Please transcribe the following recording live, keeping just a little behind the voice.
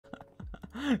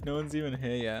No one's even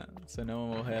here yet, so no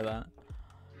one will hear that.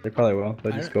 They probably will.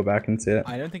 They'll just go back and see it.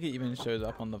 I don't think it even shows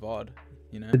up on the VOD,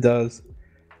 you know? It does.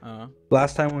 Oh.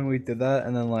 Last time when we did that,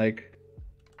 and then like,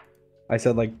 I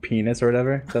said like penis or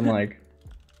whatever, then like,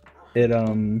 it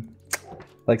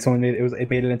like someone made it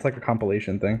made it into like a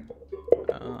compilation thing.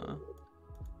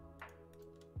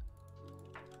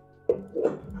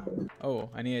 Oh,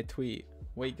 I need a tweet.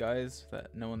 Wait, guys,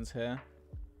 that no one's here.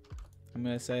 I'm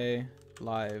gonna say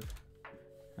live,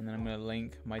 and then I'm gonna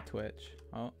link my Twitch.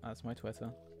 Oh, that's my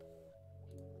Twitter.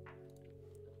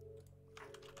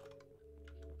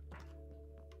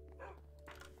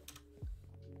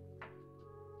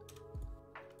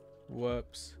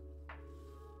 Whoops.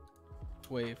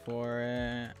 Wait for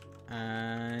it,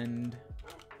 and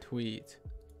tweet.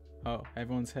 Oh,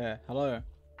 everyone's here. Hello.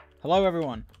 Hello,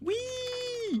 everyone.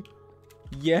 Whee!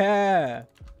 Yeah!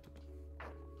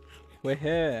 We're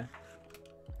here.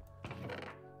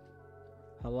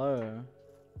 Hello.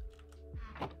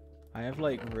 I have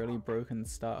like really broken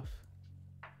stuff.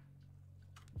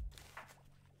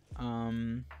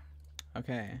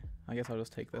 Okay. I guess I'll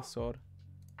just take this sword.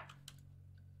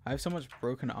 I have so much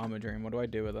broken armor, Dream. What do I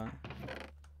do with it?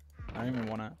 I don't even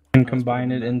want it. You can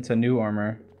combine it into new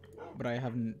armor. But I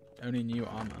have only new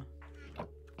armor.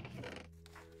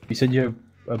 You said you have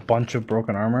a bunch of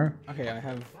broken armor? Okay, I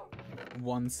have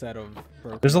one set of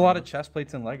broken There's a armor. lot of chest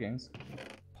plates and leggings.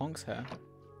 Punk's hair.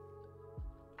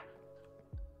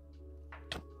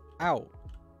 Ow.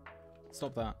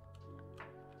 Stop that.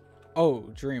 Oh,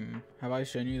 Dream, have I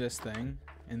shown you this thing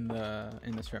in the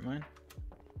strip mine?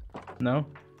 No?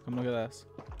 Come look at this.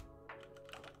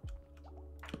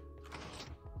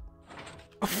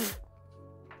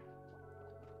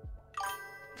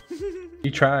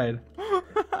 You tried.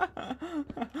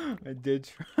 I did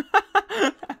try.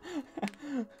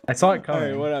 I saw it coming.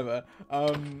 Alright, whatever.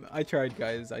 I tried,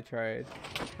 guys. I tried.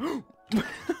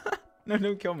 No,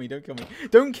 don't kill me. Don't kill me.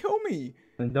 Don't kill me!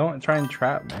 Then don't try and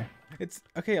trap me. It's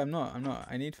okay. I'm not.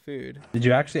 I need food. Did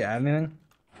you actually add anything?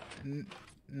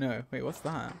 No. Wait, what's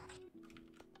that?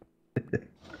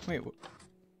 Wait,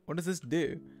 what does this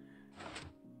do?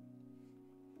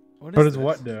 What does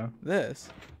what do? This.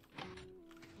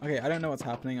 Okay, I don't know what's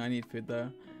happening. I need food though.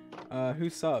 Who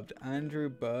subbed? Andrew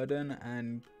Burden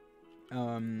and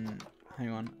hang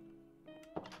on.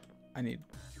 I need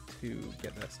to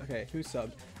get this. Okay, who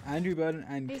subbed? Andrew Burden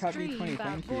and Cappy20.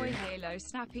 Thank you. Boy Halo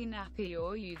Snappy Nappy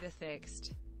or you the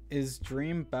thickest? Is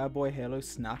Dream Bad Boy Halo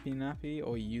Snappy Nappy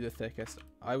or you the thickest?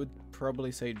 I would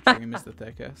probably say Dream is the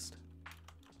thickest.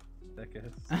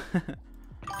 Thickest.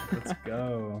 Let's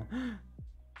go.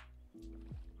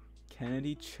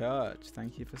 Kennedy Church,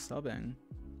 thank you for subbing.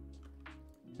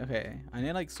 Okay, I need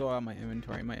to like sort out my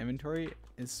inventory. My inventory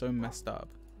is so messed up.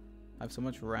 I have so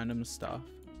much random stuff.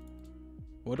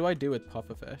 What do I do with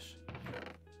pufferfish?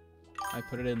 I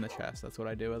put it in the chest. That's what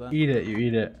I do with it. Eat it. You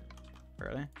eat it.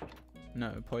 Really? No,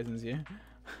 it poisons you.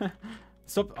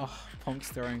 Stop. Oh, Punk's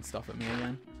throwing stuff at me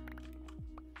again.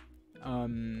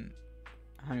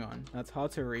 Hang on. That's hard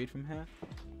to read from here.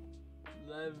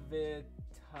 Levitatum.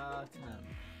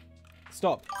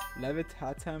 Stop.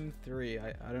 Levitatum 3.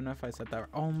 I don't know if I said that right.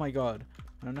 Oh my god.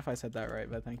 I don't know if I said that right,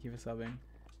 but thank you for subbing.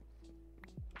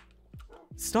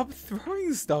 Stop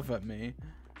throwing stuff at me.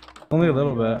 Only a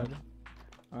little bit.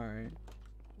 Alright.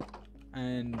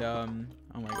 And, oh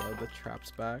my god, the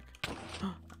trap's back.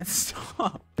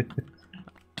 Stop!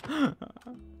 There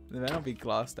better not be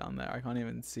glass down there. I can't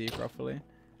even see properly.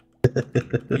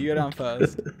 You go down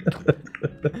first.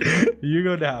 You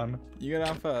go down. You go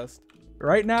down first.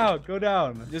 Right now, go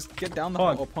down. Just get down the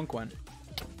hole. Oh, Punk went.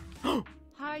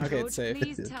 Hi, Okay, George, it's safe.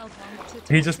 please tell Punk to talk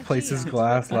He just to places Gia.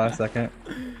 glass last second.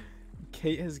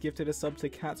 Kate has gifted a sub to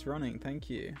Cats Running. Thank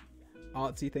you.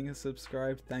 Artsy thing has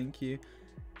subscribed. Thank you.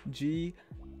 G,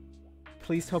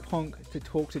 please tell Punk to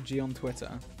talk to G on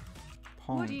Twitter.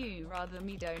 Punk. Would you rather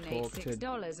me donate Talk to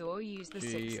 $6 or use the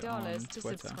G $6 on to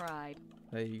Twitter. subscribe?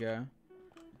 There you go.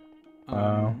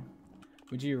 Wow.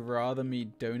 Would you rather me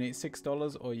donate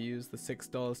 $6 or use the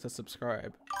 $6 to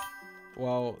subscribe?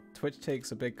 Well, Twitch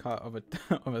takes a big cut of a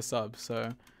of a sub, so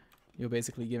you're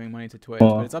basically giving money to Twitch.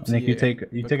 Well, but it's up to Nick, you.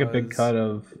 you take a big cut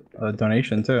of a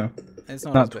donation too. It's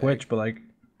Not as big. Twitch, but like.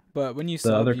 But when you the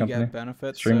sub, other you company, get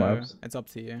benefits. So Streamlabs. it's up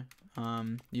to you.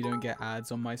 You don't get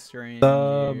ads on my stream.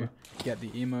 Sub. You get the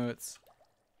emotes.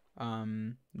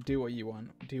 Do what you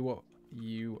want. Do what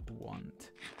you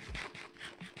want.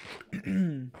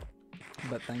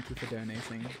 But thank you for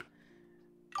donating.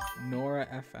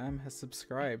 Nora FM has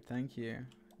subscribed. Thank you.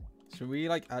 Should we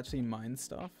like actually mine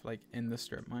stuff like in the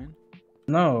strip mine?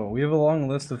 No, we have a long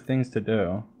list of things to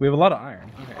do. We have a lot of iron.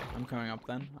 Okay, I'm coming up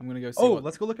then. I'm gonna go see Oh, what...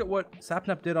 let's go look at what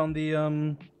Sapnap did on the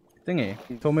thingy.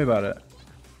 He told me about it.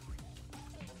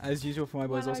 As usual for my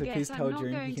boys, Well, I also guess please I'm tell not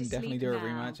Dream he going can to definitely sleep do a now.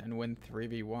 rematch and win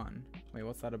 3v1. Wait,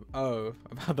 what's that about? Oh,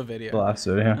 about the video. Last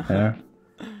video, yeah.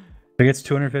 It gets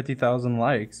 250,000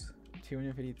 likes.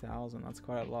 250,000, that's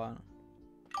quite a lot.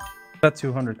 That's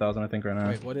 200,000, I think, right now.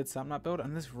 Wait, what did Sapnap build?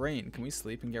 And this rain. Can we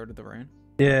sleep and get rid of the rain?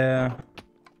 Yeah.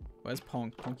 Where's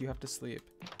Ponk? Ponk, you have to sleep.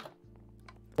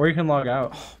 Or you can log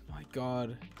out. Oh my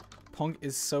god. Ponk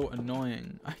is so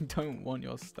annoying. I don't want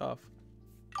your stuff.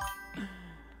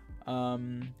 Oh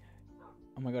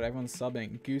my god, everyone's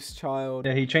subbing. Goose Child.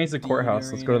 Yeah, he changed the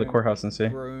courthouse. Let's go to the courthouse and see.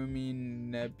 Bromine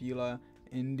Nebula.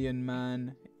 Indian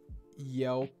Man.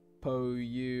 Yelpo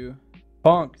you.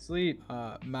 Bonk, sleep.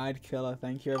 Mad Killer.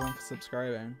 Thank you everyone for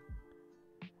subscribing.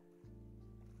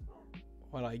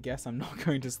 Well, I guess I'm not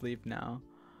going to sleep now.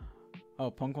 Oh,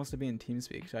 Ponk wants to be in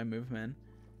TeamSpeak. Should I move him in?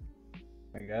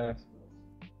 I guess.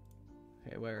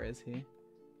 Okay, where is he?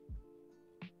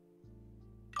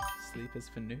 Sleep is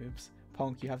for noobs.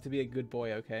 Ponk, you have to be a good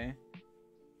boy, okay?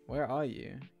 Where are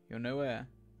you? You're nowhere.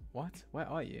 What? Where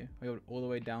are you? You're all the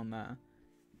way down there.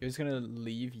 You're just gonna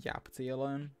leave Yapti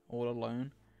alone? All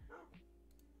alone?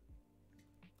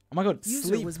 Oh my god, User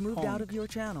sleep, was moved Ponk. out of your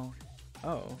channel.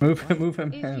 Oh. Move what?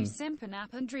 him If you in. simp an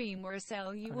app and Dream were a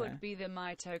cell, you Okay. would be the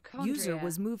mitochondria. User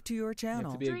was moved to your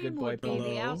channel. be a Dream good boy, would be the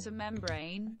Hello? outer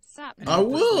membrane. Sap I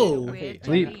will. Okay,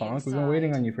 Sleep, jelly Bonk. We've been inside.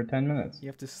 waiting on you for 10 minutes. You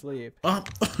have to sleep.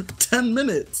 10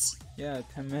 minutes. Yeah,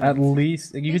 10 minutes. At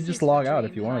least. You This could just is log for out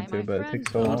Dream if you wanted High, to, my but it friends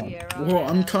takes so are long. here, Well,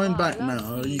 I'm coming I back love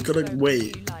now. you, You gotta so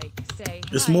wait. you like, say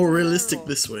It's hi more to her realistic or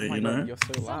this way, Oh my you god, know? you're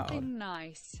so loud. something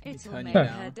nice. It'll turn make you her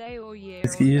down. day or year.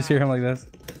 Can you just hear him like this?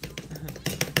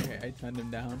 Okay, I turned him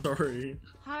down. Sorry.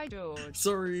 Hi George.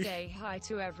 Sorry. Say hi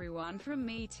to everyone from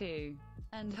me too.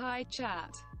 And hi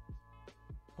chat.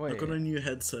 Wait. I've got a new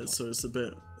headset, so it's a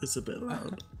bit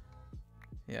loud.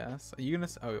 Yes. Are you gonna?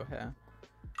 Oh, you're here.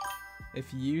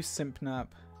 If you, Simpnap,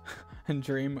 and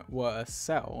Dream were a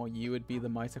cell, you would be the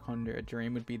mitochondria.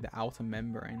 Dream would be the outer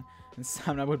membrane, and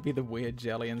Samnap would be the weird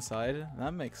jelly inside.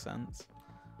 That makes sense.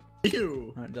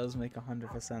 Ew. That does make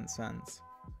 100% sense.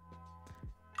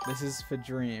 This is for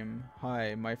Dream.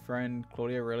 Hi, my friend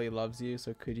Claudia really loves you,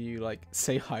 so could you like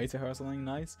say hi to her or something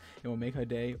nice? It will make her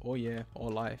day or year or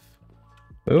life.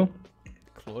 Who?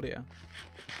 Claudia.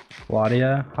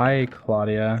 Claudia. Hi,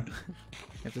 Claudia.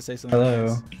 You have to say something Hello.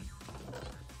 nice.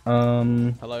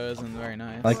 Hello isn't very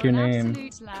nice. Like your You're an name.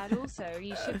 absolute lad. Also,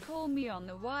 you should call me on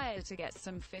the wire to get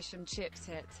some fish and chips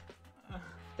hit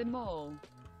the mall.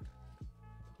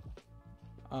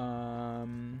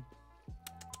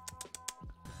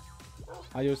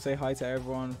 I will say hi to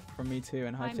everyone from me too,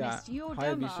 and hi I chat. missed your Hi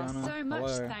dumb Abishana. ass so much.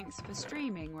 Hello. Thanks for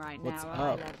streaming right What's now. up?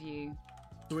 I love you.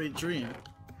 Sweet dream.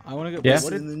 I want to go. Yeah. It's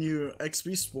What in did, the new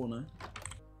XP spawner.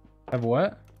 Have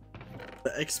what?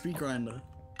 The XP grinder.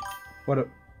 What?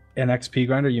 An XP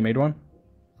grinder? You made one?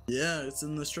 Yeah, it's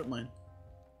in the strip mine.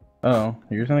 Oh,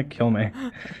 you're gonna kill me.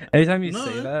 Anytime you No.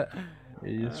 say that,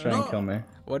 you just try No. and kill me.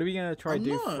 what are we gonna try to I'm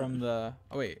do not. from the?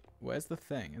 Oh wait, where's the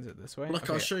thing? Is it this way? Look,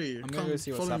 I'll show you. I'm gonna Come, go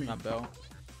see what's follow happening me. at Bell.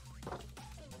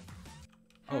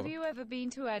 Have Oh. you ever been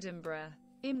to Edinburgh?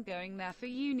 I'm going there for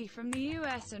uni from the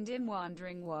US and I'm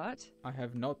wondering what I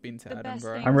have not been to the best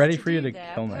Edinburgh. things I'm ready to for you do to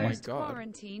there kill me. Oh my God.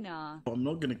 post-quarantine are. I'm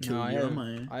not gonna kill No, you, am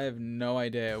I? I have no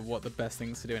idea what the best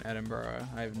things to do in Edinburgh.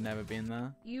 I've never been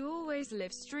there. You always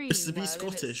live streaming It's to be while I'm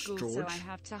at Scottish, school, so George. I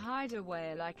have to hide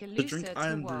away like a To drink loser to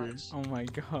iron brew. watch. Oh my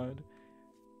god.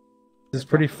 This is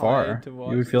pretty Hide far. to You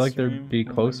watch would feel the like there'd stream. be Oh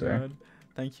my closer. God.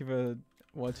 Thank you for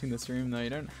watching the stream though.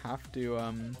 You don't have to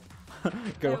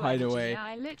go Oh, hide OMG, away.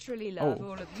 I literally love Oh,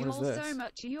 all of what you is all this? so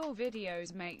much. Your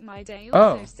videos make my day. Oh,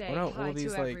 Also say What are hi all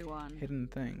these to like everyone. hidden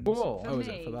things? Cool. Oh, is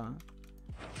it for me.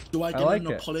 that? Do I I get like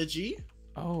an it. apology?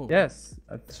 Oh. Yes.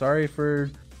 Sorry for.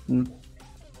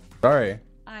 Sorry.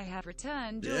 I have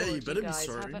returned. Yeah, you George. better be guys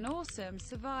have sorry. an awesome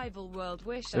survival world.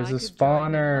 Wish There's I a could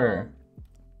join spawner. it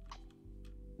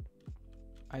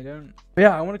I don't. But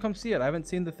yeah, I want to come see it. I haven't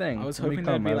seen the thing. I was Let me hoping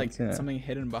come. there'd be I like haven't seen it. something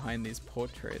hidden behind these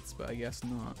portraits, but I guess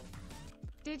not. all.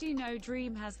 Did you know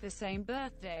Dream has the same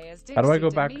birthday as Dixie How do I go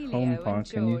back D'Amelio home, and Punk?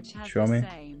 Can you George has show the me?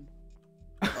 Same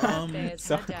birthday as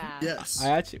So- her dad.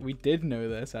 Yes. We did know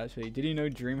this actually. Did you know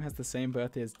Dream has the same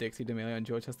birthday as Dixie D'Amelio and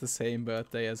George has the same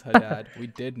birthday as her dad? We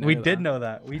did know. We that. did know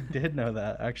that. We did know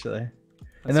that actually.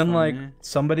 That's And then like funny.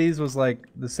 somebody's was like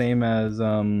the same as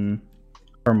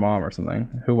her mom or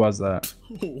something. Who was that?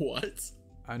 What?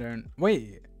 I don't.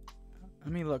 Wait.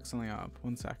 Let me look something up.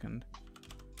 1 second.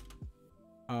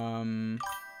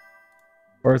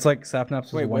 Or it's like Sapnaps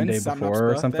was Wait, one day when's Sapnap's before or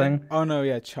birthday? something. Oh no,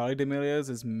 yeah, Charlie D'Amelio's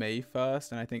is May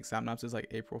 1st, and I think Sapnaps is like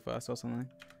April 1st or something.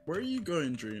 Where are you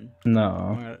going, Dream?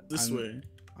 No. This way.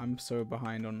 I'm so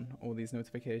behind on all these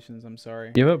notifications. I'm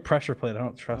sorry. You have a pressure plate. I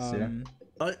don't trust you.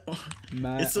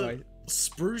 It's a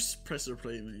spruce pressure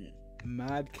plate, mate.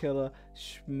 Mad Killer,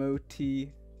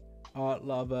 Schmoti, Art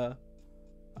Lover,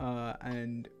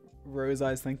 and Rose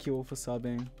Eyes. Thank you all for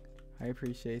subbing. I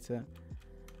appreciate it.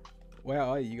 Where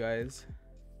are you guys?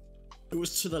 It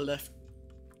was to the left.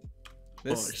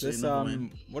 This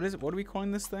what is it? What are we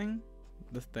calling this thing?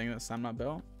 The thing that Sam not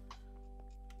built?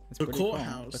 It's The pretty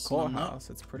courthouse. Cool. The courthouse.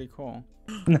 It's pretty cool.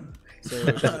 No. So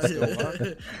does it still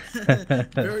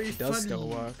work? Very It does funny. still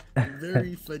work.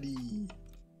 Very funny.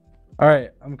 All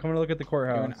right, I'm coming to look at the You're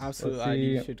courthouse. an absolute Let's lad. see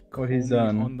You should call what he's me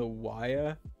done. on the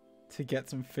wire to get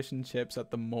some fish and chips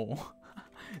at the mall.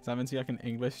 Is that meant to be like an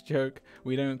English joke?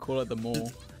 We don't call it the mall.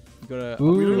 You gotta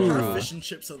Ooh. We don't Ooh. have fish and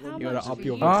chips at the How moment. You gotta much up do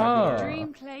your you vocabulary.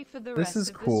 Dream Clay for the This rest is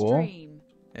of the cool. stream?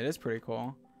 It is pretty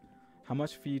cool. How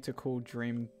much for you to call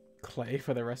Dream Clay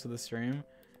for the rest of the stream?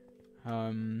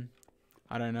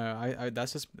 I don't know.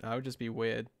 That would just be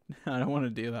weird. I don't want to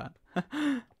do that.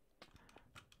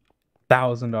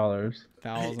 $1,000.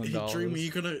 $1,000. Dream, are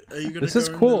you gonna This go is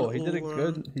in the cool. He did a little,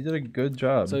 good. He did a good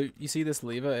job. So you see this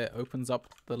lever? It opens up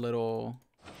the little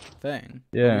thing.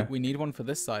 Yeah. We need one for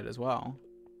this side as well.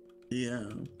 Yeah.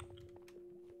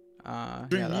 Yeah,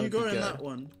 Dream, that you would go be in good. that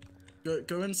one.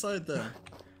 Go inside there.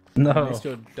 No. Waste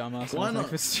your dumbass Why energy not?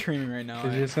 for streaming right now.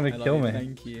 He's just gonna I love kill you, me.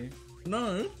 Thank you.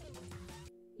 No.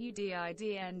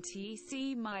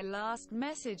 UDIDNTC my last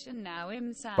message and now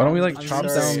im sound. Why don't we like I'm chop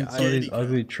sorry, down some of these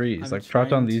ugly trees? I'm Like chop down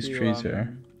trying these to, trees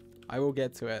here. I will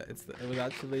get to it. It was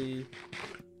actually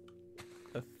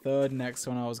the third next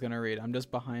one I was gonna read. I'm just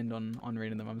behind on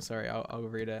reading them. I'm sorry. I'll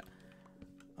read it.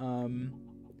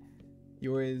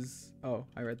 Yours. Oh,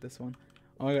 I read this one.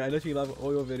 Oh my god, I literally love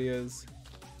all your videos.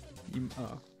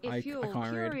 I If you're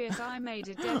can't read. curious, I made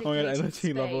a Oh my god, I dedicated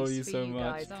literally love all of space you for so you much.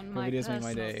 guys on Your my videos make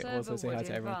my personal day. Also, server say hi would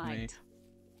to everyone from me. invite.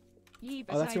 Yeah,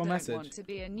 but Oh, that's I your don't message. want to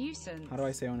be a nuisance. How do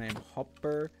I say your name?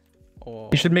 Hopper or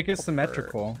You should make it Hopper?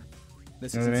 symmetrical.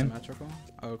 This You know isn't what I mean? symmetrical.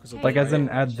 Oh, because Hey, Like as in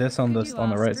George, add this on could this you on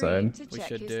the ask right Dream side. to We check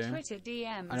should his do. Twitter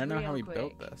DMs I don't know how real he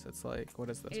built quick? this. It's like, what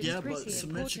is this? It's Yeah, but pretty important,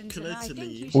 and I think symmetrically-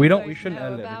 you We should don't. both We shouldn't know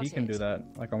edit it. about He can do it. that.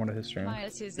 Like on one of his streams.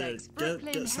 Miles is Yeah, ex get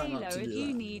Brooklyn Sam up Halo to if do you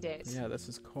that. need it. Yeah, this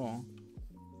is cool.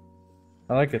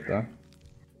 I like it though.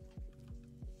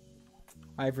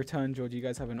 I've returned, George. You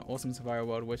guys have an awesome survival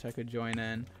world. Wish I could join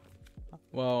in.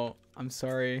 Well, I'm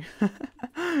sorry.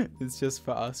 It's just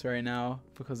for us right now,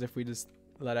 because if we just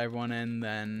let everyone in,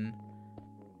 then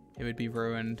it would be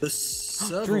ruined. The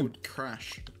server Dream. would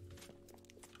crash.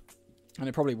 And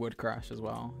it probably would crash as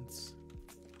well. It's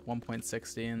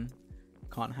 1.16.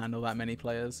 Can't handle that many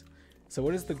players. So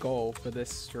what is the goal for this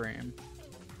stream?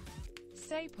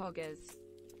 Say poggers.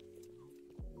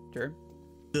 Drew?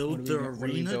 Build What are the we- what are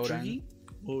we arena, building? Dream?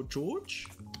 Or George?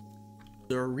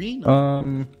 The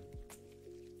arena.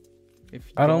 If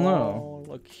I don't y'all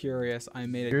are curious, I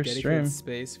made a Your dedicated stream.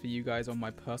 space for you guys on my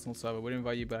personal server. I would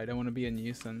invite you, but I don't want to be a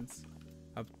nuisance.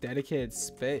 A dedicated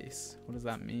space? What does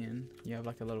that mean? You have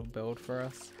like a little build for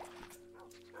us?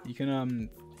 You can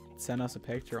send us a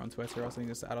picture on Twitter or something.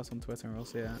 Just add us on Twitter and we'll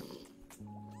see it.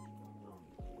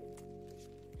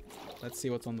 Let's see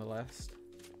what's on the list.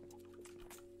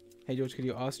 Hey George, could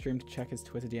you ask Stream to check his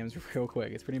Twitter DMs real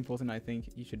quick? It's pretty important. I think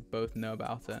you should both know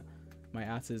about it. My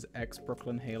 @ is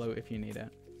xBrooklyn Halo if you need it.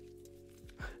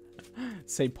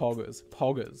 Say poggers.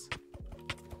 Poggers.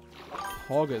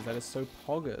 Poggers. That is so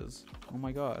poggers. Oh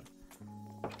my god.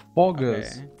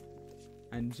 Boggers. Okay.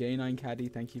 And J9 Caddy,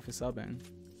 thank you for subbing.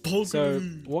 Poggers. So,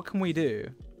 what can we do?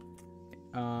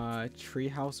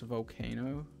 Treehouse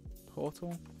Volcano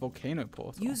Portal? Volcano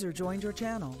Portal. User joined your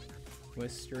channel. We're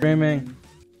Streaming.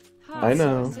 Hi, I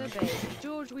know. Salsa Baby.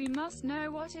 George, we must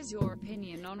know what is your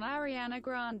opinion on Ariana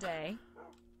Grande?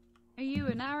 Are you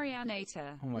an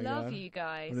Arianator? Oh my Love God. you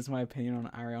guys. What is my opinion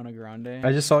on Ariana Grande?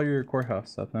 I just saw your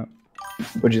courthouse stuff now.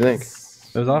 What'd you think?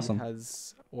 It was awesome. He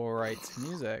has alright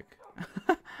music.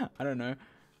 I don't know.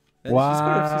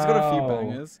 Wow. He's got a few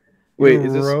bangers. Wait, You're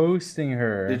is this? roasting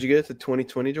her? Did you get it to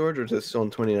 2020, George, or is this still in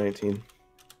 2019?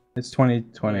 It's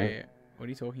 2020. Wait, what are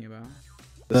you talking about?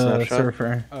 The The snapshot.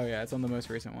 surfer. Oh yeah, it's on the most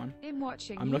recent one. In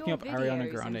watching I'm looking your up Ariana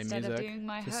videos Grande instead music of doing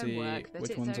my to see homework, but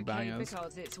which it's ones are okay bangers.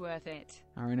 because it's worth it.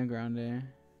 Ariana Grande.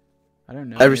 I don't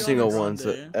know. Every Ariana single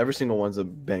Grande. one's a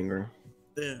banger.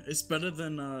 Yeah, it's better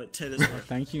than Taylor Swift.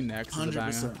 Thank you, Next. Is a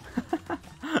banger.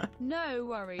 100%. No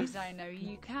worries, I know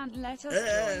you can't let us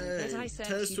Hey, join, but I sent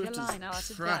Taylor you the Swift is line art of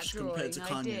that trash compared drawing to I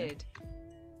Kanye. did.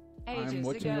 I'm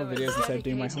watching your videos instead of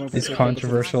doing my homework. These because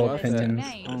controversial it's worth it.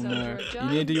 opinions. Oh no, you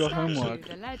need to do your homework.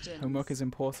 Homework is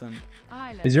important.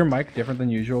 Is your mic different than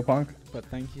usual, Punk? But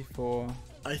thank you for...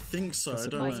 I think so. I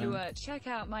don't Support. know. Check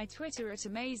out my Twitter at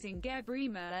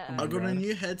AmazingGabrima. I got a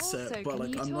new headset, Also, but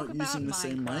like can you I'm talk not using the about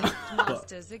same mic. Minecraft But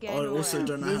Masters again, I also or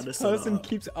don't know how to This set it person up.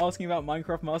 keeps asking about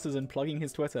Minecraft Masters and plugging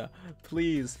his Twitter.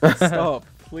 Please, stop,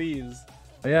 please.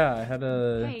 Oh, yeah, I had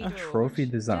a Hey, George, trophy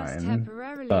just design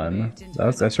temporarily done. moved into I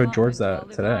an showed George apartment that while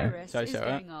the today. virus Should I is show it?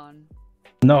 going on.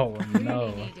 No, Really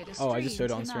no. needed a Oh, I just stream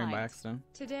showed it on stream by tonight. accident.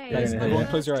 Today Guys, is my everyone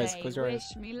close your eyes, birthday. close your eyes.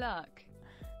 Wish me luck.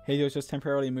 Hey, you just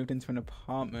temporarily moved into an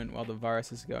apartment while the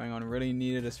virus is going on. Really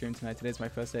needed a stream tonight. Today's my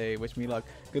first day. Wish me luck.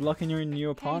 Good luck in your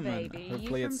new apartment. Hey baby,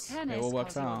 Hopefully you from it tennis all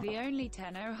works 'cause out. You're the only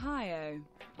 10 Ohio.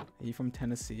 Are you from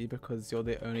Tennessee because you're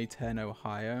the only 10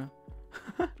 Ohio?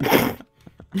 I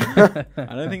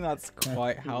don't think that's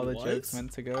quite how the What? joke's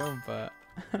meant to go, but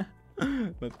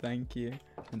but thank you.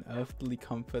 And earthly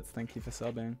comforts, thank you for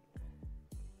subbing.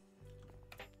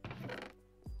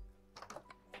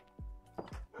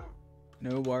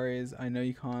 No worries, I know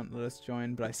you can't let us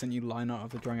join, but I sent you line art of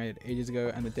the drawing I did ages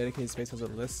ago, and the dedicated space has a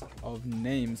list of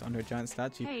names under a giant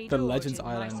statue. Hey, The George, Legends in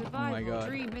my Island. Oh my survival god.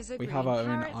 dream is a We green have our own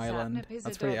parrot, island. Sapnap is a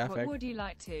That's pretty dog. epic. What would you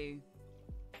like to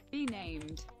be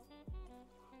named?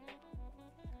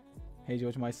 Hey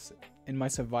George, in my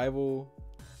survival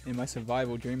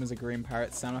dream is a green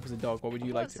parrot, Sam is a dog. What would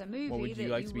you What's like a movie to? What would you that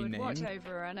like to be would watch named?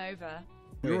 over and over?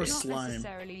 You're a Not slime.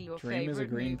 necessarily your Dream is a favorite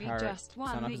green movie, parrot, just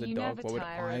one Sam that is a you dog. never What would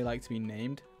tire I of. like to be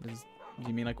named? Do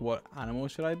you mean like what animal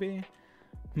should I be?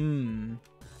 I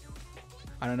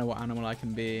don't know what animal I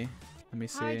can be. Let me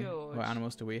Hi, see. George. What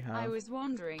animals do we have? I was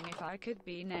wondering if I could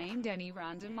be named any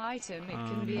random item. It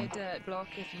can be a dirt block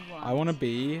if you want. I want to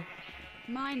be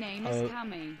My name is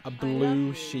Cami. a I blue love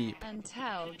you. sheep. And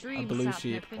tell A Dream blue Sapnap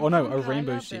sheep. and Oh no, a Punk I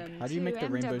rainbow love sheep. them How do you make the to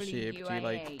rainbow sheep? Do you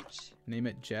like MWUAH. name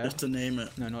it You Jeb? have to name it.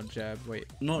 No, not Jeb. Wait,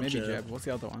 Not maybe Jeb. Jeb. What's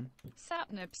the other one?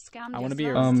 Sapnap scammed I wanna us be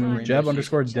a last rainbow time. Jeb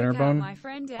underscore Check out Dinnerbone? my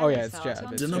friend Oh, yeah, Ellis it's out Jeb. on It's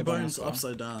Twitter. Jeb Dinnerbone's underscore.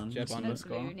 upside down. Jeb And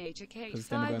underscore. Blue Nature Cake 'Cause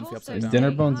 5 Dinnerbone's the also upside said, down.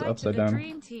 Dinnerbone's "Hi to upside the down."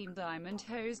 Dream Team Diamond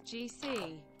Hose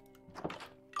GC. Oh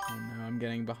no, I'm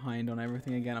getting behind on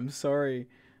everything again. I'm sorry.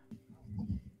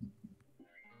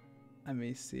 Let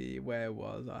me see. Where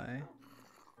was I?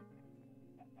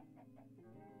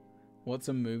 What's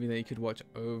a movie that you could watch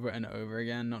over and over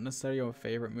again? Not necessarily your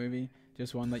favorite movie,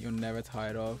 just one that you're never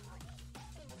tired of.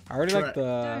 I really like Shrek. the.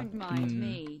 Don't mind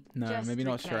me. no, Just maybe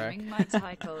not Shrek. reclaiming my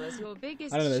title as your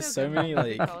biggest I don't know, there's so sugar many,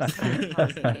 mummy like-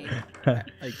 cosplay.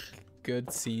 like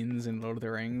good scenes in Lord of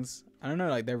the Rings. I don't know,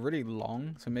 like they're really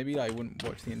long, so maybe I wouldn't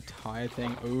watch the entire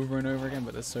thing over and over again.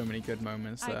 But there's so many good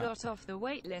moments I there. got off the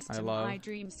waitlist I to love. my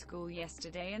dream school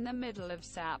yesterday in the middle of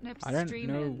Sapnap's I don't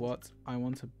stream know end. what I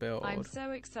want to build. I'm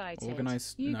so excited.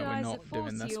 Organized- You no, we're guys not have doing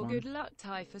forced this your one. good luck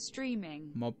tie for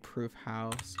streaming. Mob-proof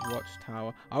house,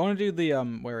 watchtower. I want to do the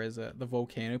where is it? The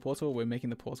volcano portal. We're making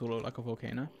the portal look like a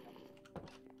volcano. I guess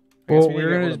Well, we need we're to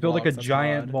get gonna all just the build like a blocks,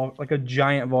 that's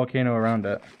giant volcano around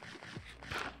it.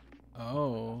 hard.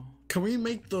 Oh, Can we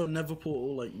make the Nether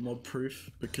portal like mod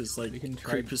proof? Because like We can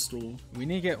try- creeper stall. we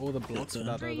need to get all the blocks for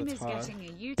that though. Dream That's is hard. getting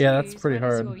a U2's. Yeah, that's pretty when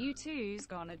is hard. your U2's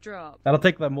gonna drop? That'll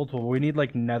take like multiple. We need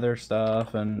like Nether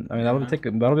stuff, and I mean Yeah.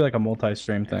 that'll be like a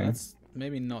multi-stream thing. Let's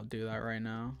maybe not do that right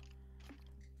now.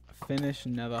 Finish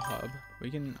Nether hub. We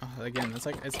can again.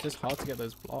 It's just hard to get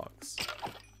those blocks.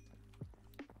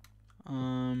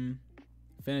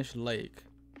 Finish lake.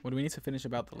 What do we need to finish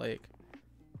about the lake?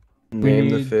 Name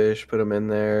the need- fish, put them in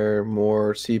there.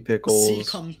 More sea Sea pickles.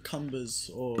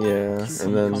 cumbers or Yeah, Sea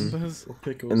and then cumbers? or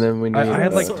pickles. and then we need. I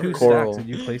had like Sorry. 2 coral. stacks.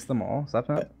 Did you place them all? Is that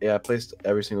not? Yeah, I placed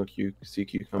every single sea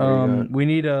cucumber. you got. We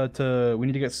need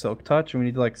to get silk touch, and we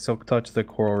need to like silk touch the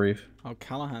coral reef. Oh,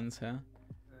 Callahan's here.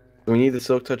 We need the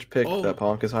silk touch pick Oh. that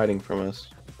Ponk is hiding from us.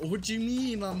 What do you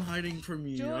mean I'm hiding from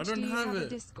you? George, I don't do you have a it.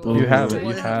 Discord? You have it,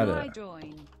 Where you've had do I it.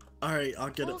 join? Alright, I'll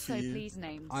get it Also, for you. please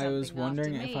name I was something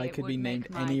wondering after if me, I it could be would named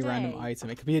make my any random day. item.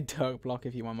 It could be a dirt block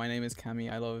if you want. My name is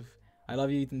Cammy. I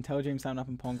love you. And tell James, Sound Up,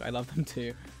 and Ponk. I love them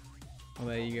too. Well,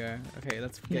 there you go. Okay,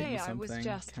 let's get Hey, you I something. was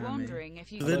just Cammy. wondering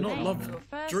if you Do they could not name love your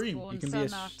Dream? firstborn You can be a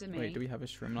son after me. wait. Do we have a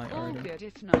shroomlight All already? good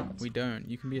if not. We don't.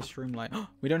 You can be a shroomlight.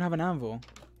 We don't have an anvil.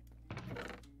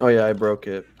 Oh yeah, I broke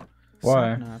it.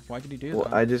 Why? Sapnap. Why did you do Well,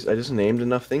 that? I just named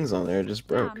enough things on there. It just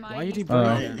broke. Damn, Why I did you used to break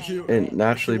love it? that. Who- It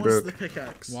naturally Who wants broke. the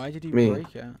pickaxe? Why did you Me.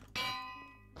 break it?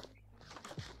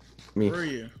 Me. Where are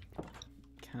you?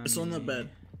 It's on the Cammy. bed.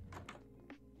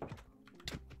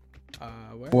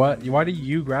 Where? What? Why did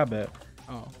you grab it?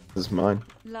 Oh, This is mine.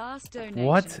 Last donation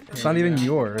What? from It's not even you.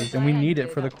 yours, and we need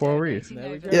it for the coral reef. There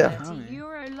we go. €30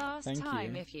 Yeah. last Thank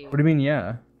time you. if you What do you mean,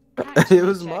 yeah? It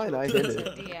was mine. I hit it.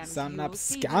 Sandnap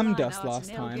scammed us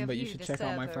last time, but you should check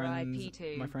out my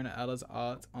friend Ella's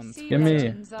art on Twitter. Give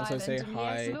me. Also say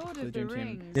hi to the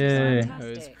Dream Team. Yay.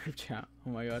 Hose group chat. Oh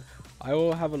my god. I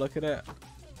will have a look at it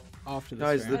after this.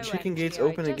 Guys, the stream. chicken gate's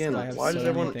open again. I have Why so does many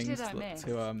everyone? things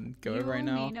to go over right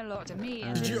now.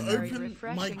 Did you open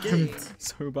my gate?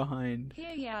 So behind. Here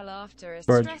Yal after a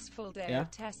George. stressful day Yeah?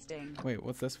 of testing. Wait,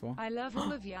 what's this for? I love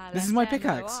all of Yal. This is my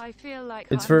pickaxe. I feel like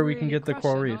It's I'm where we really can get the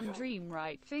coral crushing reef. on Dream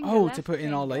right finger, Oh, to left put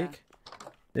in our finger. lake?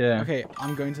 Yeah. Okay,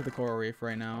 I'm going to the coral reef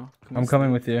right now. Can we I'm coming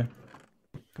sleep? with you.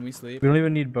 Can we sleep? We don't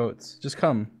even need boats. Just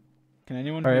come. Can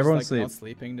anyone Alright, who's everyone like sleep. not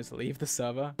sleeping just leave the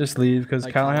server? Just leave, because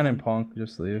Like Callahan and Callahan. Ponk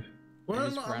just leave. Well,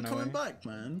 just I'm ran coming away. back,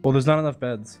 man. Well, there's not enough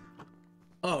beds.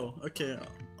 Oh, okay.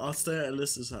 I'll stay at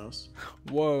Alyssa's house.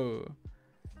 Whoa.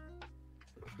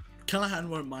 Callahan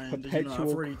won't mind. I've Perpetual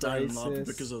already died in lava crisis.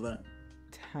 because of that.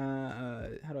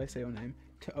 How do I say your name?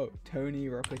 Tony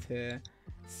Rocketeer,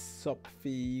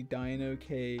 Sophy, Dino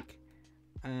Cake,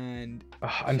 and Ugh,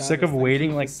 I'm Shadows, sick of thank you waiting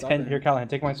for like 10. subbing. Here, Callahan,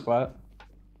 take my spot.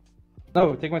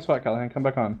 No, take my spot, Callahan. Come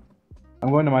back on.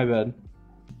 I'm going to my bed.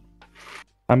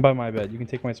 I'm by my bed. You can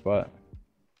take my spot.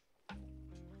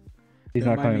 He's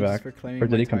Don't not mind coming me back. just proclaiming Or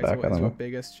did my he come title back? I as don't your know.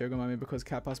 biggest sugar mommy because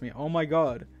Cat passed me. Oh my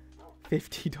god.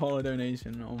 $50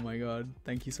 donation. Oh my god.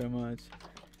 Thank you so much.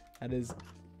 That is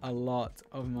a lot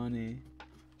of money.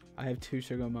 I have 2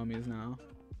 sugar mummies now.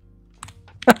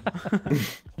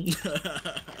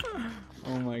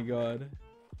 Oh my god.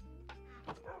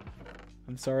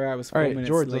 I'm sorry I was 4 Alright, minutes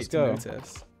George, late let's to go.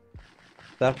 notice.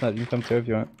 Staffnet, you can come too if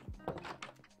you want.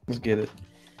 Let's get it.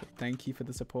 Thank you for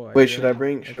the support. Wait, should I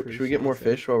really bring? Should we get more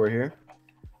appreciate it. fish while we're here?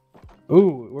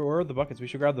 Ooh, where are the buckets? We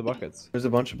should grab the buckets. There's a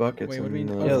bunch of buckets. Wait, what do you and,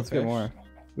 mean? uh, Yeah, Oh, let's get fish? more.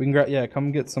 We can grab. Yeah,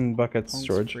 come get some buckets, Pong's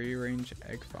George. free range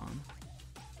egg farm.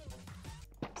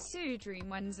 Sue Dream,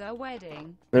 when's our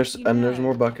wedding? There's You and there's know.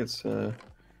 more buckets. Where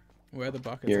are the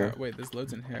buckets Here. at? Wait, there's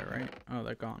loads in here, right? Oh,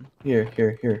 they're gone. Here.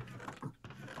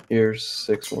 Here's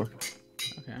 6 more.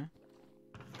 Okay.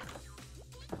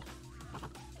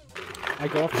 I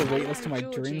got off the waitlist to my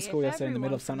Georgie, dream if school yesterday in the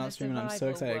middle of everyone stand-up from stream, the and I'm so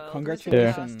survival excited. world was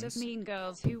Congratulations. the cast of Mean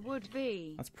Girls, who would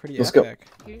be? That's pretty Let's go. epic.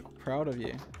 Proud of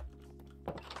you.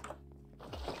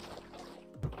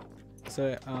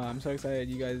 So, I'm so excited.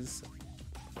 You guys,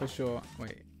 for sure.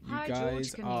 Wait, you Hi guys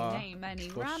George, can are you name any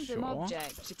for random sure?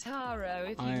 object to Taro?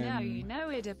 If you know, you know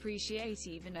it'd appreciate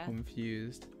even a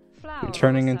confused. flower. or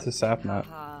turning into something, Sapnap.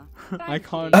 haha. I Thank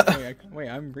can't. you. Wait,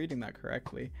 I'm reading that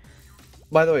correctly.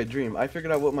 By the way, Dream, I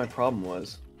figured out what my problem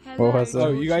was. What was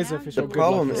Hello, that? Oh, you guys are George, official. and The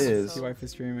problem good luck is- to wife for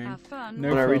streaming. have fun No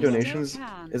When I read problem. donations, Still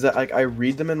can. is that like I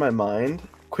read them in my mind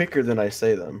quicker than I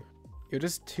say them. You're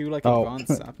just too like Oh,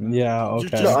 advanced. Sapna. yeah, You're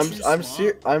okay. No, Too I'm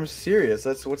smart. I'm serious.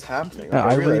 That's what's happening. Like, Yeah,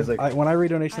 I I realize read, like when I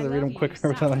read donations, I I read love them you, quicker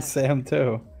than I Sapnap. say them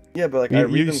too. yeah, but like I You,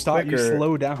 read you them stop. quicker. You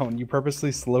slow down. You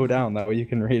purposely slow down. That way you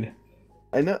can read.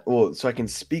 I know. Well, so I can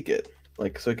speak it,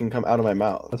 like so it can come out of my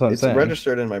mouth. That's what I'm it's saying.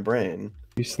 registered in my brain.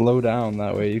 You slow down.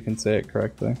 That way you can say it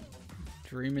correctly.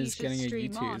 Dream You is should getting a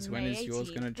stream YouTube's. on When May is yours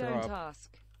 18th, gonna don't drop? ask.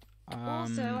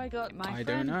 Also, I got my I don't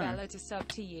friend know. Bella to sub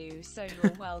to you, so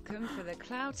you're welcome for the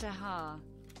clout. Aha.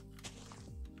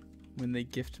 When they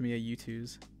gift me a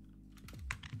YouTube's.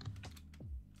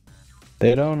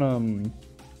 They don't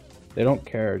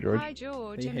care, George. Hi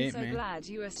George, They I'm hate so me. glad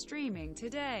you are streaming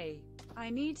today. I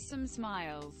need some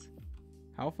smiles.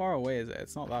 How far away is it?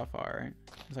 It's not that far, right?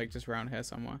 It's like just around here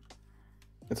somewhere.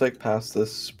 It's like past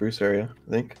this spruce area,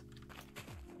 I think.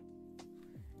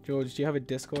 George, do you have a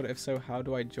Discord? If so, how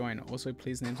do I join? Also,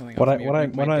 please name something. What else I for me. what It'll I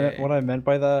make what my I day. what I meant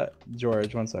by that,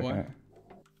 George. One second.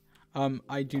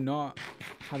 I do not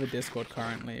have a Discord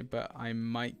currently, but I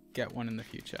might get one in the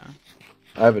future.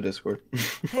 I have a Discord.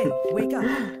 Hey, wake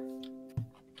up.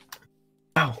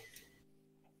 Ow.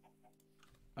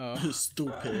 Oh,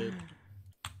 Stupid.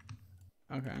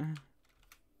 okay.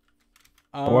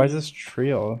 Why is this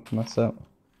tree all messed up?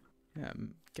 Yeah,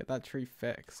 get that tree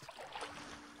fixed.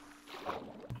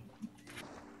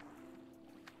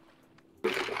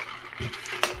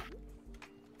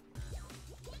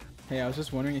 Hey, I was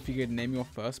just wondering if you could name your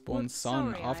firstborn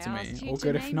son Sorry, after I me, asked you or to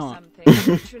good if name not.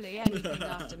 something, literally anything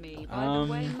after me. By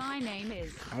the way, my name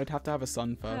is. I would have to have a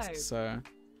son first, Oh. so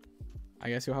I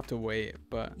guess you'll have to wait,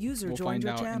 but User we'll joined find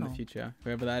your out in channel. the future.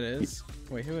 Whoever that is.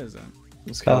 Wait, who is it?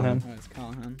 It's Callahan. Oh, it's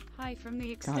Callahan. Hi from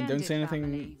the Callahan, extended don't say anything.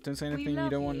 family. Don't say We anything you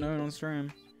love don't want you. known on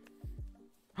stream.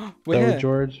 So We're here.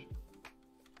 George.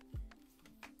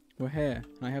 We're here.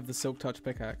 And I have the silk touch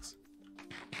pickaxe.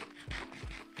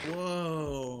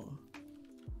 Whoa.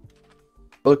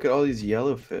 Look at all these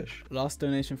yellowfish. Last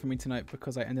donation for me tonight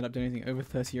because I ended up donating over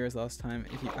 30 euros last time.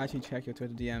 If you actually check your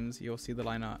Twitter DMs, you'll see the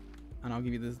lineup. and I'll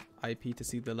give you the IP to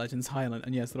see the Legends Island.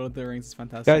 And yes, Lord of the Rings is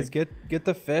fantastic. Guys, get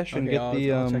the fish and Okay, get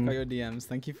the I'll check out your DMs.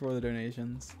 Thank you for all the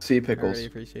donations. Sea I pickles. really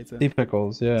appreciate it. sea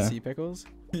pickles. Yeah. Sea pickles?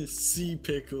 Sea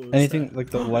pickles. Anything like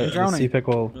the light, the drowning. sea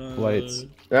pickle lights.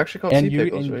 They're actually called And sea you,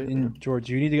 pickles, right? and George,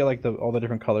 you need to get like all the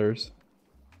different colors.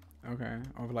 Okay,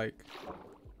 of like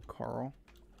coral.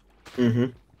 Mm-hmm.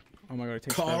 Oh my god, it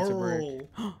takes forever to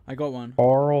break. Carl. I got one.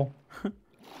 Coral.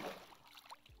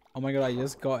 Oh my god, I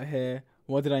just got here.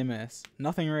 What did I miss?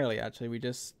 Nothing really, actually. We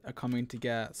just are coming to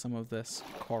get some of this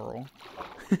coral.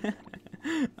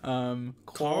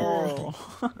 Coral.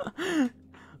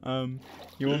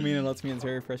 You all mean a lot to me. It's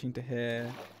very refreshing to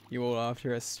hear you all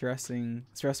after a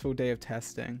stressful day of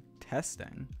testing.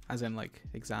 Testing? As in, like,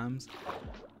 exams?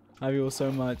 I love you all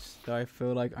so much that I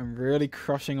feel like I'm really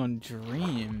crushing on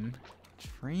Dream.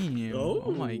 Dream.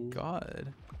 Oh my Oh.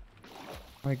 god.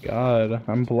 Oh my god,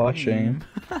 I'm blushing.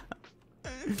 Dream.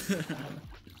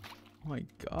 Oh my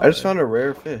god. I just found a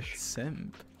rare fish.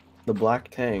 Simp. The black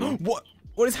tang. What?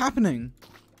 What is happening?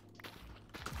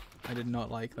 I did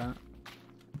not like that.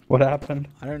 What happened?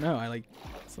 I don't know.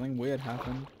 Something weird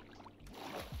happened.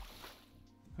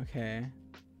 Okay.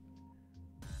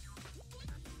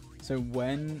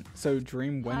 So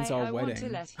Dream, when's our I wedding? want to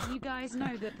let you guys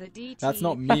know that the DT That's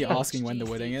not me asking when the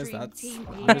wedding is. Dream That's Team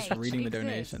I'm just PH reading the exists.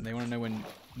 donation. They want to know when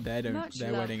their Much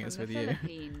their love wedding from is the with you.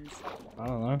 Philippines. I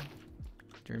don't know.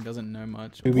 Dream doesn't know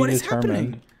much. To be What is determined.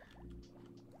 happening?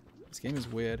 This game is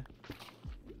weird.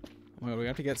 Oh my god, we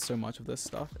have to get so much of this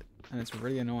stuff, and it's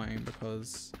really annoying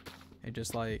because it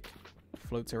just like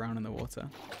floats around in the water.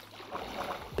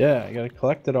 Yeah, you gotta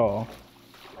collect it all.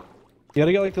 You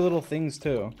gotta get like the little things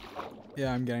too.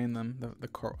 Yeah, I'm getting them.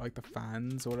 Like the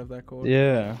fans or whatever they're called.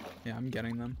 Yeah. Yeah, I'm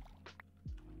getting them.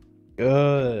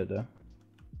 Good.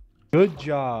 Good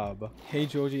job. Hey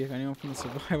Georgie, if anyone from the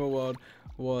survival world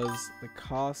was the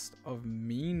cast of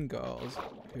Mean Girls,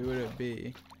 who would it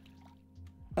be?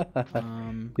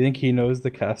 You think he knows the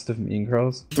cast of Mean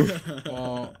Girls?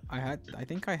 Well, I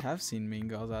think I have seen Mean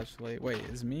Girls actually. Wait,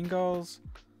 is Mean Girls?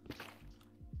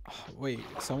 Oh, wait,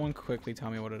 someone quickly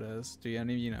tell me what it is. Do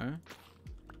any of you know?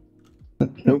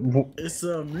 Do It's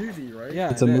a movie, right? Yeah,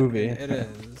 It's a movie. It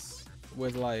is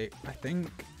with like I think.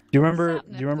 you remember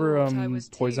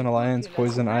Poison Alliance,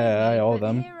 Poison I, all of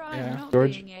them? Yeah.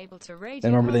 George? And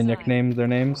remember they nicknamed their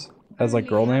names as like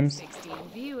girl names?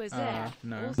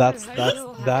 No. That's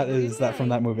that from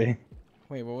that movie.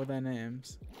 Wait, what were their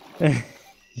names? Okay,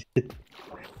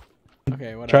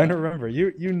 whatever. Trying to remember.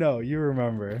 You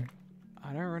remember.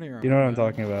 I don't really remember. You know what I'm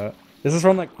talking about. This is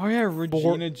from like Oh yeah,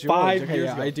 Regina George. 5 Okay, years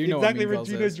yeah, ago. I do know exactly what Mean Girls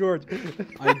Regina is. George.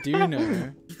 I do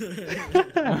know.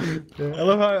 I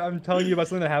love how I'm telling you about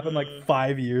something that happened like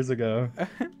 5 years ago.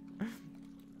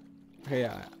 Okay,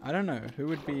 yeah, I don't know who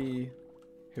would be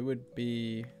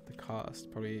the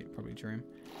cast. Probably Dream.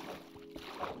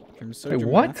 Dream's so Wait,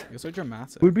 dramatic. what? You're so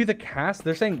dramatic. Who would be the cast?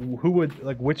 They're saying who would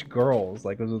like which girls?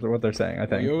 Like is what they're saying. I Well,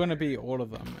 think. you're gonna be all of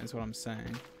them, is what I'm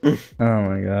saying. Oh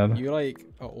my god. You like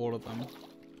are all of them.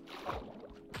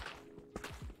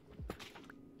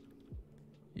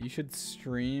 You should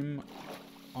stream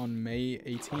on May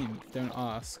 18th. Don't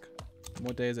ask.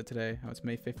 What day is it today? Oh, it's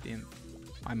May 15th.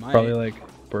 I might. Probably like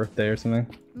birthday or something.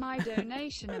 My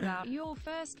donation about your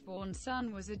firstborn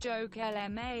son was a joke.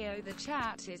 LMAO. The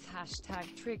chat is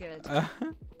 #triggered.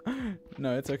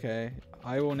 No, it's okay.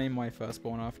 I will name my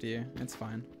firstborn after you. It's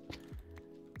fine.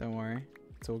 Don't worry.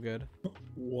 It's all good.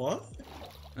 What?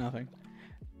 Nothing.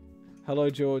 Hello,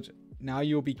 George. Now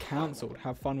you'll be cancelled.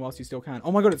 Have fun whilst you still can.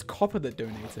 Oh my god, it's Copper that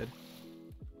donated.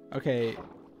 Okay.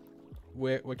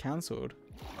 We're cancelled.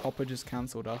 Copper just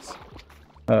cancelled us.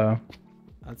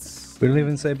 That's... We didn't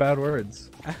even say bad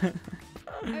words.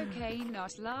 Okay,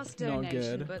 not last Not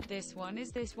donation, good. but this one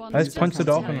is this one. I just punched a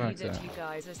dolphin Tell you accent. that you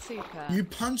guys are super. You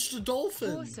punched a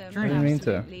dolphin. Awesome. I didn't mean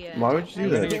to. absolutely Why would you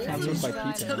do amazing. that? Cancelled by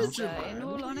Guys, Peter. Intelligent, in man. all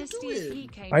What are you honesty, doing? he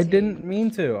came I to- didn't mean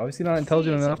to. Obviously not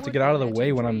intelligent See, enough so to what get out of the they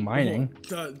way when I'm legendary-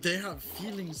 mining. They have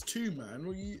feelings too, man.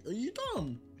 Are you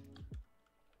dumb?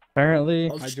 Apparently.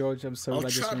 I'll Hi, George. I'm so I'll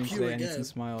glad you're trap streaming you today. I need again. some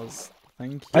smiles.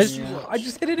 Thank you. I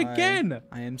just hit it Hi. again.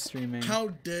 I am streaming. How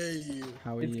dare you?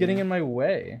 How are It's you? getting in my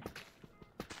way.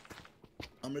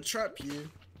 I'm gonna trap you.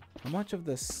 How much of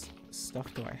this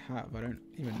stuff do I have? I don't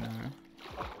even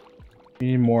know. You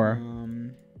need more.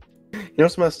 You know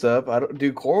what's messed up? I don't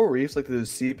do coral reefs like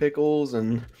those sea pickles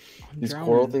and I'm these drowning.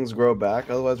 coral things grow back.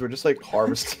 Otherwise, we're just like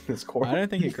harvesting this coral. I don't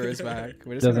think it grows back.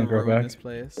 We're just Doesn't gonna grow ruin back. this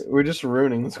place. We're just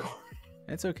ruining this coral.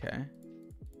 It's okay.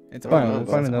 It's Fine, our we'll world.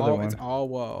 find It's another our- one. It's our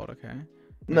world, okay?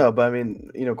 No, but I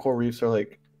mean, you know, coral reefs are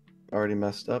like already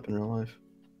messed up in real life,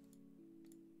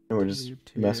 and we're just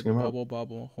Tube, messing them up. bubble,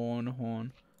 bubble, horn,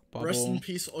 horn, Rest in Bubble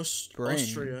peace, brain.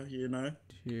 Austria. You know.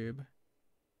 Tube. Oh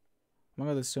my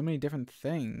god, there's so many different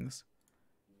things.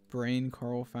 Brain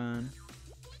coral fan.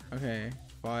 Okay,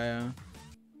 fire.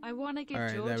 I want to give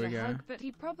Alright, George there we a go. hug, but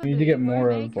he probably need to get won't more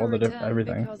make of a all the return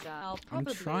everything. because I'll I'm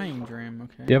probably trying, Dream,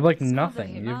 okay? You have like smother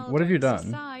nothing. him. What have you done?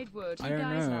 Decide, would I you don't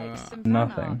guys know. like some fan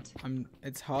Nothing. art?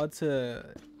 It's hard to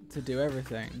do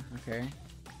everything, okay?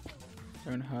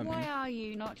 Don't hurt me. Why are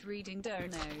you not reading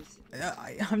donos?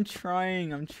 I'm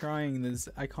trying.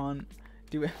 I can't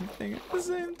do everything at the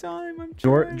same time. I'm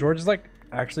trying. George is like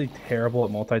actually terrible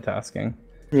at multitasking.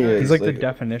 Yeah, He's like the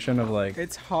definition of like.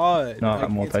 It's hard. Not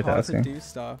like, It's hard to multitasking. do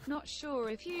stuff. Not sure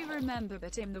if you remember,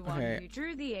 but I'm the one Okay. who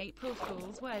drew the April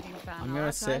Fool's wedding fan I'm gonna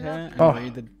art. sit here I and love Oh.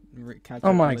 read the catch Oh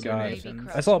up my on the god! donations.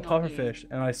 I saw a Crushing on you. pufferfish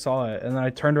and I saw it, and then I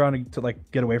turned around to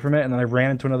like get away from it, and then I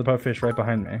ran into another pufferfish right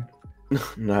behind me.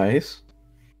 Nice.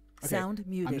 Okay, Sound I'm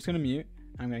muted. just gonna mute.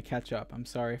 I'm gonna catch up. I'm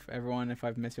sorry for everyone if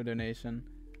I've missed your donation.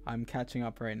 I'm catching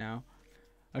up right now.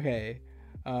 Okay.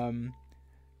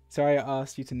 Sorry I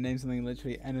asked you to name something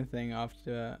literally anything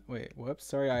after. Wait, whoops.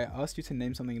 Sorry I asked you to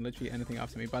name something literally anything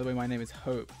after me. By the way, my name is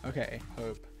Hope. Okay,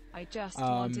 Hope. I just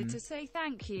wanted to say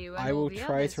thank you. And I will all the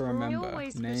try others to for remember.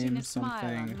 always Name putting a smile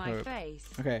something, on my Hope. face.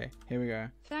 Okay, here we go.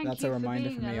 Thank That's you a reminder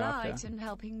for for being me a light after. and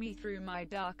helping me through my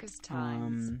darkest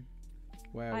times.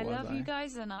 Where I was love I? you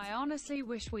guys, and I honestly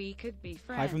wish we could be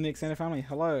friends. Hi from the extended family.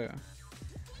 Hello.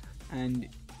 And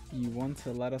you want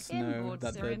to let us know Inboard,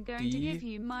 that sir, the I'm going to give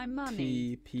you my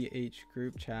money. DTPH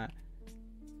group chat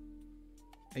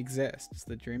exists.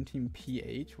 The Dream Team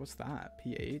PH? What's that?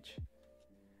 PH?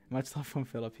 Much love from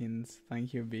Philippines.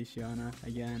 Thank you, Bishiana,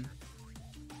 again.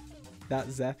 That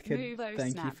Zeth kid, Movo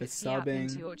thank you snap for its yap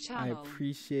into subbing. your I channel.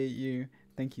 appreciate you.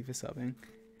 Thank you for subbing.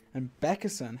 And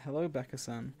Beckerson, hello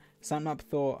Beckerson. Sandmap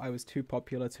thought I was too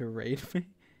popular to raid me.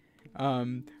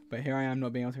 But here I am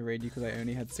not being able to raid you because I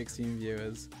only had 16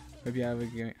 viewers. Hope you're having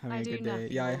a good day.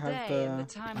 Yeah, I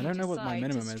have I don't know what my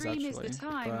minimum is actually. Is the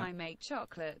time but I make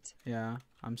chocolate. yeah,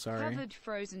 I'm sorry. Covered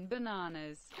frozen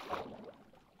bananas.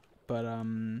 But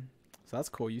so that's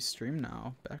cool. You stream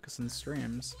now. Beckerson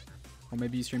streams. Or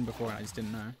maybe you streamed before and I just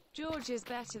didn't know. George is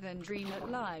better than Dream at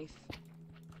Life.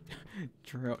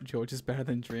 George is better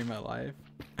than Dream at Life.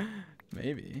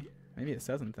 Maybe it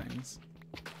says some things.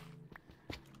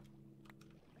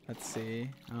 Let's see.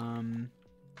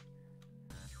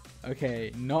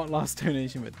 Okay, not last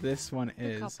donation, but this one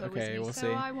is. Okay, we'll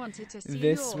see.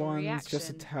 This one's just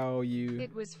to tell you.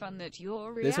 It was fun that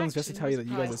your This one's just to tell you that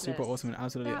you guys are priceless. super awesome and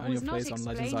absolutely That earn your was not place on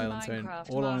Legends explained Island. So in Minecraft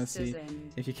all honesty, Masters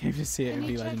End. if you came to see it, it'd Can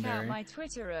be you check out legendary. my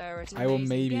Twitter at I will Amazing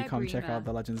maybe come check Gabrima? out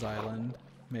the Legends Island.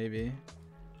 Maybe.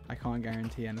 I can't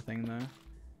guarantee anything though.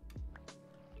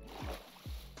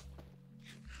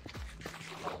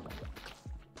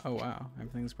 Oh wow,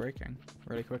 everything's breaking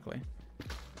really quickly.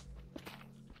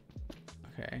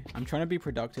 Okay, I'm trying to be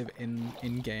productive in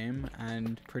game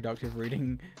and productive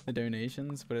reading the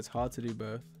donations, but it's hard to do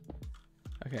both.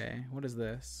 Okay, what is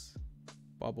this?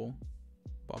 Bubble.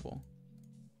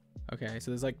 Okay,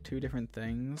 so there's like two different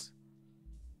things.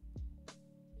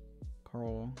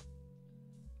 Coral.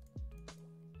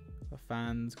 The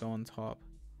fans go on top.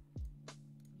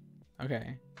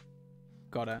 Okay,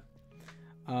 got it.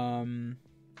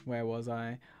 Where was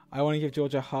I? I want to give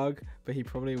George a hug, but he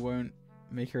probably won't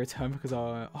make a return because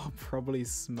I'll probably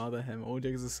smother him. All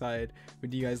jokes aside,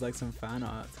 would you guys like some fan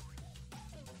art?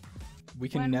 We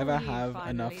can When never will you have finally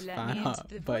enough let fan me into art,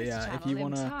 the but voice yeah, if channel? you I'm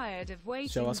want to tired of waiting,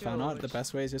 show us fan art, the George.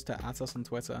 best way is just to at us on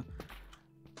Twitter.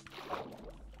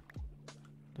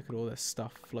 Look at all this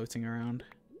stuff floating around.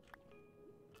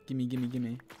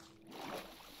 Gimme.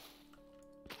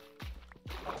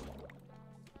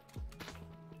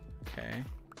 Okay.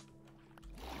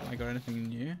 Have I got anything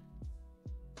new?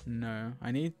 No.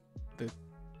 I need the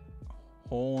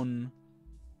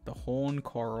horn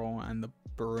coral and the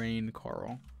brain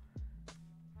coral.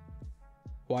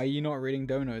 Why are you not reading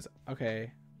donos?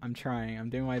 Okay, I'm trying. I'm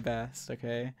doing my best,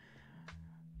 okay?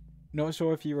 Not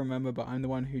sure if you remember, but I'm the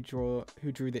one who drew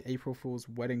the April Fool's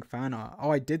wedding fan art.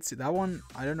 Oh, I did see that one.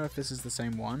 I don't know if this is the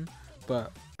same one,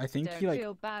 but I think Don't he like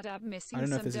feel bad, I'm missing I don't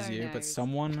know if some this is you, but donos.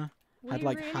 someone had We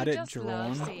like really had it just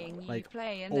love drawn seeing you like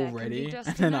play, and there can be already, just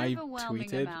and then an I overwhelming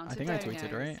tweeted. amount I think of I tweeted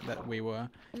donos. right that we were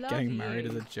Love getting married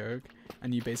as you. a joke,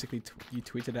 and you basically you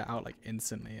tweeted it out like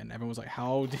instantly, and everyone was like,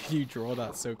 "How did you draw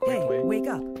that so quickly?" Hey, wake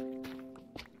up.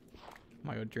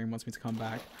 My god, Dream wants me to come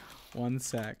back. One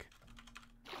sec.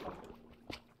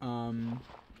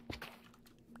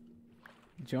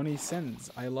 Johnny Sins.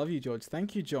 I love you, George.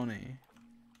 Thank you, Johnny.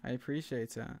 I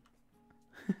appreciate it.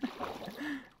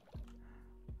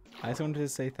 I just wanted to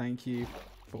say thank you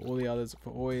for all the others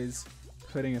for always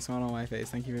putting a smile on my face.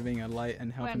 Thank you for being a light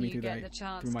and helping When me you through, get the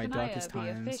chance, through my can darkest I be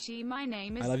a times. fishy? My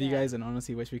name is I love you Seth. guys and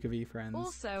honestly wish we could be friends.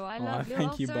 Also, I Aw, love you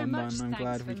thank all you, so Bun much. Bun. I'm Thanks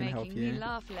glad for we can help making you. me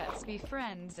laugh. Let's be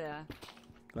friends.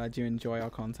 Glad you enjoy our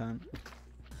content.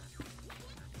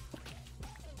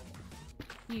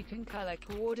 You can color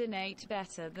coordinate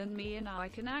better than me, and I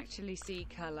can actually see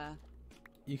color.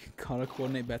 You can color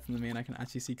coordinate better than me and I can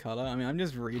actually see color. I mean, I'm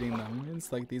just reading them.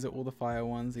 It's like, these are all the fire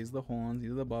ones, these are the horns,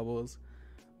 these are the bubbles.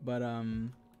 But,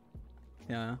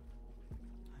 yeah.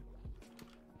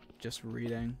 Just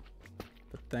reading.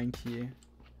 But thank you.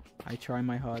 I try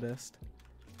my hardest.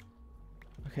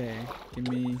 Okay, give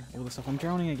me all the stuff. I'm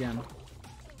drowning again.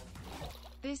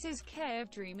 This is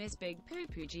Kev. Dream is Big Poo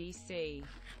Poo GC.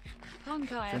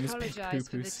 Honk, I Dream is Big apologize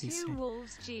for Poo Poo the CC. two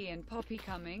wolves G and Poppy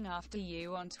coming after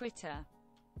you on Twitter.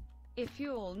 If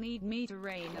you all need me to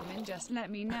rein them in, just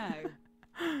let me know.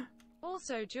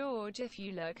 Also, George, if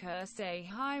you look her, say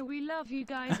hi. We love you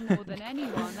guys more than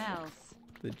anyone else.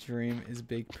 The Dream is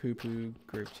Big Poo Poo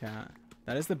group chat.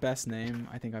 That is the best name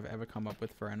I think I've ever come up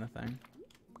with for anything.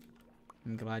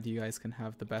 I'm glad you guys can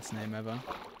have the best name ever.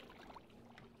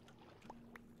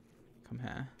 Come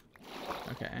here.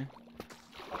 Okay.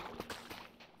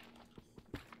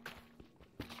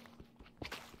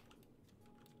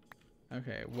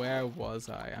 Okay, where was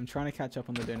I? I'm trying to catch up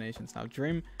on the donations now.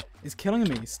 Dream is killing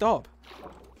me. Stop.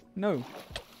 No.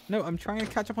 No, I'm trying to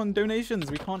catch up on donations.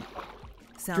 We can't.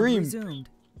 Sound Dream. resumed.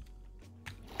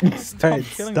 Stop Hey,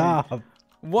 killing me. stop.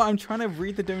 What? I'm trying to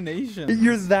read the donations.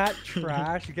 You're that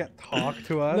trash. You can't talk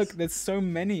to us. Look, there's so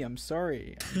many. I'm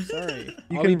sorry. I'm sorry.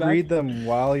 you I'll be can back. read them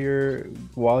while you're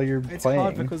It's playing.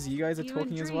 hard because you guys are You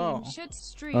talking and as Dream well. should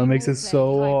stream That makes or it play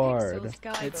so Hypixel hard.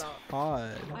 It's Skyblock.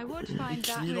 hard. I would find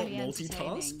that Can you not really entertaining.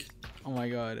 multitask? Oh my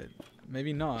god.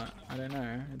 Maybe not. I don't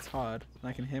know. It's hard. And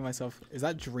I can hear myself. Is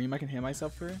that Dream I can hear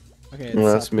myself through? Okay, it's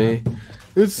Well, that's Sapnap. me.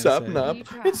 It's I was gonna say.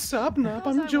 Sapnap. It's Sapnap. Because I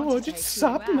I'm want to George. take It's you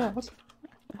out. Sapnap.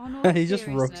 On all He just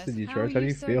seriousness, roasted you, how George. are How do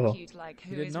you so feel? Cute, like, He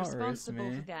who did is not roast responsible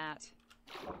me. for that?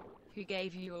 Who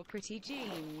gave you your pretty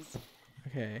jeans?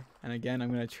 Okay, and again, I'm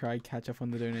gonna try catch up on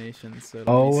the donations. So let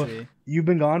Oh, me see. you've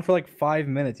been gone for like 5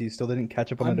 minutes. You still didn't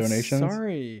catch up on I'm the donations.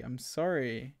 sorry. I'm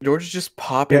sorry. George is just Yeah,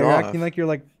 popping you're off. acting like you're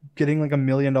like getting like $1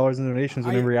 million in donations,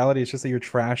 when in reality it's just that you're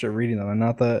trash at reading them, and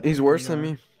not that. He's worse than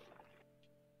Yeah. me.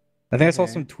 I think I saw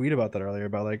Okay. some tweet about that earlier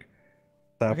about like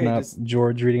Okay, Sapnap, just-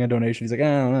 George reading a donation. He's like, I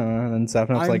don't know, and then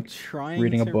Sapnap's I'm like, trying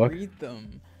reading a to book. read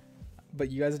them,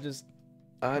 but you guys are just.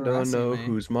 I don't harassing know me.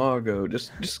 who's Margot.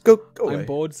 Just go away. I'm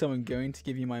bored, so I'm going to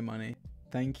give you my money.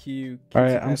 Thank you. all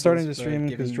right, Cutie I'm starting to Peppers, for stream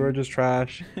because giving- George is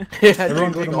trash. Yeah,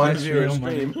 Everyone go to my your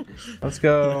stream. Let's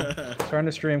go. Starting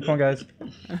to stream. Come on, guys.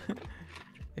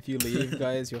 If you leave,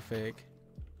 guys, you're fake.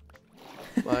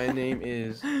 My name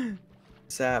is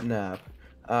Sapnap.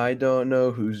 I don't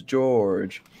know who's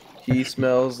George. He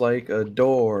smells like a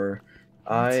door.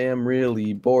 I am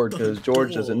really bored because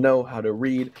George doesn't know how to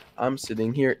read. I'm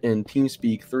sitting here in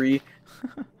TeamSpeak 3.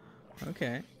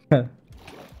 Okay.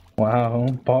 Wow,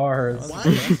 bars. That Why? was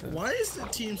impressive. Why is it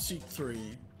TeamSpeak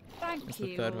 3? Thank That's the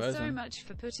you third all so version. much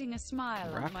for putting a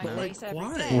smile Rap on my nap. face every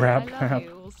Why? day. Rap I love nap.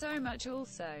 you all so much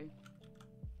also.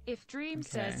 If Dream Okay.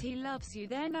 says he loves you,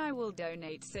 then I will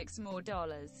donate $6 more.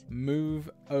 Move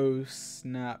oh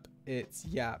snap it's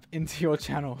yap into your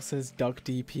channel, says Duck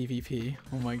D PvP.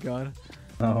 Oh my god.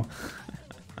 Oh,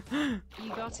 You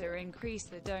gotta increase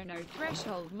the dono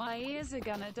threshold, my ears are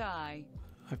gonna die.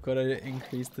 I've got to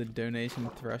increase the donation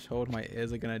threshold. My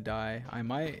ears are gonna die. I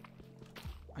might.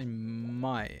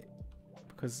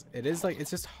 Because it is like, it's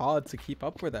just hard to keep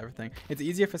up with everything. It's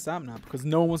easier for Sapnap because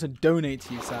no one wants to donate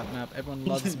to you, Sapnap. Everyone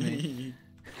loves me.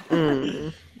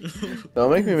 Don't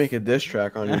make me make a diss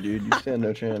track on you, dude. You stand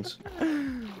no chance.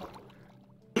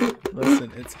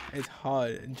 Listen, it's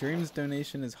hard. Dream's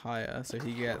donation is higher, so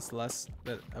he gets less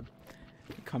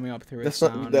coming up through his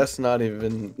sound. That's not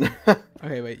even.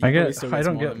 Okay, wait. I Probably get. still I gets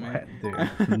don't more get. than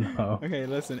me. Dude, no. Okay,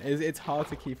 listen. It's hard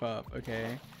to keep up.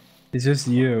 Okay. It's just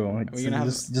you. It's, gonna have-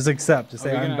 just accept. Just are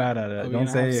say we I'm gonna- bad at are it. we Don't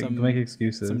gonna have say. some- Make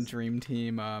excuses. Some Dream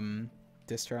Team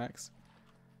diss tracks.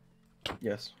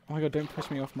 Yes. Oh my god! Don't push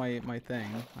me off my thing.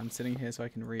 I'm sitting here so I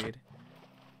can read.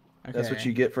 Okay. That's what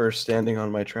you get for standing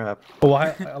on my trap.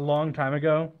 Well, a long time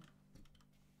ago,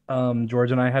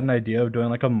 George and I had an idea of doing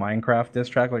like a Minecraft diss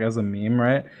track, like as a meme,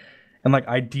 right? And like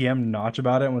I DM'd Notch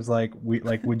about it and was like,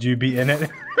 would you be in it?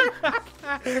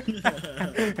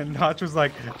 And Notch was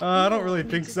like, I don't really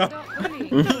think so. Stop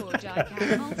bullying George, I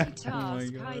can Oh my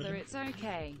multitask, God. either it's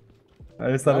okay.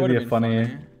 I just That thought it'd be would've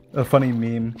been a funny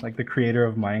meme, like the creator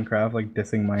of Minecraft, like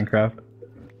dissing Minecraft.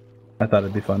 I thought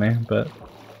it'd be funny, but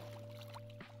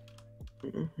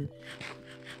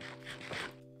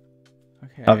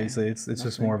Okay. Obviously, it's just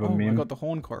nothing. more of a Oh, I meme. got the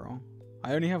horn coral.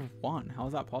 I only have one. How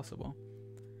is that possible?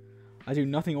 I do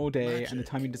nothing all day, and the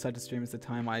time you decide to stream is the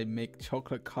time I make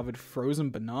chocolate-covered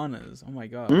frozen bananas. Oh my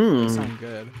god, those sound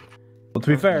good. Well, to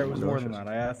be fair, it was more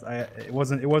Delicious. than that. It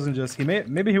wasn't just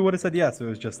maybe he would have said yes. It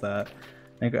was just that.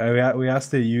 Like, we asked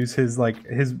to use his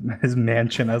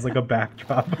mansion as like a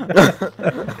backdrop.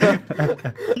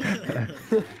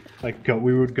 Like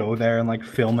we would go there and like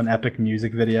film an epic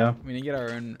music video. We need to get our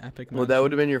own epic. Well, that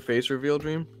would have been your face reveal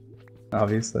dream.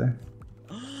 Obviously.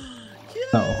 Yay!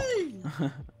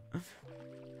 No.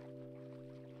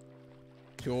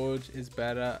 George is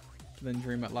better than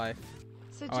Dream at Life.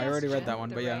 Oh, I already read that one,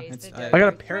 but yeah, it's. I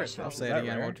got a parrot. I'll say Is it that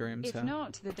again. rare? More dreams. If Yeah.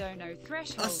 not the dono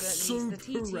threshold, at A least the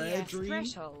super rare TTS dream?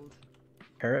 threshold.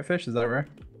 Parrotfish, is that rare?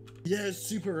 Yeah, it's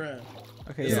super rare.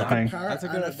 Okay, Is it yeah, a thing? that's a Parrot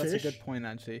and good. That's a fish? good point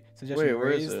actually. Wait, Suggestion: where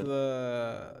is raise it?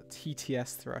 the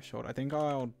TTS threshold. I think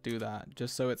I'll do that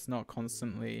just so it's not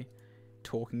constantly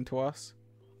talking to us.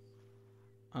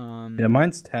 Yeah,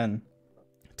 mine's 10.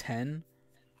 10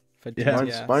 for Yeah.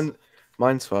 TTS.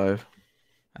 Mine's 5.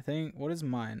 I think, what is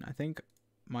mine? I think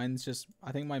mine's just,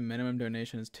 I think my minimum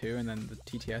donation is 2, and then the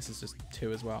TTS is just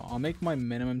 2 as well. I'll make my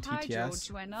minimum Hi TTS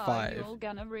George, when are 5, you all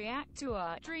gonna react to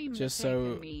our dream just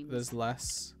so there's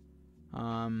less,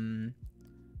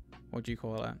 what do you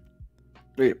call it?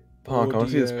 Wait, Honk, I want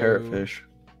to see this Audio- parrotfish.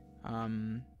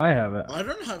 I have it. I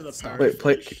don't have the Sorry. parrot.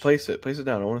 Wait, place it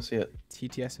down. I want to see it.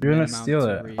 TTS You're gonna min steal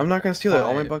amount it. to read. I'm not gonna steal it.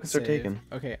 All my 5, buckets are save. taken.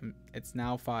 Okay, it's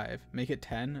now 5. Make it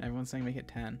 10. Everyone's saying make it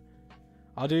 10.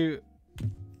 I'll do.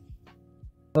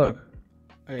 Look.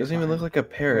 Okay, Doesn't even fine. look like a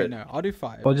parrot. Wait, no, I'll do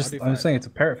 5. Well, I'll just do I'm just 5. saying it's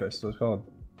a parrotfish, so it's called.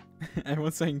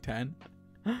 Everyone's saying 10.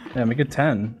 Yeah, make it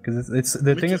 10 because it's the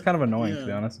Make thing it- is kind of annoying to be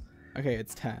yeah. honest. Okay,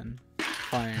 it's 10.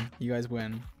 Fine, you guys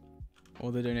win.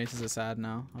 All the donations are sad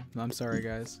now. I'm sorry,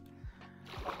 guys.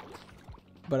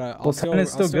 But I'll Well, still, 10 is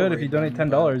I'll still good if read you donate them,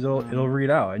 $10. but, It'll read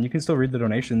out, and you can still read the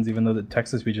donations even though the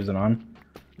text to speech isn't on.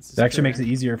 this is It actually true. makes it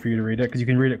easier for you to read it because you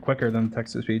can read it quicker than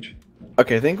text to speech.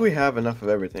 Okay, I think we have enough of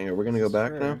everything. Are we gonna go This is back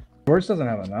true. now? George doesn't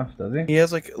have enough, does he? He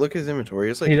has like, look at his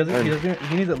inventory. It's like He doesn't.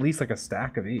 He needs at least like a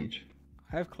stack of each.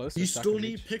 I have close to You a stack still of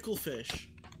need each. picklefish.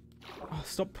 Oh,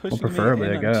 stop Well, pushing preferably,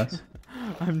 me I in. guess.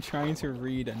 I'm trying to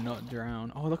read and not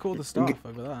drown. Oh, look at all the stuff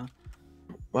over there.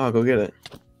 Wow, go get it.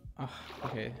 Oh,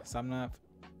 okay, Samnap,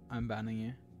 I'm banning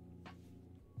you.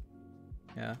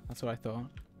 Yeah, that's what I thought.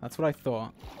 That's what I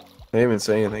thought. I didn't even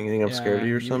say anything. You think I'm Yeah, scared of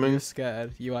you or something? You're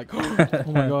scared. You're like,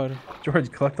 oh my god.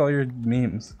 George, collect all your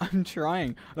memes. I'm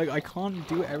trying. Like, I can't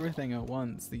do everything at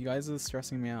once. You guys are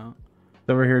stressing me out. It's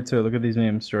over here too. Look at these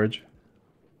memes, George.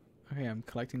 Okay, I'm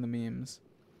collecting the memes.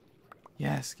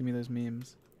 Yes, give me those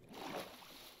memes.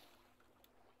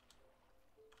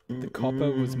 The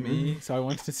copper was me, so I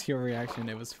wanted to see your reaction.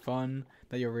 It was fun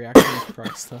that your reaction was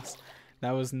priceless.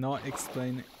 That was not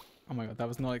explaining. Oh my god, that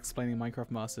was not explaining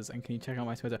Minecraft Masters. And can you check out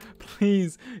my Twitter,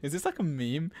 please? Is this like a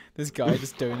meme? This guy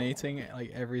just donating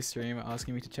like every stream,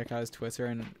 asking me to check out his Twitter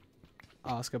and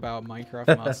ask about Minecraft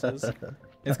Masters.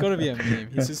 It's got to be a meme.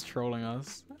 He's just trolling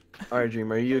us. All right,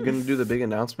 Dream. Are you gonna do the big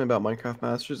announcement about Minecraft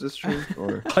Masters this stream,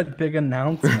 or? What big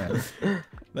announcement!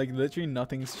 Like literally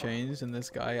nothing's changed, and this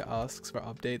guy asks for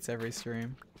updates every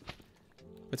stream.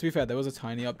 But to be fair, there was a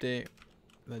tiny update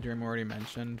that Dream already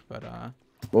mentioned, but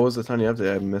What was the tiny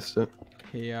update? I missed it.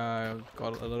 he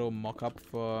got a little mock-up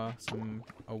for some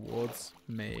awards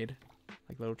made,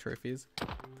 like little trophies.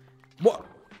 What?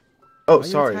 Oh, Why are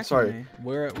you sorry. attacking me?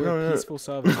 We're No. a peaceful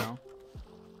server now.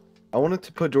 I wanted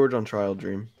to put George on trial,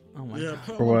 Dream, Oh my Yeah, god.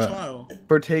 put For him on what? trial.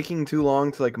 for taking too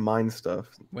long to like mine stuff.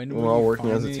 When We're will all you working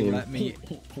as a finally team. let me?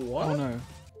 What? Oh no.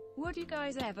 Would you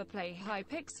guys ever play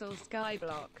Hypixel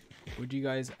Skyblock? Would you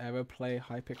guys ever play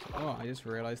Hypixel? Oh, I just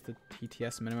realized the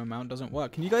TTS minimum amount doesn't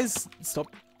work. Can you guys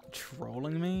stop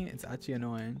trolling me? It's actually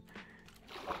annoying.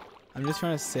 I'm just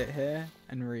trying to sit here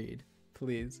and read.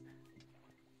 Please.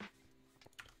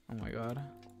 Oh my god.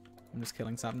 I'm just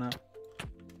killing Sapnap.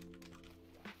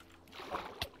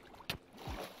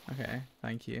 Okay,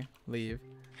 thank you. Leave.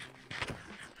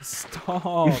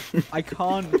 Stop! I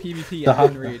can't PvP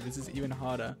and read. This is even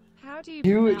harder. How do you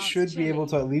You pronounce should be able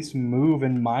to chili? at least move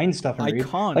and mine stuff and I read.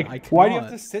 can't, Like, I why do you have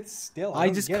cannot. to sit still? I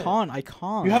don't just get it. can't. I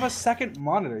can't. You have a second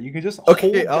monitor. You can just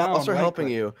Okay, hold I'll down start right helping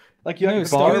click. you. Like you No, have to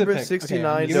stop. do the Barbara pick.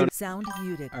 69 Okay, don't. Sound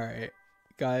muted. Alright,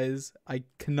 guys, I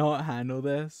cannot handle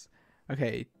this.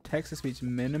 Okay, text-to-speech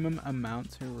minimum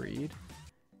amount to read.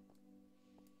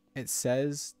 It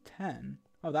says 10.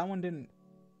 Oh, that one didn't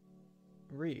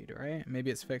read, right?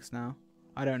 Maybe it's fixed now.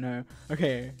 I don't know.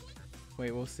 Okay,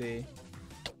 wait, we'll see.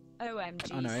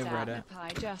 OMG, Oh, no, I've read it. Sapnap, I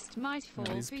just might fall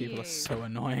Oh, these for people you. are so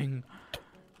annoying.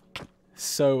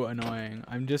 so annoying.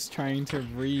 I'm just trying to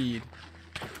read.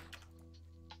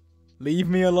 Leave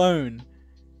me alone.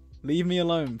 Leave me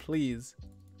alone, please.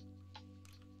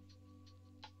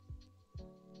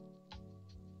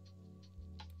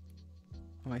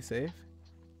 Am I safe?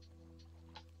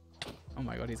 Oh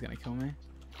my god, he's gonna kill me.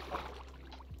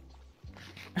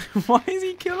 Why is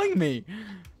he killing me?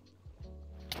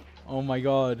 Oh my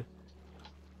god.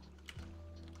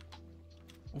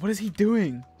 What is he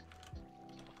doing?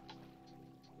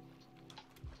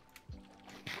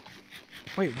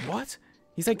 Wait, what?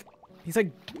 He's like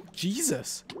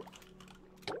Jesus.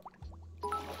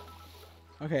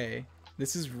 Okay,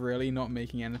 this is really not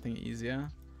making anything easier.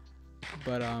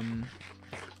 But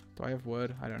do I have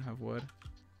wood? I don't have wood.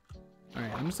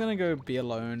 Alright, I'm just gonna go be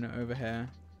alone over here.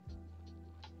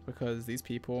 Because these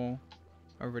people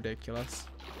are ridiculous.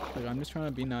 Like, I'm just trying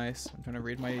to be nice. I'm trying to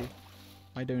read my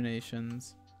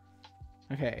donations.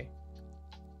 Okay.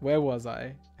 Where was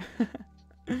I?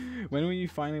 When will you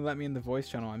finally let me in the voice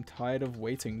channel? I'm tired of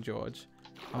waiting, George.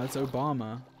 Oh, it's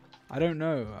Obama. I don't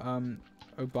know.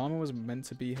 Obama was meant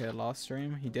to be here last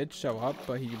stream. He did show up,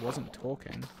 but he wasn't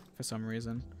talking for some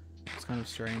reason. It's kind of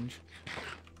strange.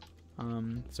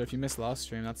 So if you missed last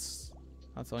stream, that's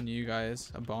on you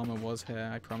guys. Obama was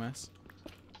here, I promise.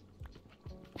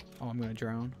 Oh, I'm gonna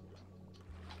drown.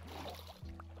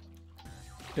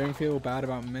 Don't feel bad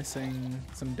about missing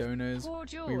some donors.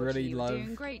 We really love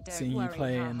seeing you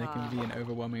play, and they can be an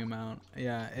overwhelming amount.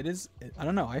 Yeah, it is. I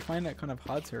don't know. I find it kind of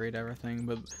hard to read everything,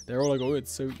 but they're all like, "Oh,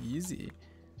 it's so easy."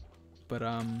 But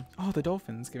oh, the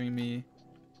dolphin's giving me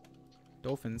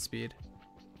dolphin speed.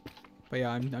 But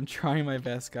yeah, I'm trying my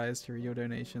best, guys, to read your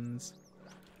donations.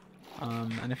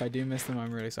 And if I do miss them,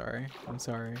 I'm really sorry. I'm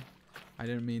sorry. I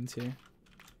didn't mean to.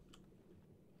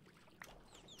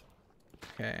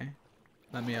 Okay.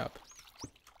 Let me up.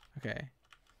 Okay.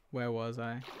 Where was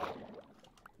I?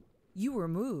 You were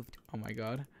moved. Oh my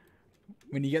god.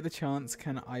 When you get the chance,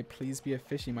 can I please be a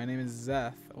fishy? My name is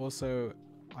Zeth. Also,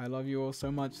 I love you all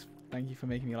so much. Thank you for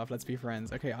making me laugh. Let's be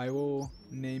friends. Okay, I will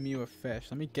name you a fish.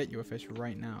 Let me get you a fish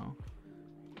right now.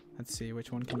 Let's see,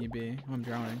 which one can you be? Oh, I'm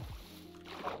drowning.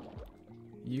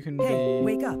 You can Hey, be...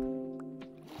 wake up.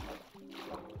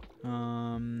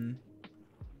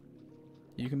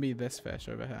 You can be this fish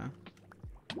over here.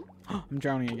 I'm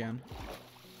drowning again.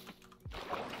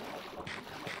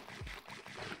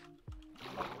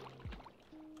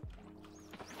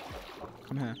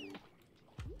 Come here.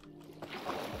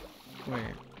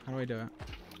 Wait, how do I do it?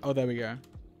 Oh, there we go.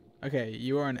 Okay,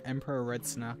 you are an Emperor Red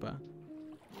Snapper.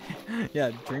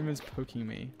 Yeah, Dreamer's poking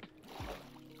me.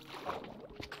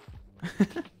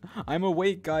 I'm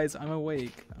awake, guys. I'm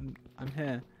awake. I'm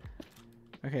here.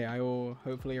 Okay, I will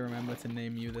hopefully remember to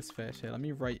name you this fish. Here, let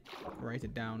me write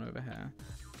it down over here.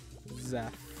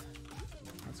 Zeth.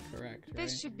 That's correct, right?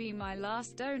 This should be my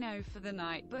last dono for the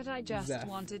night, but I just Zeth,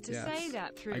 wanted to yes. say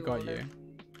that through I got all you. of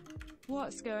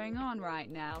what's going on right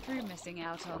now, through missing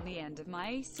out on the end of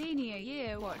my senior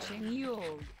year, watching you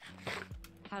all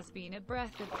has been a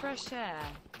breath of fresh air.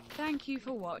 Thank you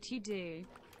for what you do.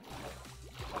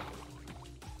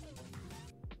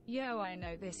 Yo, I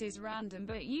know this is random,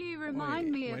 but you remind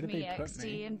me of me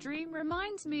XD, and Dream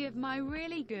reminds me of my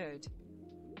really good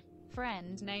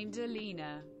friend named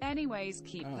Alina. Anyways,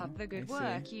 keep up the good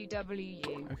work,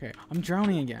 UWU. Okay, I'm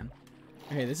drowning again.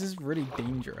 Okay, this is really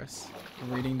dangerous.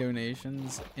 Reading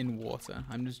donations in water.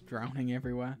 I'm just drowning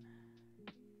everywhere.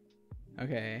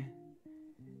 Okay.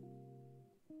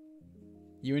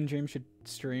 You and Dream should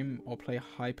stream or play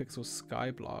Hypixel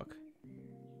Skyblock.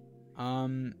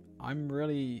 I'm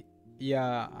really...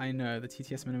 Yeah, I know. The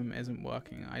TTS minimum isn't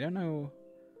working. I don't know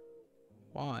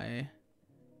why.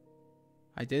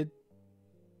 I did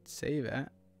save it.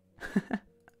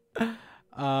 Yeah,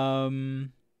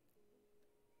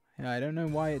 I don't know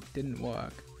why it didn't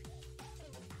work.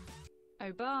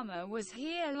 Obama was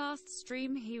here last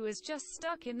stream. He was just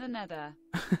stuck in the nether.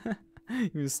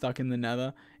 He was stuck in the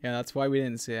nether. Yeah, that's why we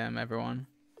didn't see him, everyone.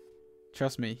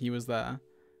 Trust me, he was there.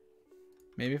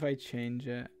 Maybe if I change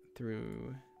it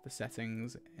through the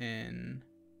settings in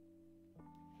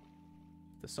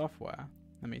the software.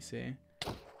 Let me see.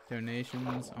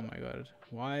 Donations. Oh my god.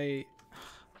 Why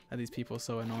are these people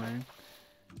so annoying?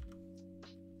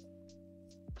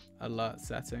 Alert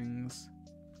settings.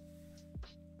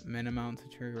 Min amount to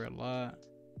trigger alert.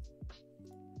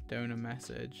 Donor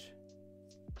message.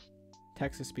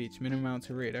 Text to speech. Minimum amount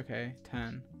to read. Okay.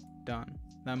 10. Done.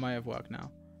 That might have worked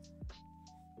now.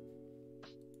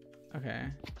 Okay.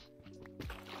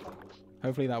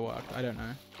 Hopefully that worked. I don't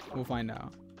know. We'll find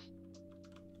out.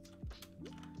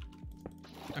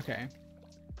 Okay.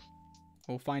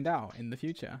 We'll find out in the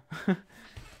future.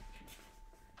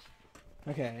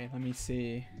 Okay, let me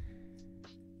see.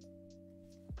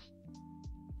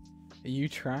 Are you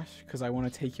trash? Because I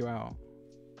want to take you out.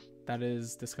 That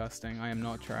is disgusting. I am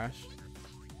not trash.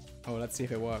 Oh, let's see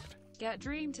if it worked. Get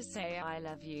Dream to say I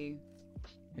love you.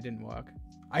 It didn't work.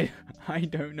 I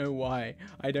don't know why.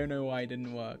 I don't know why it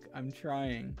didn't work. I'm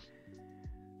trying.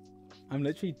 I'm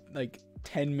literally like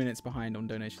 10 minutes behind on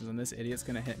donations, and this idiot's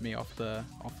gonna hit me off the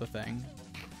thing.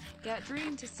 Get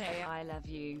Dream to say I love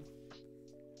you.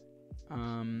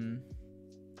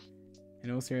 In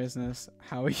all seriousness,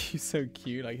 how are you so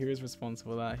cute? Like, who is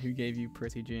responsible for that? Who gave you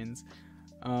pretty jeans?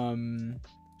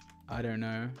 I don't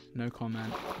know. No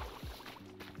comment.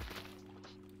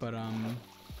 But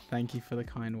thank you for the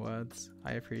kind words.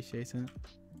 I appreciate it.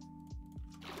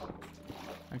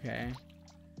 Okay.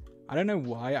 I don't know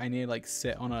why I need to like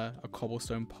sit on a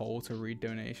cobblestone pole to read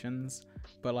donations,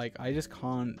 but like I just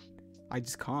can't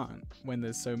when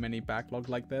there's so many backlogged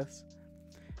like this.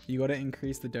 You gotta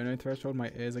increase the dono threshold,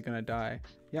 my ears are gonna die.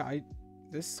 Yeah,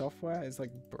 this software is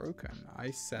like broken.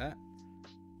 Let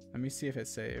me see if it's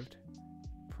saved.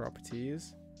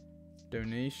 Properties,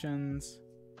 donations,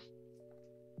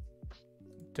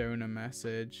 donor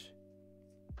message,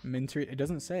 Minter, it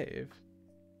doesn't save.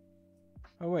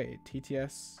 Oh wait,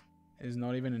 TTS is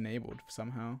not even enabled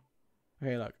somehow.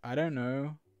 Okay, look, I don't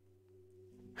know.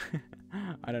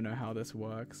 I don't know how this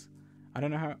works. I don't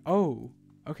know how. Oh,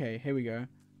 okay, here we go.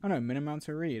 Oh no, minimum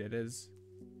to read. It is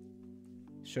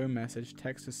show message,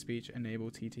 text to speech,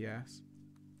 enable TTS.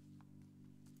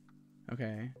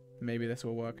 Okay, maybe this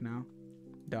will work now.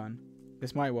 Done.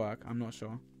 This might work. I'm not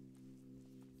sure.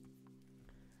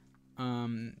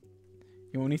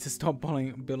 You will need to stop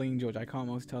bullying George. I can't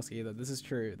multitask either. This is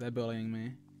true. They're bullying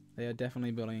me. They are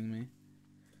definitely bullying me.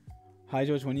 Hi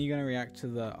George, when are you going to react to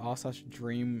the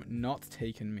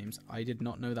r/dream_not_taken memes? I did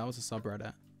not know that was a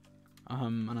subreddit.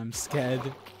 And I'm scared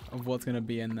of what's going to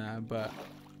be in there, but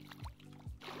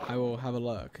I will have a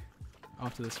look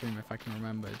after the stream if I can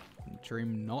remember.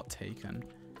 Dream not taken.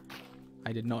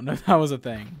 I did not know that was a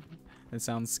thing. It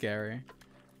sounds scary.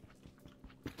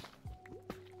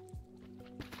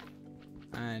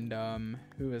 And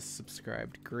who has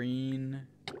subscribed? Green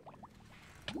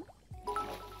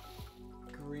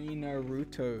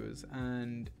Naruto's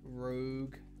and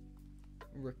Rogue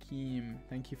Rakeem.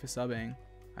 Thank you for subbing.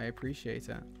 I appreciate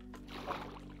it.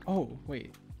 Oh,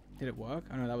 wait. Did it work?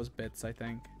 Oh no, that was bits, I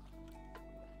think.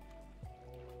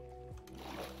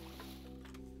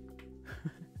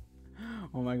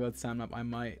 Oh my god, Samnap, I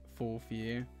might fall for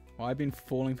you. Well, I've been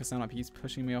falling for Samnap. He's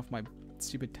pushing me off my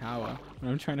stupid tower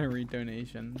when I'm trying to read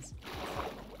donations.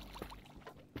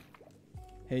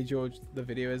 Hey George, the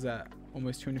video is at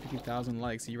almost 250,000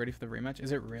 likes. Are you ready for the rematch?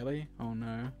 Is it really? Oh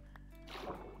no.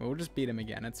 We'll just beat him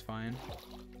again, it's fine.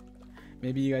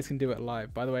 Maybe you guys can do it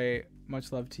live. By the way,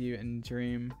 much love to you and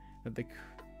Dream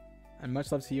and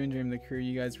much love to you and Dream, the crew.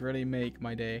 You guys really make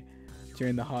my day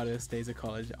during the hardest days of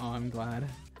college. Oh, I'm glad.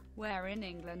 Where in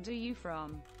England are you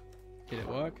from? Did it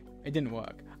work? It didn't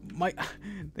work.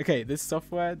 Okay, this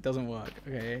software doesn't work.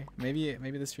 Okay, maybe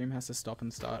the stream has to stop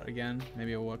and start again.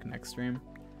 Maybe it'll work next stream.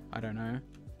 I don't know.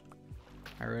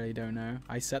 I really don't know.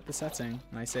 I set the setting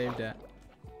and I saved it,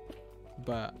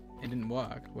 but it didn't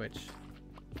work, which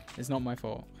is not my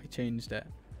fault. I changed it.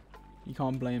 You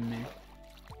can't blame me.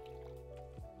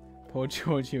 Poor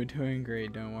George, you're doing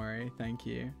great. Don't worry. Thank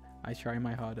you. I try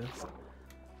my hardest.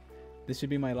 This should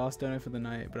be my last dono for the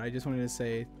night, but I just wanted to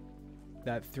say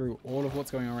that through all of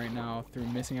what's going on right now, through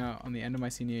missing out on the end of my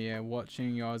senior year,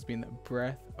 watching y'all has been a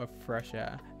breath of fresh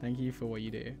air. Thank you for what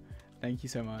you do. Thank you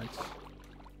so much.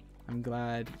 I'm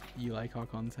glad you like our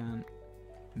content.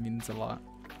 It means a lot.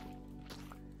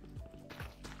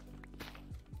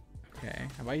 Okay,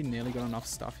 have I nearly got enough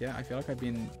stuff yet? I feel like I've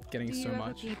been getting so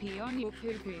much. Do you ever pee-pee on your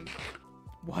poo-poo?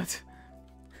 What?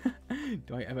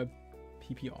 Do I ever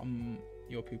pee-pee on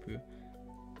your poo-poo?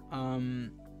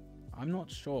 I'm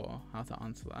not sure how to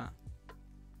answer that.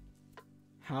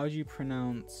 How do you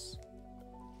pronounce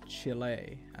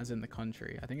Chile, as in the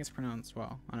country? I think it's pronounced,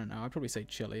 well, I don't know. I'd probably say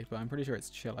Chile, but I'm pretty sure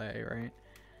it's Chile, right?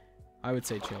 I would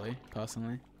say Chile,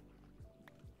 personally.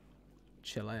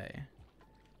 Chile.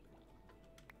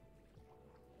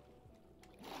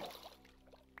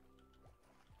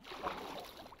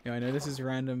 Yeah, I know this is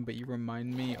random, but you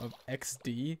remind me of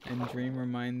XD, and Dream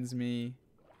reminds me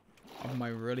of my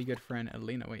really good friend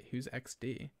Alina. Wait, who's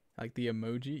XD? Like the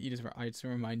emoji? I just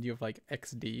remind you of like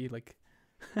XD, like.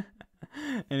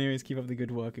 Anyways, keep up the good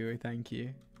work, Uwe. Thank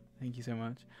you. Thank you so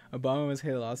much. Obama was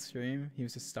here last stream. He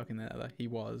was just stuck in the nether. He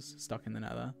was stuck in the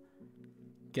nether.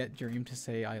 Get Dream to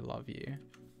say I love you.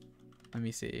 Let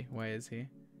me see. Where is he?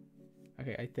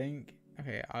 Okay, I think.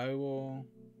 Okay, I will.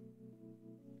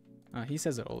 He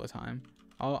says it all the time.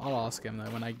 I'll ask him though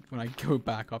when I go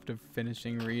back after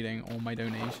finishing reading all my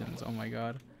donations. Oh my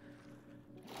god.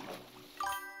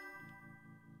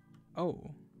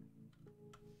 Oh.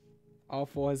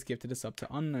 R4 has gifted a sub to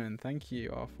Unknown. Thank you,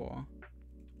 R4.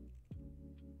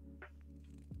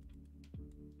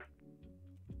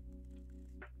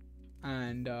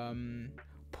 And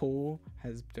Paul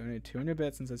has donated 200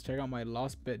 bits and says check out my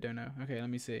last bit dono. Okay, let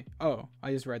me see. Oh,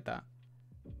 I just read that.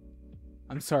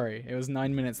 I'm sorry. It was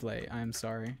 9 minutes late. I am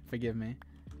sorry. Forgive me.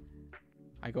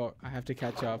 I have to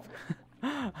catch up.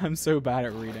 I'm so bad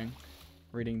at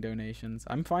reading donations.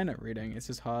 I'm fine at reading. It's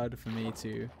just hard for me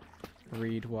to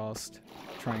read whilst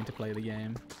trying to play the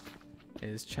game. It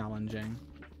is challenging,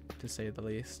 to say the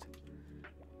least.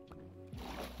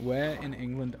 Where in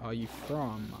England are you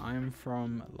from? I'm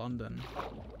from London.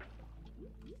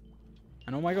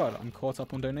 And oh my god, I'm caught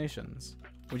up on donations.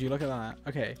 Would you look at that?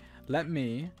 Okay, let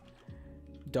me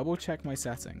double check my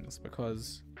settings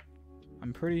because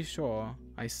I'm pretty sure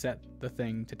I set the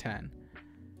thing to 10.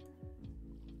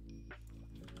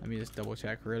 Let me just double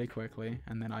check really quickly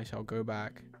and then I shall go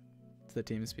back to the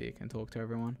TeamSpeak and talk to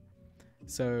everyone.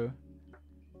 So,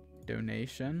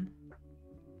 donation,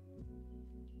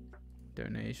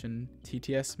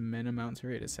 TTS min amount to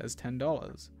read. It says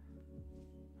 $10.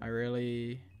 I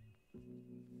really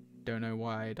don't know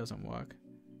why it doesn't work.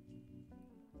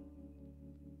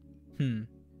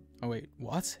 Oh wait,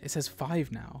 what? It says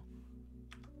 5 now.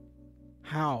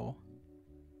 How?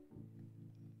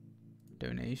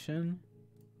 Donation.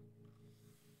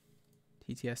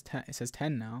 TTS 10. It says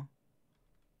 10 now.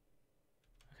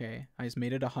 Okay, I just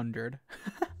made it 100.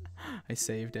 I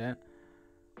saved it.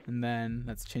 And then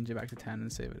let's change it back to 10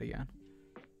 and save it again.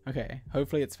 Okay,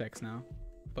 hopefully it's fixed now.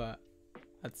 But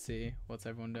let's see. What's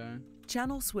everyone doing?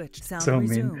 Channel switched. Sound So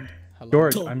resumed. mean. Hello?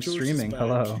 George, Oh, I'm George is streaming. back.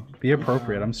 Hello. Be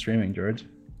appropriate. I'm streaming, George.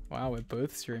 Wow, we're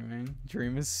both streaming.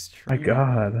 Dream is My streaming.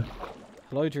 god.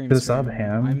 Hello, Dream. The sub, streaming.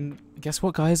 Ham. Guess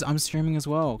what, guys? I'm streaming as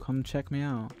well. Come check me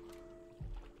out.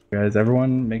 Guys,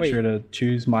 everyone make Wait. sure to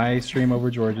choose my stream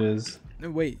over George's. No,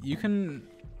 wait. You can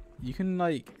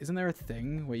like. Isn't there a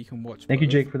thing where you can watch? Thank you,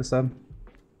 both? Jake, for the sub.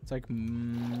 It's like I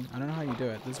don't know how you do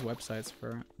it. There's websites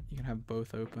for it. You can have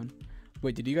both open.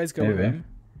 Wait, did you guys go Maybe. in?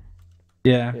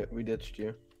 Yeah. Yeah, we ditched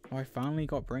you. Oh, I finally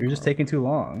got Brink. You're just taking too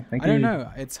long. Thank I you. don't know.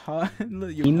 It's hard.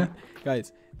 Ian?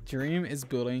 Guys, Dream is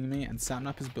bullying me and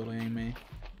Sapnap is bullying me.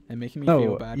 They're making me No,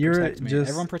 feel bad. you're Protect me. just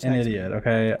Everyone an protect idiot, me.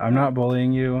 okay? I'm not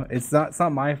bullying you. It's not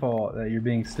my fault that you're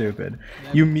being stupid.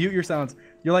 Never. You mute your sounds.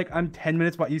 You're like, I'm 10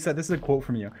 minutes behind. You said, this is a quote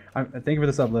from you. Thank you for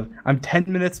the sub, Liv. I'm 10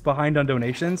 minutes behind on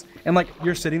donations. And like,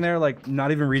 you're sitting there, like, not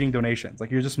even reading donations.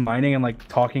 Like, you're just mining and like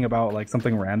talking about like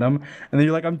something random. And then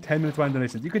you're like, I'm 10 minutes behind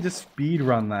donations. You could just speed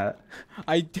run that.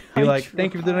 I Be like,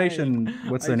 thank you for the donation.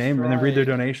 What's their name? And then read their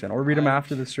donation. Or read them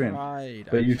after the stream.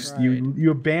 But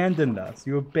you abandoned us.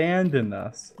 You abandoned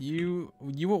us. You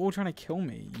were all trying to kill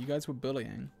me. You guys were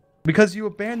bullying. Because you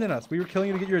abandoned us. We were killing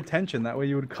you to get your attention. That way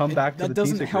you would come back to the That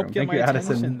doesn't TeamSpeak help room. get Thank my you,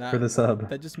 attention. Addison, for the sub.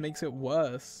 That just makes it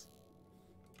worse.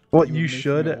 Well, You were you making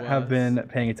should it have worse. been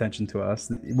paying attention to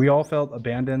us. We all felt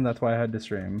abandoned. That's why I had to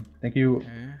stream. Thank you, Okay.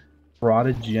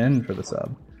 Prodigen, for the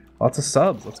sub. Lots of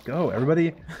subs. Let's go.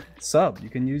 Everybody sub. You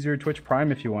can use your Twitch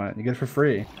Prime if you want. You get it for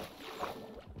free.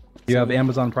 You have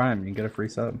Amazon Prime. You can get a free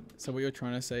sub. So what you're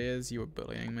trying to say is you were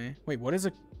bullying me. Wait, what is a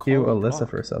Thank you, coral Alyssa, block?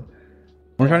 for a sub.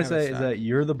 What I'm I trying to have a say is stat. that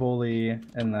you're the bully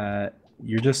and that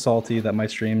you're just salty that my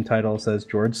stream title says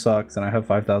George sucks and I have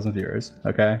 5,000 viewers.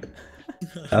 Okay?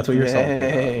 That's what you're salty about.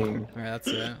 Dang. Alright, that's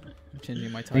it. I'm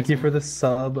changing my title. Thank you for the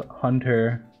sub,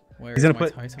 Hunter. Where He's is gonna my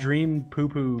put title? dream poo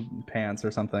poo pants or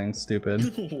something stupid.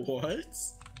 What?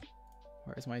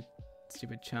 Where is my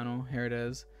stupid channel? Here it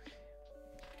is.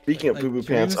 Speaking of Like, poo poo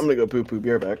pants, James- I'm gonna go poo poo. Be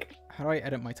right back. How do I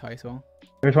edit my title?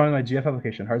 There's one in my GF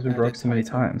application. Heart's been Edit broke so many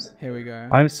title. times. Here we go.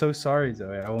 I'm so sorry,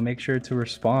 Zoe. I will make sure to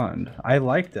respond. I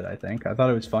liked it, I think. I thought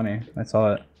it was funny. I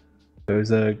saw it. It was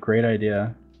a great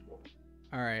idea.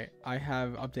 Alright, I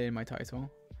have updated my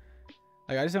title.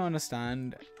 Like, I just don't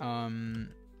understand.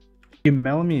 You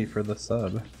mail me for the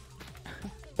sub.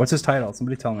 What's his title?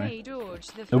 Somebody tell me. Hey George,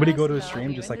 the Nobody first go to his love stream,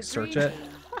 you just in like the search dream it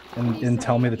team. and Please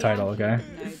tell me say the title, Yankee okay?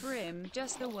 with no brim,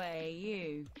 just the way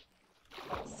you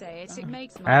say it. It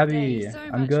makes my Abby, day so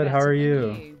I'm much good. How better are than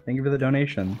you? Thank you for the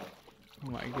donation.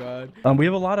 Oh my god. We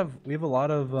have a lot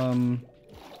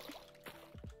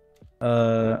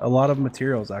of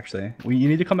materials actually. You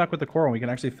need to come back with the coral and we can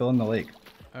actually fill in the lake.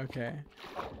 Okay.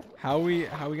 How are we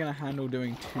gonna handle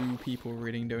doing 2 people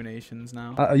reading donations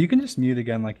now? You can just mute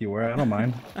again like you were. I don't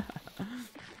mind.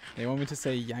 They want me to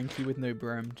say Yankee with no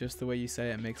brim. Just the way you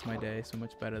say it makes my day so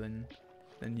much better than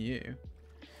you.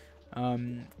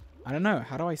 I don't know.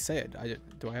 How do I say it?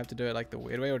 Do I have to do it like the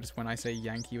weird way, or just when I say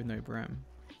Yankee with no brim?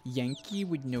 Yankee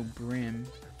with no brim.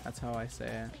 That's how I say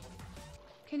it.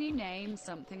 Can you name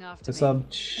something after What's me? up, My name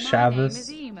Chavis?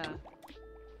 is Ema.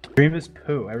 Dream is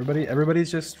poo.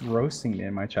 Everybody's just roasting me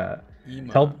in my chat.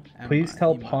 Ema, Please Emma,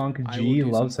 tell Ema. Punk I will G do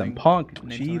loves him. something. Punk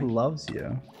Name G something. loves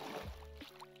you.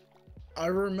 I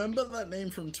remember that name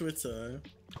from Twitter.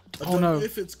 I Oh, don't no. know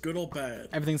if it's good or bad.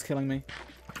 Everything's killing me.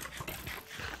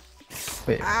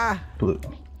 Wait, Ah. blue. Okay,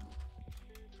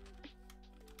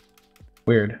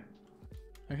 Weird.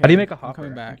 How do you make a I'm hopper?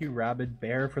 coming back. Thank you, Rabid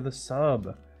Bear, for the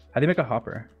sub. How do you make a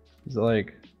hopper? Is it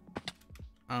like...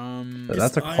 That's a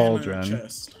It's iron in cauldron.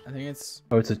 chest. I think it's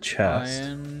Oh, it's a chest.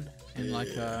 iron in like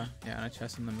a and a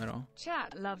chest in the middle.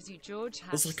 Chat loves you, George.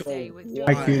 It's Has like stay a with wire.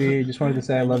 Hi, George. cutie. Just wanted to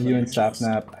say I love you and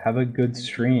Sapnap. Have a good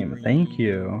stream. Thank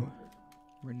you.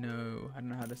 Renault. I don't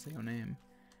know how to say your name.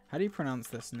 How do you pronounce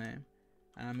this name?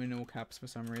 I'm in all caps for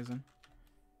some reason.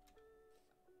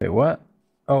 Wait, what?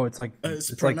 Oh, it's like It's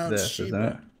it's like pronounced this, isn't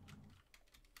it? Sheba.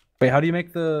 Wait, how do you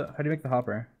make the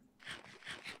hopper?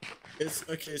 It's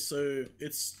okay, so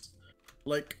it's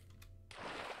like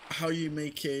how you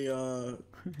make a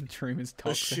Dream is a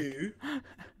toxic. shoe.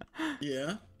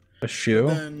 Yeah. A shoe?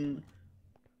 Then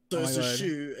so Oh it's my a God.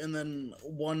 shoe and then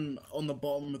one on the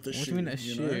bottom of the What shoe. do you mean a know?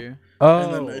 shoe?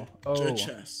 And then a Oh.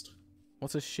 chest.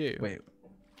 What's a shoe? Wait.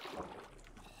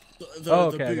 The Oh,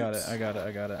 okay, I got boots.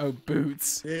 it. Oh,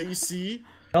 boots. Yeah, you see?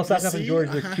 Tell You Sapnap and see? George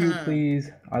they're cute, please.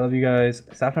 I love you guys.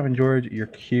 Sapnap and George, you're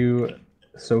cute.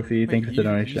 Sophie, thank you for the You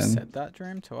donation. said that,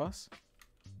 Dream, to us?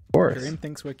 Of course. Dream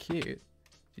thinks we're cute.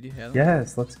 Did you hear that?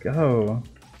 Yes, let's go.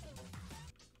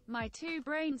 My two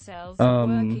brain cells are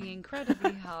Um, working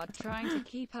incredibly hard trying to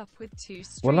keep up with two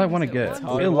streams. What did I want to at get? once.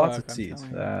 hard We have lots work, of I'm seeds.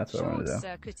 telling you. That's what I want to do.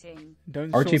 Short-circuiting.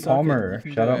 Don't Archie short circuit, Palmer, you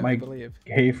can shout do out it, my I believe.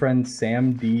 gay friend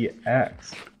Sam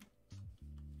DX.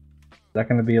 Is that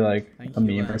gonna be like Thank a you,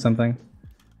 meme or Len. something?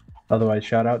 Otherwise,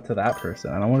 shout out to that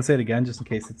person. I don't want to say it again just in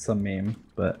case it's some meme,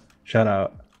 but shout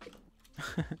out.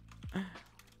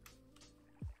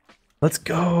 Let's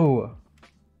go.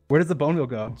 Where does the bone wheel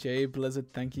go? Jay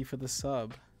Blizzard, thank you for the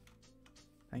sub.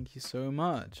 Thank you so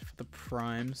much for the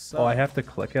prime sub. Oh, I have to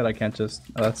click it. I can't just.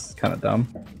 Oh, that's kind of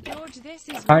dumb. George, this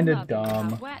is Kinda your mother. You dumb.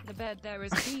 have wet the bed. There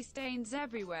is pee stains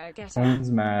everywhere. Get out. Someone's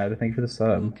mad. Thank you for the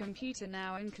Cool sub. computer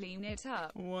now and clean it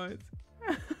up. What?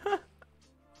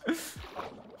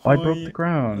 Oh, I broke the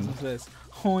ground. Listen to this.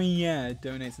 Oh yeah,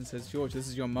 donates and says, George, this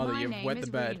is your mother. My You've name wet is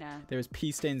the bed. Rena. There is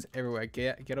pee stains everywhere.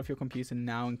 Get off your computer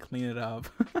now and clean it up.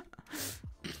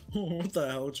 What the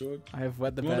hell, George? I have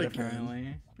wet the Not bed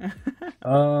again.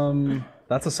 apparently.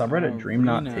 That's a subreddit. Oh, Dream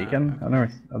not Rena. taken. I've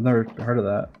never heard of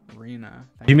that. Rena.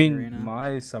 Thank You mean Rena. my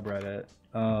subreddit?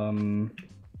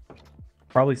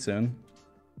 Probably soon.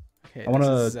 Okay, I want this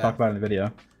to is talk about it in a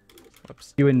video.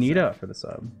 Whoops. You Anita for the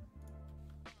sub.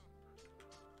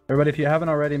 Everybody, if you haven't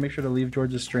already, make sure to leave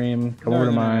George's stream. Come over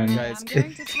to mine. guys. I'm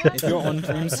going to tell If you're on you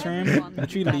Dream that stream, everyone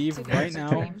literally has leave to go right to now.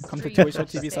 Dream's Come to stream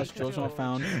twitch.tv to stay for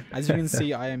 /GeorgeNotFound. As you can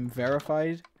see, I am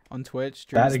verified on Twitch.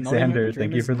 Dream That is not even- Alexander, Dream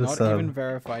thank you is for the not sub. even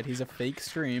verified. He's a fake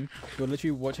stream. You're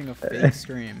literally watching a fake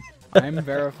stream. I'm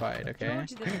verified, okay? George,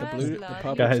 the The first blue, the love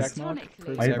purple Guys, checkmark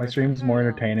proves My everything. stream's more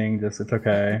entertaining. Just it's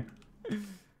okay. You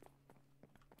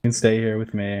can stay here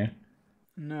with me.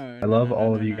 No. I love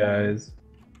all of you guys.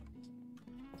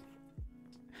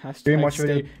 Stream, watch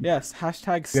video. Yes,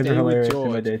 hashtag You guys stay are hilarious. with Made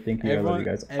my George. day. Thank you. I love you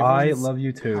guys. I Everyone's- love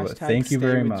you too. hashtag Thank you stay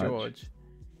very with much. George.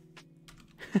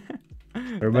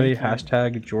 Everybody, Thank you.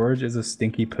 hashtag George is a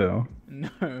stinky poo.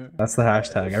 No. That's the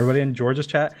hashtag. Everybody in George's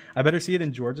chat. I better see it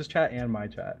in George's chat and my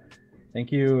chat.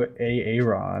 Thank you,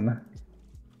 Aaron.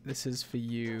 This is for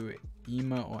you,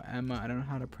 Ema or Emma. I don't know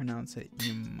how to pronounce it.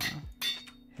 Ema.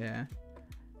 Here.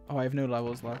 Oh, I have no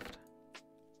levels left.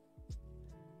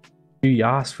 You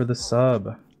Yas for the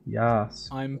sub. Yas.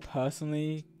 I'm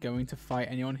personally going to fight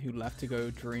anyone who left to go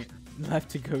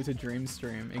to Dream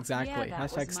Stream. Exactly. Yeah, that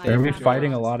was Hashtag my stay They're gonna with be George.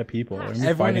 fighting a lot of people. They're gonna be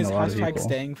Everyone fighting is a lot of hashtag people.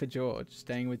 staying for George.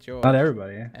 Staying with George. Not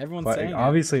everybody. Everyone's But saying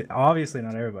it. obviously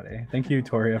not everybody. Thank you,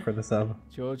 Toria, for the sub.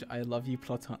 George, I love you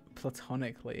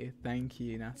platonically. Thank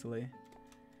you, Natalie.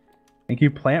 Thank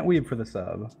you, Plantweeb, for the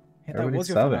sub. Yeah, that Everybody's was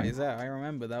your fan art, subbing. is that? I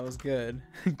remember. That was good.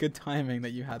 Good timing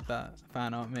that you had that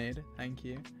fan art made. Thank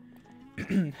you.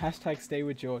 Hashtag stay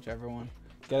with George, everyone.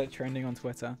 Get it trending on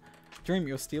Twitter. Dream,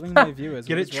 you're stealing my viewers.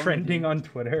 Get What it is wrong with trending you? on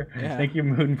Twitter. Yeah. Thank you,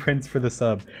 Moon Prince, for the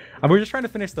sub. We're just trying to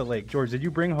finish the lake. George, did you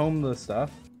bring home the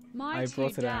stuff? My I two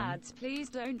brought it in. dads, please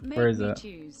don't make Where is me it?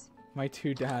 choose. My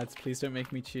two dads, please don't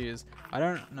make me choose. I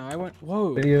don't know. I went.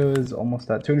 Whoa. Video is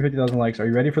almost at 250,000 likes. Are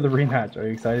you ready for the rematch? Are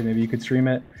you excited? Maybe you could stream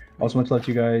it. Also want to let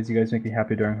you guys make me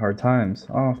happy during hard times.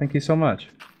 Oh, thank you so much.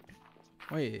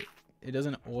 Wait, it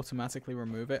doesn't automatically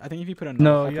remove it? I think if you put a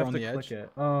No, hopper you have on to the click edge. it.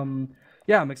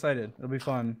 Yeah, I'm excited. It'll be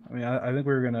fun. I mean, I think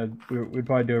we'd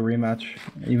probably do a rematch,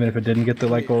 even if it didn't get the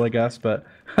like Wait. goal, I guess. But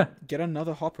Get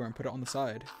another hopper and put it on the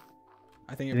side.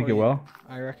 I think you think it will?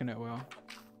 I reckon it will.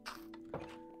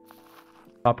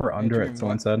 Upper under Dream, it,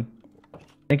 someone what? said.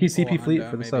 Thank you, CP Or Fleet, under,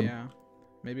 for the maybe, sub. Yeah.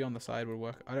 Maybe on the side would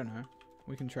work. I don't know.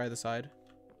 We can try the side,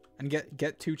 and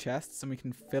get 2 chests, and we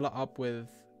can fill it up with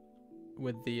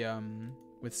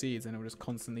seeds, and it will just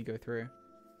constantly go through.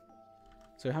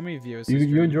 So how many viewers?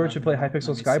 You and George should play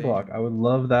Hypixel Skyblock. I would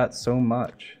love that so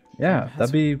much. Yeah,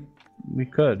 that'd be. We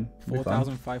could.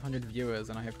 4,500 viewers,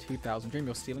 and I have 2,000. Dream,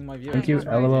 you're stealing my viewers. Thank you,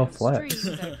 Right, LOL streams Flex.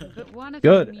 open, but one of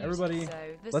Good, them muted, everybody. so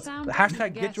the Let's sound hashtag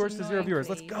doesn't get George to 0 annoying, viewers.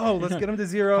 Let's please. go. Let's get him to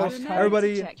 0. Hashtag-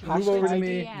 Everybody, Check your move over to hashtag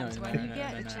me. DMs No, when no, you no,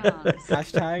 get no, the no.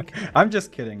 chance. Hashtag I'm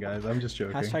just kidding, guys. I'm just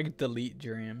joking. hashtag delete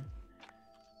Dream.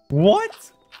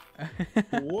 What?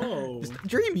 Whoa.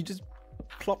 Dream, you just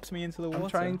plopped me into the water. I'm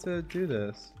trying to do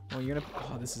this. Well, you're gonna.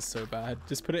 Oh, this is so bad.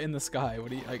 Just put it in the sky. What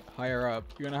do you like higher up?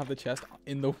 You're gonna have the chest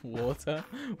in the water.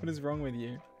 What is wrong with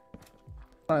you?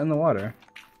 Not in the water.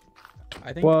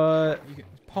 I think. What? You can,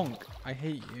 Ponk, I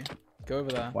hate you. Go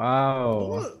over there. Wow.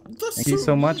 What? That's Thank you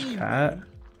so much, mean, Pat. man.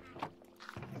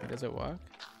 Does it work?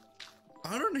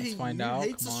 I don't hate find you. out,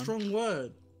 Hate's a come on. strong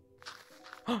word.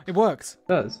 It works.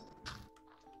 It does.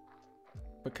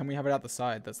 But can we have it out the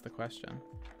side? That's the question.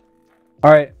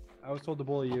 All right. I was told to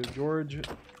bully you, George.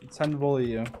 It's time to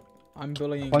bully you. I'm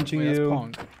bullying. Punching wait, that's you.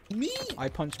 Ponk. Me? I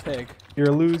punch pig. You're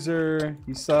a loser.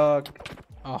 You suck.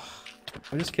 Oh,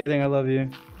 I'm just kidding. I love you.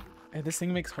 hey, this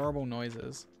thing makes horrible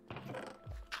noises.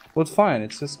 Well, it's fine.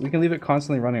 It's just we can leave it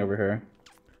constantly running over here.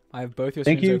 I have both your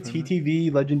Thank you, streams open.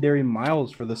 TTV Legendary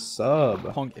Miles, for the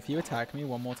sub. Ponk, if you attack me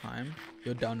one more time,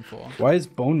 you're done for. Why is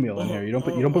bone meal in here? You don't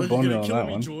put bone meal in that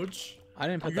me, one. George? I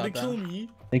didn't put You're that gonna there. kill me?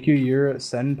 Thank you, your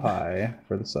senpai,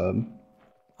 for the sub.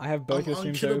 I have both I'm your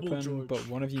streams unkillable, open, George. but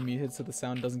one of you muted so the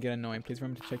sound doesn't get annoying. Please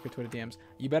remember to check your Twitter DMs.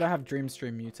 You better have Dream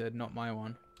Stream muted, not my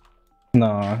one.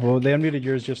 No, well they unmuted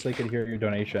yours just so they could hear your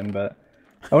donation, but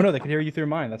oh no, they could hear you through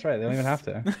mine. That's right. They don't even have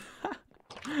to.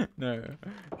 No.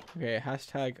 Okay,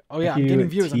 hashtag. Oh yeah, Thank I'm you, getting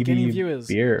viewers. I'm TB getting viewers.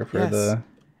 Beer for Yes. the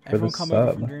Everyone come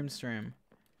over from sub. Dream Stream.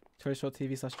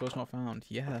 Twitch.tv/GeorgeNotFound.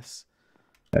 Yes.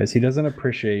 Guys, he doesn't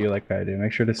appreciate you like I do.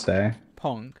 Make sure to stay.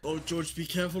 Ponk. Oh, George, be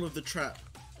careful of the trap.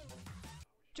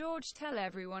 George, tell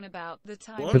everyone about the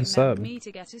time What? you Good sub. meant me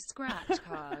to get a scratch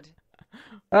card.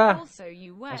 Ah! Also,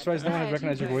 you I'm wet surprised no one bread,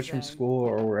 recognized you your voice from bozo. school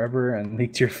or wherever and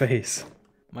leaked your face.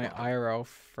 My IRL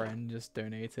friend just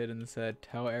donated and said,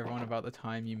 "Tell everyone about the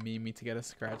time you made me to get a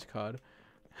scratch card."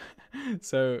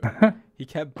 So he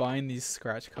kept buying these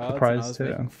scratch cards, and I Surprised was too.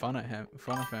 making fun of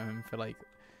him for like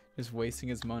just wasting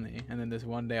his money. And then this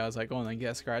one day, I was like, "Oh, and then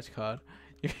get a scratch card.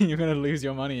 You're gonna lose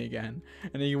your money again."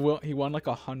 And then he won like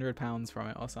 £100 from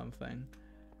it or something.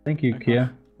 Thank you, Okay.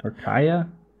 Kia. Or Kaya?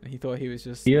 And he thought he was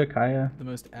just Kia, Kaya. the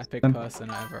most epic Them- person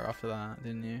ever after that,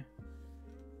 didn't you?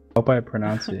 Hope I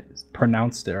pronounced it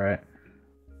right.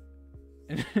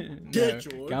 No, Yeah,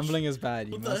 George. gambling is bad.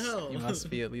 You What the must hell? you must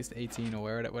be at least 18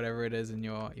 or whatever it is in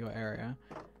your area.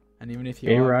 And even if you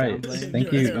Hey, are right. gambling, Thank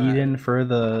it's you, bad. Eden, for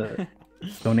the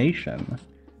donation.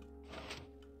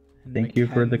 And Thank you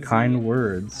for the kind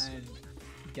words. And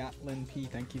Gatlin P,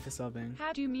 thank you for subbing.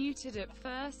 Had you muted at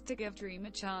first to give Dream a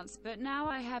chance, but now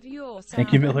I have your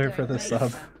Thank you, sound, Miller, don't for the make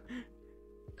sub.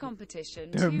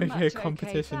 Competition Don't too make much, it a okay,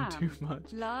 competition fam? too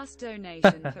much. Last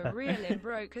donation for real, it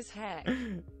broke as heck.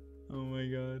 Oh my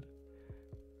god.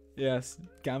 Yes,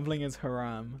 gambling is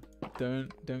haram. Don't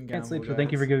gamble. Can't sleep, so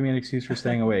thank you for guys. giving me an excuse for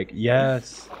staying awake.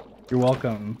 Yes, you're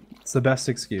welcome. It's the best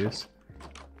excuse.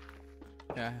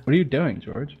 Yeah. What are you doing,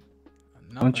 George?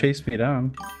 Nothing. Don't chase me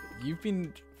down. You've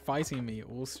been fighting me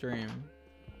all stream.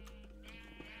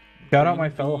 Shout out Green my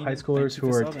fellow bean, high thank schoolers you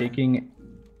who for are subbing. taking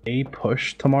a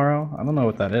push tomorrow. I don't know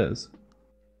what that is.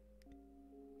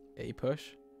 A push.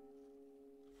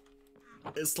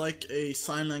 It's like a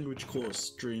sign language course,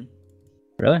 Dream.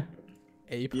 Really?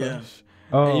 A push. Yeah.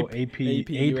 Oh, AP AP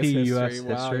US US history.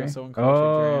 Wow, you're history. so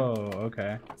uncultured, Oh,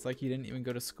 okay. It's like you didn't even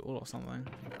go to school or something.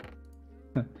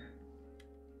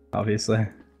 Obviously.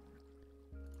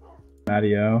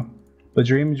 Mattio. But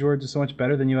Dream George is so much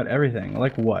better than you at everything.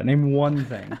 Like what? Name one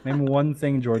thing. Name one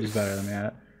thing George is better than me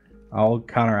at. I'll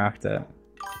counteract it.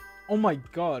 Oh my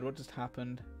god, what just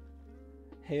happened?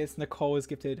 Hey, it's Nicole is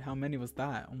gifted. How many was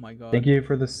that? Oh my god. Thank you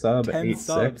for the sub, 10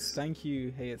 subs. 8-6. Thank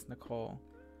you. Hey, it's Nicole.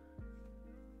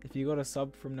 If you got a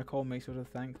sub from Nicole, make sure to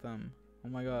thank them. Oh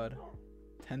my god.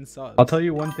 10 subs. I'll tell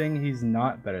you one thing he's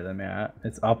not better than me at.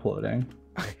 It's uploading.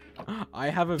 I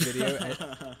have a video.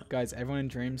 Guys, everyone in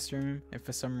Dream stream, if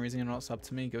for some reason you're not sub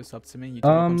to me, go sub to me.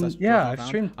 Yeah, I've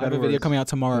streamed I have a video coming out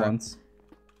tomorrow. once.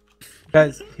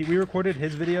 Guys, we recorded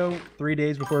his video 3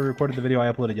 days before we recorded the video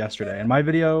I uploaded yesterday. And my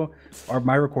video, or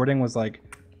my recording was like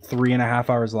 3.5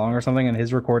 hours long or something, and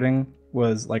his recording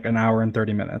was like 1 hour and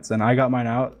 30 minutes. And I got mine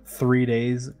out 3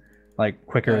 days, like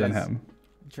quicker than Guys, him.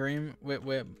 Dream,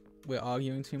 we're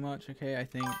arguing too much. Okay, I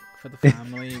think for the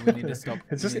family we need to stop.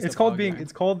 It's called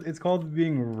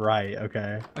being right.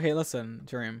 Okay. Okay, listen,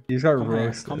 Dream. He's got Come here.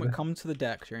 roasted. Come to the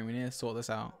deck, Dream. We need to sort this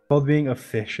out. It's called being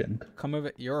efficient. Come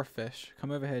over. You're a fish.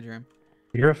 Come over here, Dream.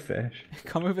 You're a fish.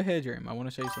 Come over here, Dream. I want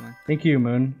to show you something. Thank you,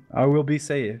 Moon. I will be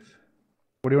safe.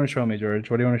 What do you want to show me, George?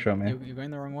 What do you want to show me? You're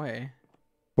going the wrong way.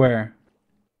 Where?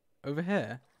 Over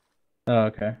here. Oh,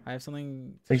 okay. I have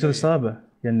something. Thanks for the sub,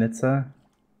 Yanitsa.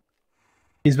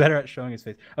 He's better at showing his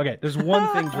face. Okay, there's one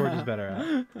thing George is better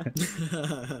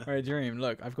at. Alright, Dream,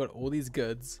 look, I've got all these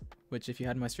goods, which if you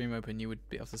had my stream open, you would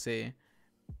be able to see.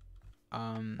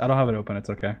 I don't have it open, it's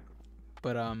okay.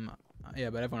 But yeah,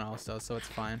 but everyone else does, so it's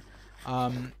fine.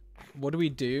 What do we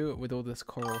do with all this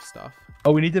coral stuff?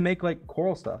 Oh, we need to make like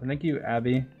coral stuff. Thank you,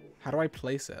 Abby. How do I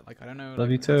place it? Like, I don't know. Love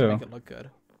like, you how to too. make it look good.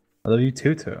 I love you too.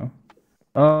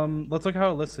 Let's look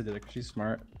how Alyssa did it, 'cause she's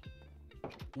smart.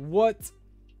 What?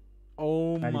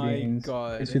 Oh Patty my Beans.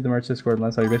 god. Please feed the merch Discord and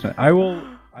let's out your basement.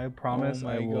 I promise Oh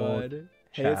my I will god.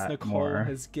 Hey, it's chat Nicole more.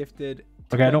 has gifted.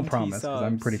 Okay, I don't 20 promise, because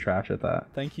I'm pretty subs. trash at that.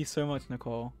 Thank you so much,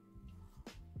 Nicole.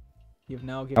 You've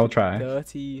now given I'll try.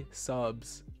 30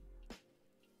 subs.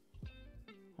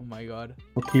 Oh my god.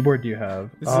 What keyboard do you have?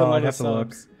 This is a lot I'd of have to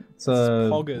look. subs. It's a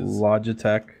Poggers.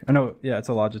 Logitech. Oh no, yeah, it's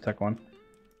a Logitech one.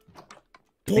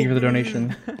 Thank you for the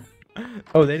donation.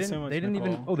 Oh, they Thank you so didn't. much, They didn't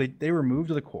even. Nicole. Oh, they removed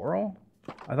the coral.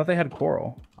 I thought they had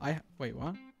coral Wait,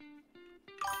 what?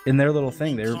 in their little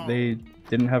thing. They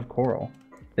didn't have coral.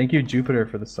 Thank you, Jupiter,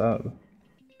 for the sub.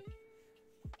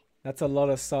 That's a lot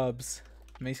of subs.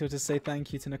 Make sure to say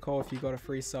thank you to Nicole if you got a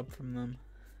free sub from them.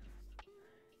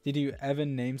 Did you ever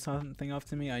name something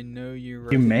after me? I know you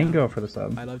wrote You it Mango down. for the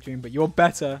sub. I love Dream, but you're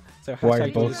better. So Why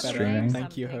hashtag both is better. streaming?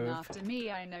 Thank you, Something Hope. after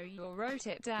me, I know you wrote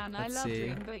it down. Let's I love see.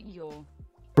 Dream, but you're.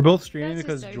 We're both streaming Better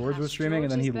because so George was hash streaming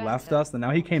and then George he is left better. us. And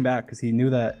now he came back because he knew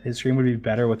that his stream would be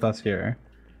better with us here.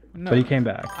 No, But he came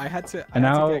back. I had to. And I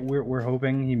had now to get... we're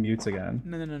hoping he mutes again.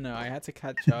 No. I had to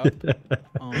catch up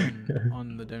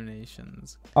on the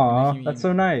donations. Aw, Making that's me-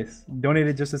 so nice.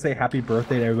 Donated just to say happy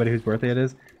birthday to everybody whose birthday it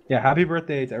is. Yeah, happy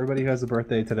birthday to everybody who has a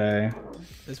birthday today.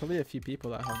 There's probably a few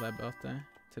people that have their birthday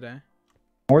today.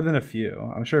 More than a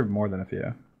few. I'm sure more than a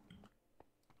few.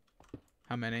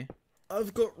 How many?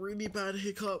 I've got really bad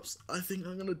hiccups. I think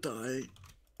I'm gonna die.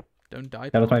 Don't die.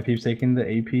 That was Paul. my peeps taking the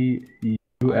AP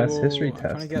US history I'm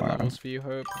trying test to get tomorrow. levels for you,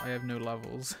 Hope. I have no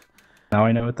levels. Now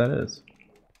I know what that is.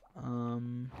 But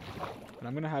I'm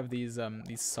gonna have these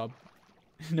sub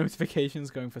notifications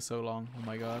going for so long. Oh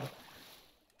my god.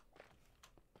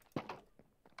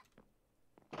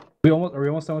 Are we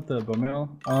almost done with the bone meal?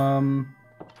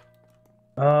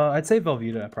 I'd say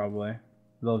Velveeta probably.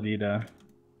 Velveeta.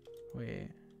 Wait.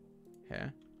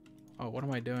 Here. Oh, what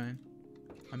am I doing?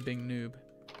 I'm being noob.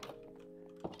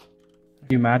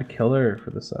 You mad killer for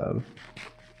the sub.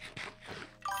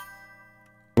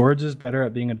 George is better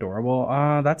at being adorable.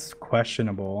 That's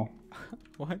questionable.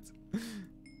 What?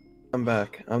 I'm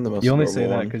back. I'm the most You only adorable say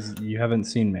that one. because you haven't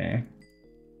seen me.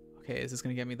 Okay, is this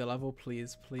gonna get me the level?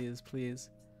 Please, please, please.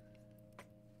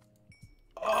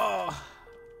 Oh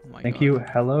my Thank god. you,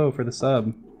 hello, for the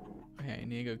sub. Okay, I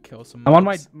need to go kill some I'm on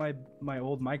mobs. my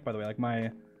old mic, by the way, like my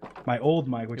old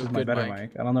mic, which Your is my good better mic.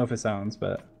 mic. I don't know if it sounds,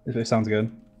 but if it sounds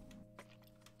good.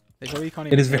 They probably can't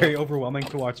It even is hear very overwhelming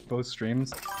to watch both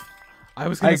streams. I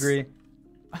was I gonna agree.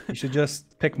 You should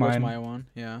just pick watch mine. my one.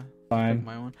 Yeah. Pick Fine.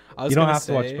 my one. I was You don't gonna have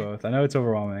to watch say both. I know it's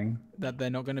overwhelming. that they're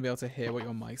not gonna be able to hear what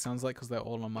your mic sounds like because they're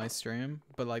all on my stream,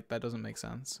 but like that doesn't make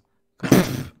sense.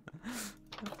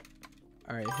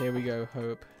 All right, here we go,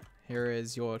 Hope. Here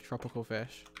is your tropical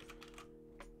fish.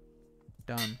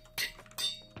 Done.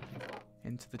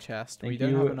 Into the chest. We Thank don't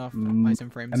you, have enough item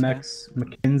frames here. MX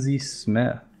Mackenzie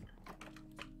Smith.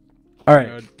 All right.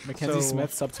 Good. Mackenzie so-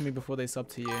 Smith sub to me before they sub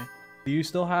to you, Do you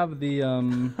still have the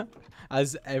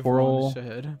as everyone Coral.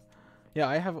 should. Yeah,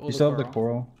 I have all you the still coral. have the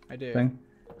coral I do. thing?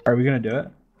 Are we gonna do it?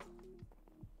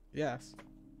 Yes.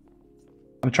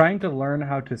 I'm trying to learn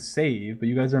how to save, but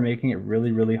you guys are making it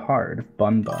really, really hard.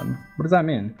 Bun. What does that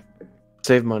mean?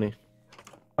 Save money.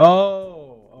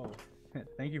 Oh.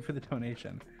 Thank you for the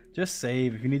donation. Just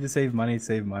save. If you need to save money,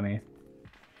 save money.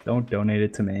 Don't donate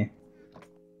it to me.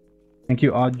 Thank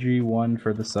you, Audrey1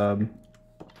 for the sub.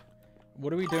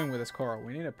 What are we doing with this coral?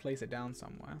 We need to place it down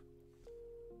somewhere.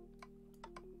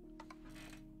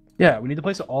 Yeah, we need to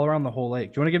place it all around the whole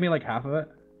lake. Do you want to give me like half of it?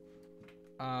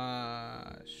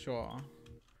 Sure.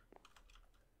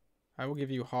 I will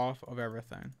give you half of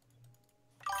everything.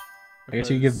 I guess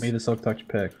you give me the silk touch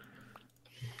pick.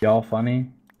 Y'all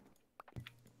funny?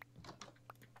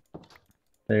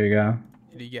 There you go.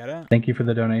 Did you get it? Thank you for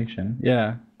the donation.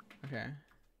 Yeah. Okay.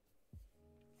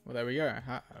 Well, there we go.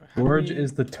 How do George we...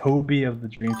 is the Toby of the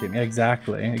dream team. Yeah,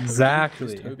 exactly.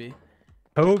 Exactly. Who's Toby?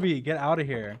 Toby, get out of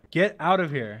here. Get out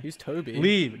of here. Who's Toby?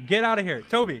 Leave. Get out of here.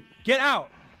 Toby, get out.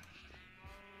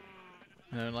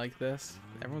 I don't like this.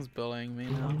 Everyone's bullying me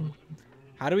now.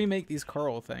 How do we make these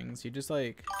coral things? You just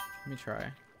like... Let me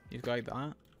try. You go like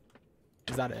that?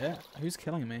 Is that it? Who's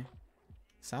killing me?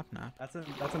 Sapnap. That's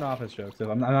an office joke.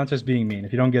 So I'm not just being mean.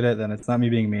 If you don't get it, then it's not me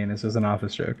being mean. It's just an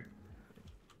office joke.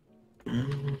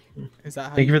 Is that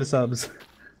how Thank you for the subs.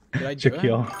 Did I do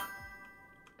Shaquille. it?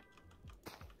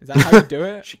 Is that how you do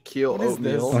it? Shaquille What is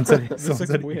this? Oatmeal. Someone said, This someone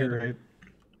looks said weird. you're right.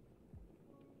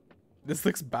 This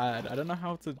looks bad. I don't know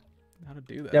how to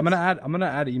do this. Yeah, I'm gonna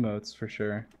add emotes for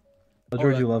sure. Tell Oh,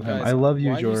 George you love him. guys, I love you,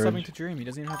 why George. are you subbing to Dream? He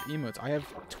doesn't even have emotes. I have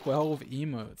 12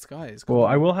 emotes, guys. come Well,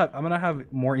 on. I will have. I'm gonna have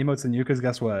more emotes than you because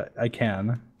guess what? I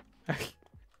can.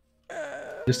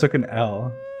 Just took an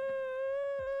L.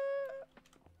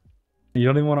 You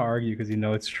don't even want to argue because you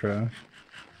know it's true.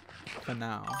 For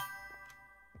now.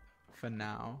 For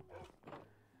now.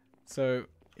 So,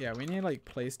 yeah, we need to, like,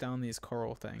 place down these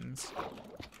coral things.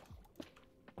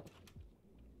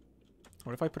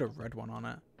 What if I put a red one on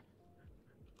it?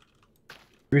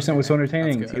 Recent was so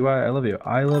entertaining. That's good. TY, I love you.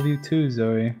 I love you too,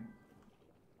 Zoe.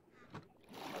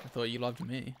 I thought you loved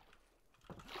me.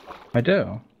 I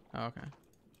do. Oh, okay.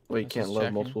 Wait, you Just can't love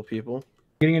checking. multiple people?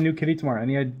 Getting a new kitty tomorrow.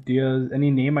 Any ideas?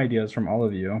 Any name ideas from all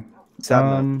of you?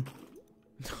 Sapnap.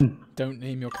 Don't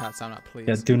name your cat Sapnap, please.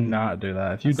 Yeah, do not do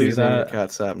that. If you Please do name your that, cat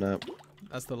Sapnap.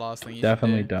 That's the last thing you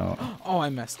definitely should do. don't. Oh, I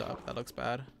messed up. That looks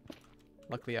bad.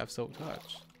 Luckily, I have Silk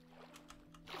Touch.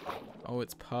 Oh,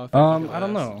 it's perfect. Look at I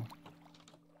don't this. know.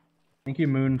 Thank you,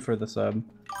 Moon, for the sub.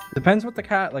 Depends what the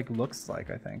cat like looks like,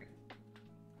 I think.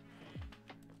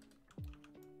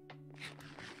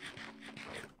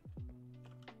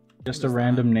 Just a is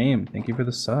random name. Thank you for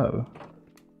the sub.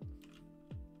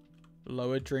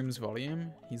 Lower Dream's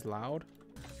volume. He's loud.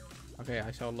 Okay,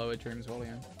 I shall lower Dream's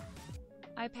volume.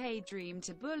 I pay Dream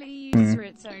to bully you, Hmm. so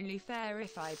it's only fair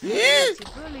if I pay you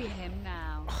to bully him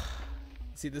now.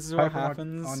 See, this is Hi what from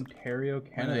happens. Ontario,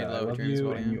 I Canada. I lower love Dream's you,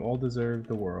 volume. and you all deserve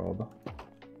the world.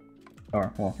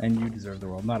 Or, well, and you deserve the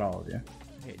world. Not all of you.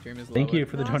 Okay, Dream is Thank lower. you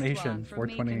for the Last donation. one from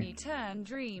me, can 420. you turn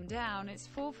Dream down? It's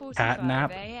 4:45 Cat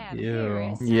nap? a.m. Ew. Here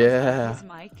it sounds Yeah.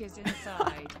 like his mic is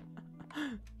inside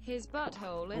his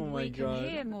butthole, and Oh my we God. can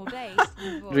hear more bass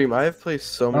than voice. Dream, I have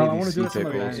placed so many I of wanna these do sea this on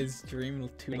my pickles. bed. Is Dream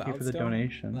too Thank loud you for the still?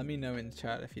 donation. Let me know in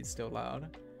chat if he's still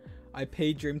loud. I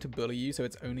paid Dream to bully you, so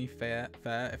it's only fair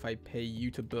if I pay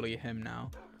you to bully him now.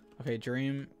 Okay,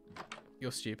 Dream,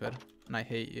 you're stupid, and I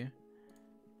hate you.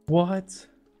 What?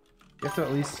 You have to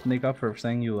at least make up for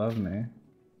saying you love me.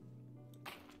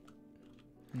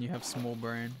 And you have small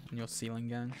brain, and you're ceiling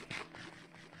gang.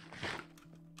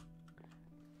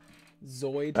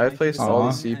 Zoid, I've placed all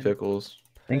these sea and pickles.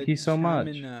 Thank you so much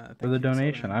Pachamina, for thank the you so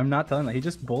donation. much. I'm not telling that. He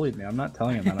just bullied me. I'm not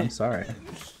telling him that. I'm sorry.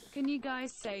 Can you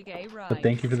guys say gay rights? But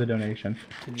thank you for the donation.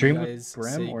 Can you Dream with guys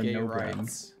brim say or gay no brim?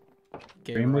 rights?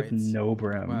 Gay Dream with rights. no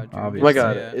brim, Wow, Dream Oh my obviously.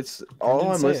 god, Yeah. it's all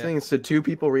didn't I'm say listening is to 2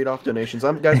 people read off donations.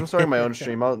 Guys, I'm starting my own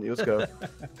stream. Let's go.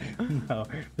 No,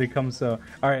 they come so.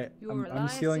 All right, You're I'm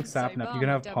stealing Elias and Sapnap. You can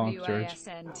have Obama, Punk, George.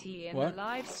 WASNT in What? the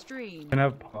live stream. You can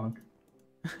have Punk.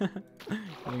 You're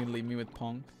gonna leave me with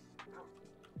Pong?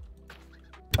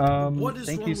 What is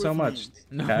Thank wrong you so with much. me?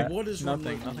 No, Cat. What is wrong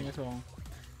nothing, with nothing me? at all.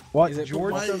 What? Is it-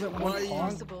 George Why- doesn't why want are you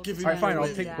Punk? giving Alright, fine, me I'll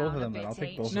away? take both of them then. I'll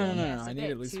take both of No, them. no, no, I need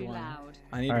at least one.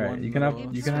 I need All right, one. you can have-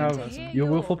 little you can small have- person.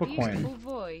 we'll flip a coin.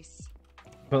 Voice.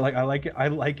 But like, I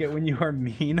like it when you are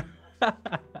mean.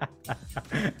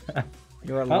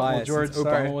 You're a well, liar. George, Since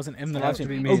Obama sorry. wasn't in the I live have to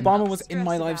stream. be mean. Obama was in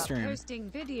my Stress live about stream. Posting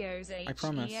videos. I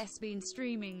promise. HES been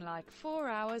streaming like 4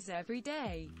 hours every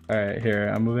day. All right, here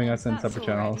I'm moving us in That's separate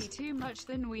already channels. too much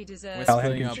than we deserve. We're Callahan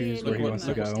splitting can up. choose where he Look wants to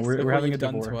what- go. Look We're what having a you've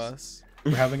done to divorce. us.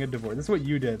 We're having a divorce. This is what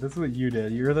you did. This is what you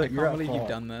did. You're I the you're can't at believe fault. you've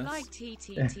done this. Like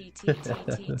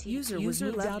TTTTTTT.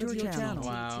 User left your channel.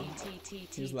 Wow.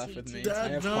 Who's left with me? I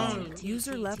Dad, have no. Pong.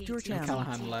 User left your channel.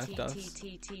 Callahan left us.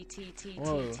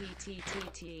 Whoa. Who's I'm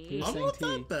saying not T?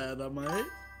 that bad, am I?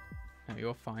 No,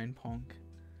 you're fine, Pong.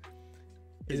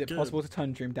 Is it Good. possible to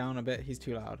turn Dream down a bit? He's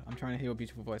too loud. I'm trying to hear your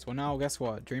beautiful voice. Well, now guess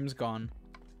what? Dream's gone.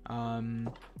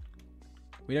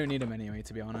 We don't need him anyway,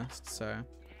 to be honest. So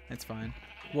it's fine.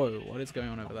 Whoa, what is going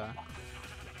on over there?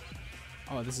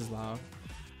 Oh, this is loud.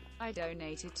 I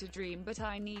donated to Dream, but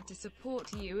I need to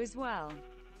support you as well.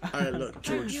 Alright, look,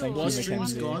 George. Hope While yours you, is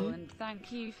stream's Mackenzie. wonderful, gone, and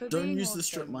thank you for don't being use the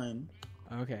strip awesome. mine.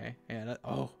 Okay. Yeah.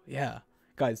 Oh, yeah.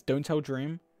 Guys, don't tell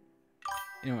Dream.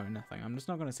 You know, nothing. I'm just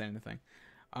not gonna say anything.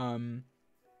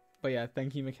 But yeah,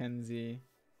 thank you, Mackenzie.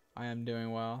 I am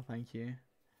doing well. Thank you.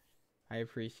 I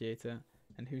appreciate it.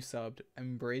 And who subbed?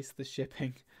 Embrace the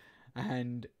shipping,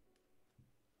 and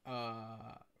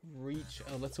reach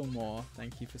a little more.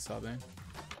 Thank you for subbing.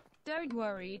 Don't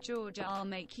worry, George, I'll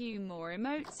make you more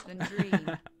emotes than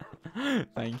Dream.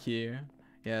 Thank you.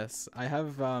 Yes, I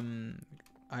have some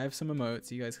emotes.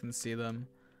 You guys can see them.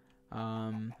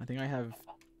 I think I have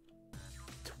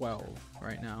 12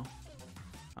 right now.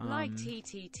 Like so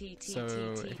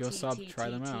if you're subbed,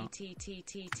 try them out.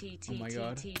 Oh my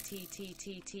god.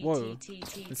 Whoa,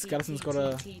 the skeleton's got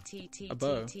a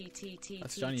bow. A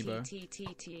shiny bow.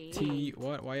 T,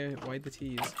 what? Why the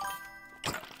T's?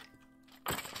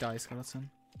 Die, skeleton.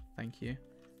 Thank you.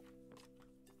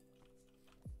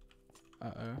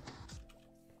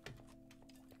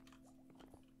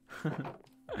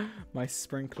 My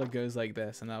sprinkler goes like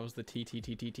this, and that was the T.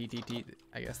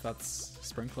 I guess that's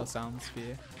sprinkler sounds for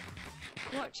you.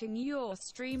 Watching your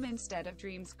stream instead of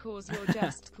Dream's cause you're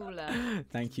just cooler.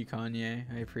 Thank you, Kanye.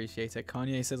 I appreciate it.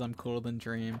 Kanye says I'm cooler than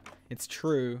Dream. It's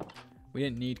true. We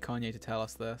didn't need Kanye to tell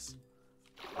us this.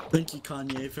 Thank you,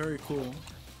 Kanye. Very cool.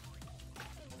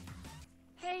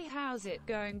 Hey, how's it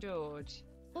going, George?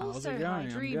 How's Also, it going? hi I'm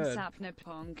Dream, good.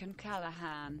 Sapnapong, and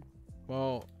Callahan.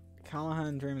 Well,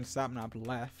 Callahan, Dream, and Sapnap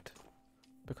left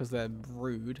because they're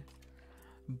rude.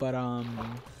 But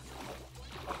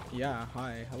yeah.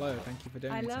 Hi, hello. Thank you for I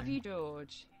donating. love you,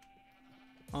 George.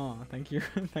 Oh, thank you,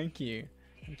 thank you,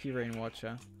 Rain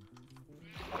Watcher.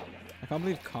 I can't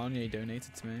believe Kanye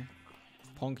donated to me.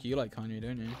 Ponk, you like Kanye,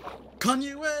 don't you?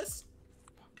 Kanye West!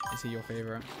 Is he your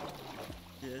favorite?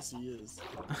 Yes, he is.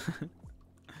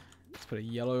 Let's put a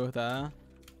yellow there,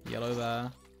 yellow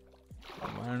there.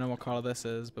 I don't know what color this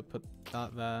is, but put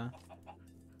that there,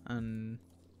 and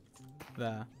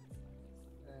there.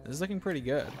 This is looking pretty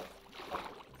good.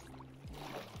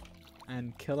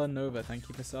 And Killer Nova, thank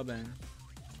you for subbing.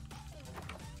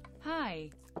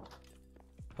 Hi.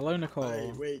 Hello, Nicole.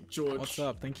 Hey, wait, George. What's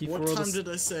up? Thank you What for all time this. did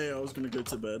I say I was gonna go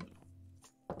to bed?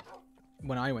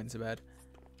 When I went to bed.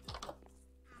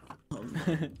 No.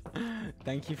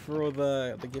 Thank you for all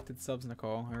the gifted subs,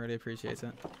 Nicole. I really appreciate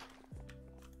it.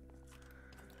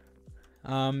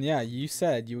 Yeah, you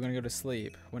said you were gonna go to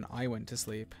sleep when I went to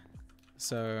sleep.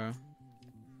 So,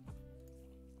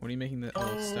 what are you making the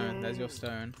stone? There's your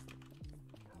stone.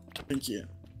 Thank you.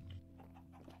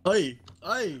 Hey!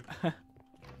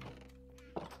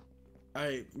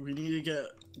 Alright, we need to get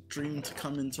Dream to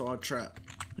come into our trap,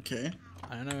 okay?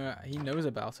 I don't know. He knows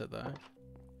about it though.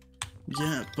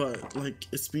 Yeah, but like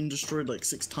it's been destroyed like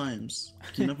 6 times.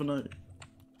 You never know.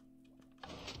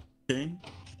 Okay?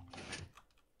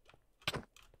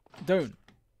 Don't.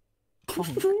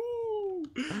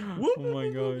 Oh my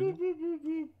god.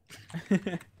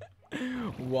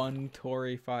 One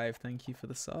Tory 5. Thank you for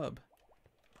the sub.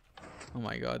 Oh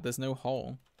my god. There's no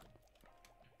hole.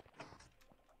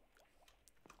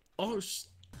 Oh,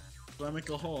 do I make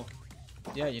a hole?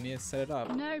 Yeah, you need to set it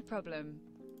up. No problem.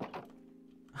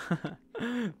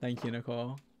 Thank you,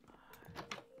 Nicole.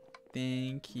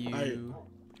 Thank you.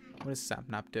 What is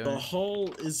Sapnap doing? The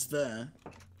hole is there.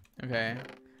 Okay.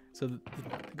 So,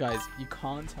 guys, you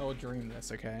can't tell Dream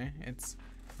this, okay? It's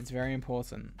very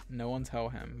important. No one tell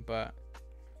him, but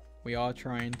we are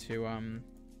trying to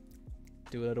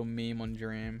do a little meme on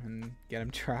Dream and get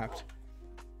him trapped.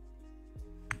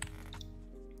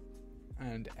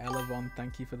 And Elevon,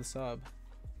 thank you for the sub.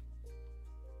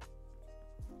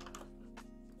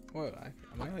 Whoa,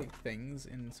 am I like things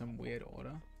in some weird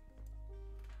order?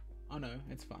 Oh no,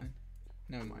 it's fine.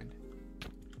 Never mind.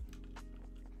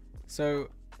 So,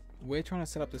 we're trying to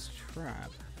set up this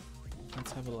trap.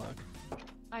 Let's have a look.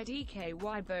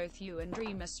 IDKY, both you and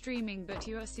Dream are streaming, but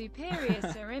you are superior,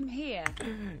 sir. I'm here.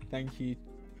 Thank you.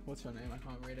 What's your name? I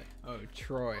can't read it. Oh,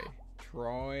 Troy.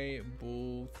 Troy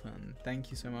Bolton.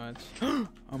 Thank you so much.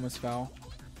 Almost fell.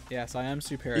 Yes, I am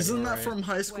superior. Isn't that right? from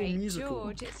High School Wait, Musical?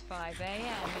 George, it's 5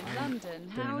 AM in London.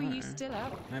 don't How are know. you still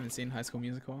up? I haven't seen High School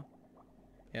Musical.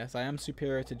 Yes, I am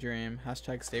superior to Dream.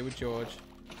 Hashtag stay with George.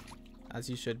 As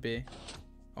you should be.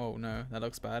 Oh no, that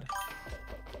looks bad.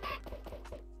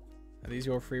 Are these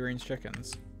your free range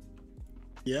chickens?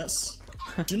 Yes.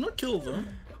 Do not kill them.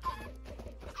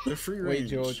 They're free range. Wait,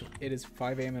 George, it is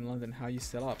 5 AM in London. How are you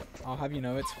still up? I'll have you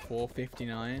know it's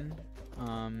 4:59.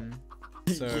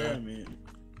 So yeah, man.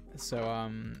 So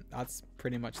that's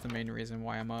pretty much the main reason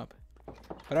why I'm up.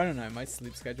 But I don't know. My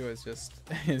sleep schedule is just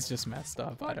it's just messed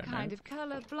up. I What don't know. kind of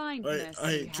color blindness do you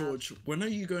Hey, have? George, when are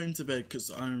you going to bed?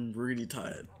 Because I'm really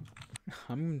tired.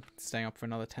 I'm staying up for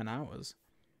another 10 hours.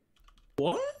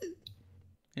 What?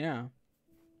 Yeah.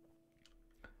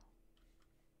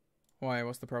 Why?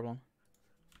 What's the problem?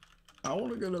 I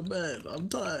want to go to bed. I'm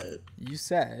tired. You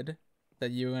said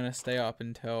that you were gonna stay up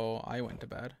until I went to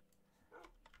bed.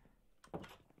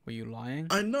 Were you lying?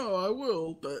 I know I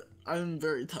will, but I'm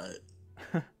very tired.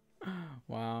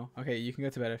 Wow. Okay, you can go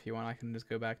to bed if you want. I can just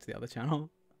go back to the other channel.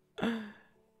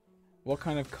 What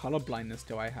kind of color blindness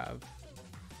do I have?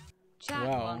 Chat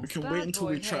Wow. wants We can bad wait until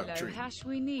we boy trap Halo Dream. hash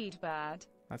we need bad.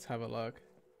 Let's have a look.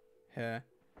 Here.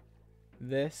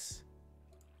 This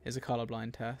is a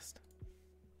colorblind test.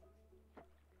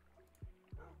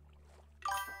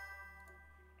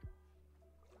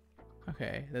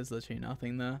 Okay, there's literally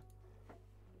nothing there.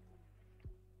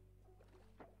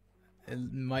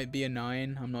 It might be a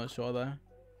 9, I'm not sure though.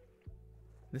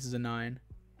 This is a 9.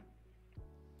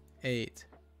 8.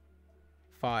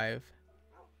 5.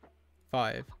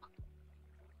 5.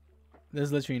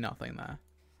 There's literally nothing there.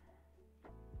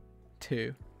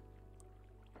 2.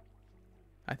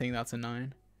 I think that's a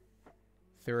 9.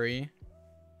 3.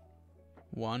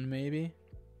 1 maybe.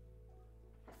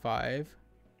 5.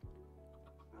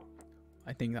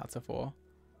 I think that's a 4.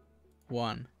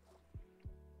 1.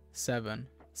 7.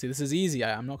 See, this is easy.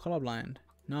 I'm not colorblind.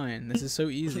 9. This is so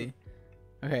easy.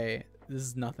 Okay,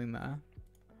 there's nothing there.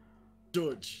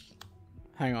 George,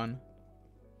 Hang on.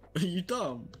 are you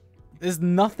dumb? There's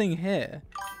nothing here.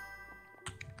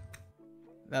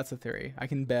 That's a 3. I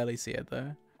can barely see it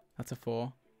though. That's a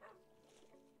 4.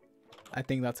 I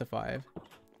think that's a 5.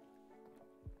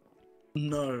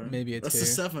 No. Maybe a That's 2. a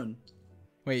 7.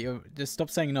 Wait, just stop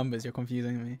saying numbers. You're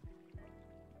confusing me.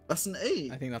 That's an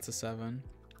 8. I think that's a 7.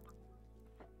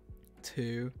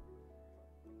 2.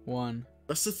 1.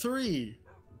 That's a 3.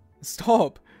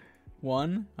 Stop.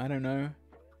 1. I don't know.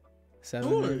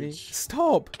 7 maybe. George.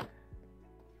 Stop.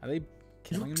 Are they You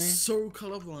killing look me? so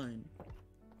colorblind.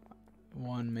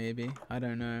 1 maybe. I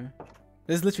don't know.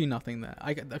 There's literally nothing there.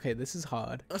 Okay, this is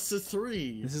hard. That's a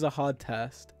 3. This is a hard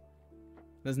test.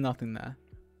 There's nothing there.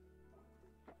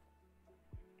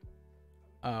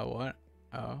 What?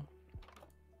 Oh.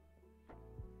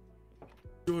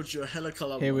 George, you're hella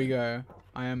colorblind. Here we go.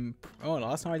 I am. Oh,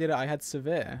 last time I did it, I had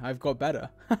severe. I've got better.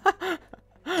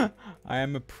 I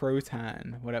am a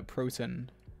protan. What a proton?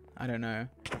 I don't know.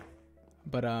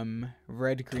 But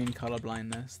red-green color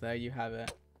blindness. There you have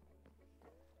it.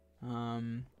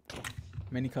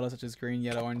 Many colors such as green,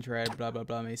 yellow, orange, red, blah blah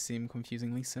blah may seem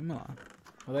confusingly similar.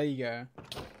 Well, there you go.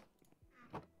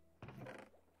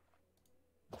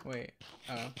 Wait.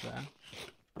 Oh, there.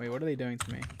 Wait, what are they doing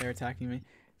to me? They're attacking me.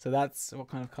 So that's what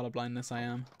kind of color blindness I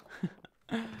am.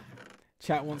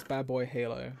 Chat wants bad boy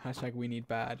Halo. Hashtag we need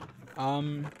bad. I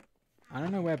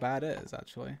don't know where bad is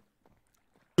actually.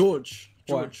 George.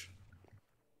 What? George.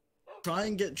 Try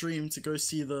and get Dream to go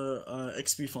see the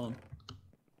XP farm.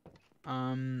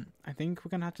 I think we're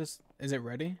gonna have to. Is it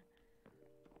ready?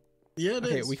 Yeah, it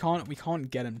Okay, is. we can't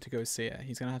get him to go see it.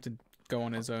 He's gonna have to go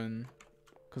on his own,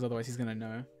 because otherwise he's gonna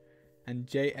know. And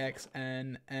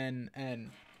JXNNN,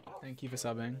 thank you for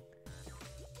subbing.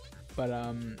 But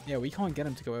yeah, we can't get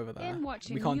him to go over there. In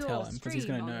watching We can't your tell him because he's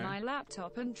stream gonna on know. my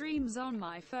laptop and Dreams on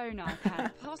my phone, I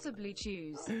can't possibly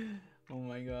choose. Oh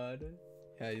my god.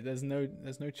 Yeah, there's no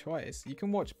choice. You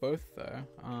can watch both though.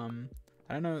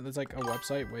 I don't know. There's like a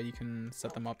website where you can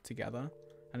set them up together,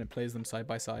 and it plays them side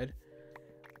by side.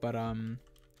 But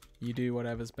you do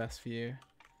whatever's best for you.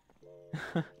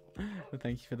 But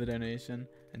thank you for the donation.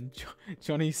 And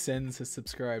Johnny Sins has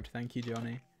subscribed. Thank you,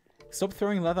 Johnny. Stop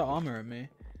throwing leather armor at me.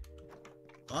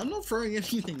 I'm not throwing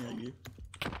anything at you.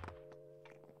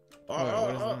 Wait,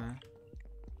 what is that?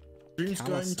 Dream's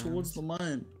Camera going sounds. towards the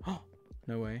mine.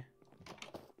 No way.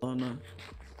 Oh no.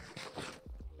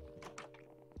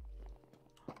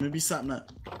 Maybe Sapnap.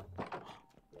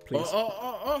 Please.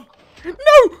 Oh. No!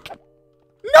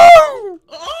 No!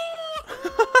 Oh!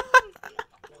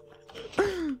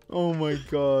 Oh my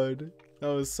god. That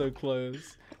was so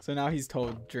close. So now he's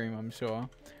told Dream, I'm sure.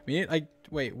 We need, like,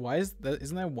 wait, why isn't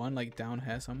there one, like, down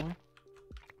here somewhere?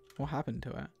 What happened to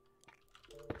it?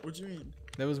 What do you mean?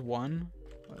 There was one.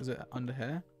 What, is it under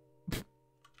here?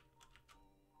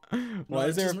 No, Why it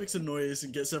is there just makes a noise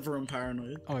and gets everyone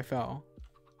paranoid. Oh, I fell.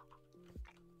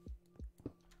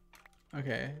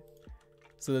 Okay.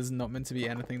 So there's not meant to be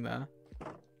anything there.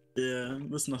 Yeah,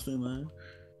 there's nothing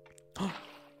there.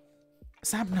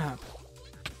 Sapnap!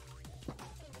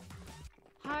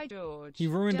 Hi George. He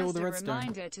ruined Just all the a redstone.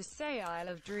 reminder to say Isle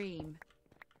of Dream.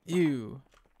 Ew.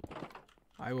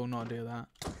 I will not do that.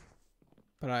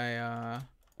 But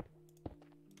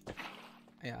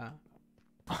yeah.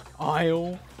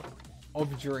 Isle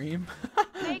of Dream.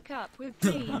 Make up with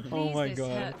me, please. Oh my this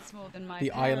God. hurts more than my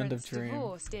The Island of parents' Dream.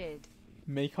 divorce did.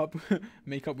 Make up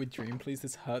with Dream, please.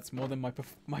 This hurts more than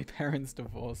my parents'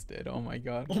 divorce did. Oh my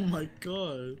God. Oh my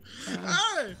god.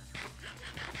 Hey!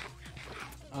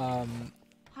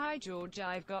 Hi George,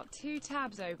 I've got 2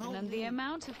 tabs open and the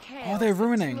amount of chaos they're that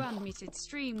ruining. 2 unmuted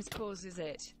streams causes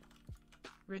it.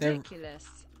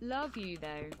 Ridiculous. Love you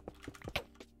though.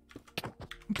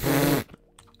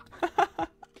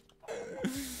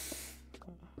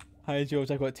 Hi George,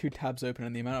 I've got 2 tabs open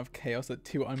and the amount of chaos that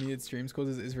 2 unmuted streams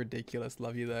causes is ridiculous.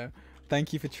 Love you though.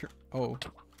 Thank you for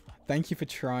thank you for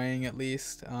trying at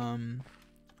least.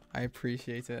 I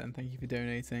appreciate it and thank you for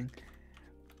donating.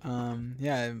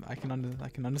 Yeah, I can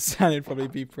understand it'd probably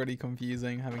be pretty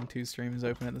confusing having 2 streams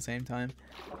open at the same time.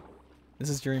 This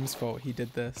is Dream's fault. He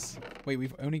did this. Wait,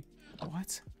 we've only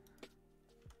what?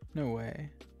 No way.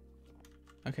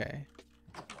 Okay.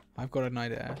 I've got an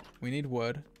idea. We need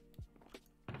wood.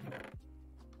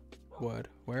 Wood.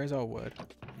 Where is our wood?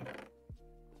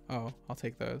 Oh, I'll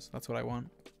take those. That's what I want.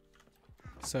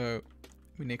 So,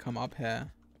 we need to come up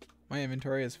here. My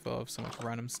inventory is full of so much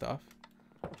random stuff.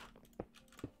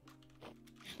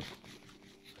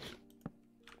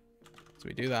 So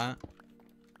we do that.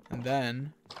 And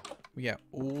then, we get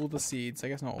all the seeds. I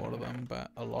guess not all of them, but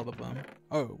a lot of them.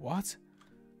 Oh, what?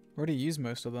 Already used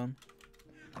most of them.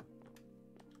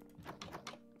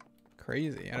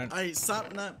 Crazy. I don't. Hey,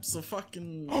 Sapnap's a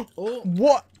fucking. Oh.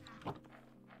 What?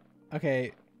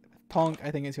 Okay, Ponk.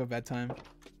 I think it's your bedtime.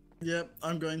 Yep,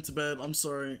 I'm going to bed. I'm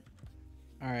sorry.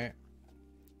 All right.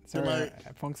 Good Sorry.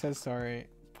 night. Ponk says sorry.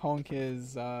 Ponk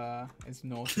is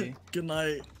naughty. Good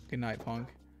night. Good night, Ponk.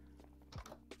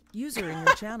 User in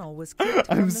your channel was kicked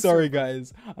from I'm the sorry, server.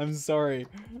 guys. I'm sorry.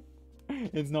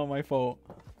 It's not my fault.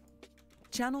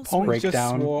 Channel Ponk switch. just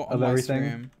Breakdown swore on of my everything.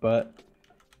 stream. But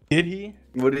did he?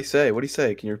 What did he say? What did he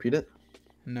say? Can you repeat it?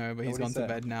 No, but he's What'd gone he to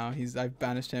say? bed now. I've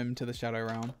banished him to the Shadow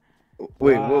Realm.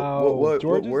 Wait, Wow. what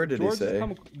George word did he George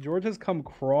say? George has come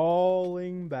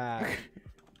crawling back,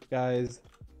 guys.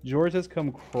 George has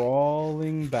come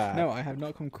crawling back. No, I have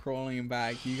not come crawling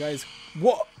back. You guys,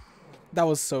 what? That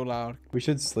was so loud. We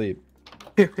should sleep.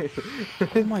 Oh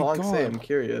my Ponk say, God. I'm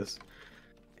curious.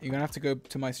 You're gonna have to go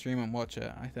to my stream and watch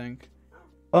it, I think.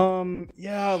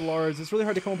 Yeah, Lars, it's really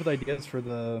hard to come up with ideas for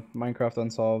the Minecraft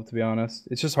Unsolved, to be honest.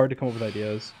 It's just hard to come up with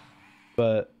ideas.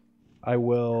 But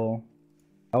I'll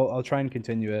try and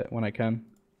continue it when I can.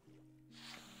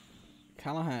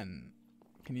 Callahan,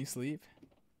 can you sleep?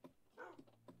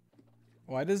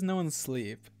 Why does no one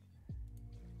sleep?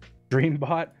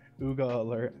 Dreambot, Ooga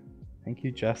alert. Thank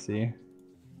you, Jesse.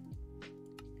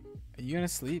 Are you gonna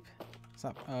sleep?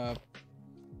 Stop,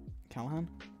 Callahan?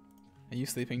 Are you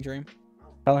sleeping, Dream?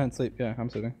 Callahan, sleep. Yeah, I'm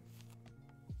sleeping.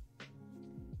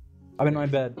 I'm in my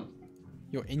bed.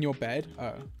 You're in your bed?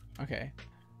 Oh, okay.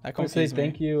 That I want to say confused me.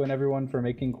 thank you and everyone for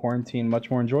making quarantine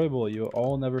much more enjoyable. You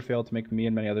all never fail to make me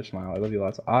and many others smile. I love you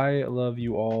lots. I love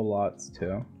you all lots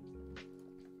too.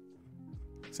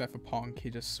 Except for Ponk,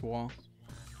 he just swore.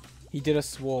 He did a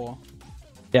swore.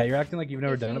 Yeah, you're acting like you've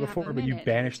never If done you it have before, a but you minute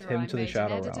banished later, him I to the made an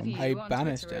Shadow edit of Realm. you I on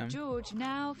banished Twitter at him. George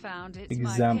now found it's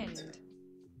Exempt. my pinned.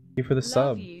 Thank you for the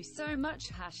sub. Love you so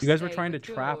much. You guys were Hashtag trying to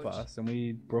trap George. us, and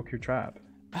we broke your trap.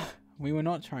 We were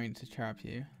not trying to trap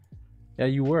you. Yeah,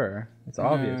 you were. It's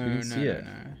obvious. We can see it.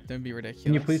 No. Don't be ridiculous.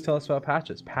 Can you please tell us about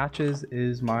Patches? Patches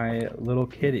is my little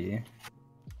kitty.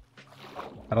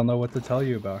 I don't know what to tell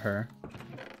you about her.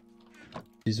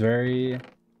 She's very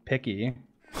picky.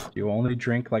 You only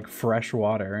drink like fresh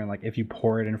water, and like if you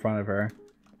pour it in front of her,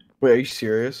 Wait, are you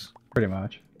serious? pretty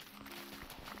much.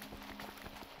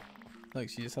 Look,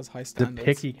 she just has high The standards.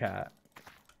 picky cat.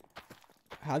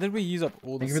 How did we use up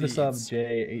all the Thank you for the sub, seeds?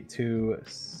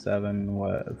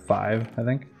 J827 I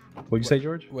think. What'd you say,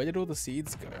 George? Where did all the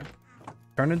seeds go?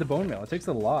 Turn into bone meal. It takes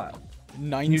a lot.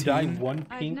 19? You dye one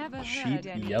I've pink never sheep heard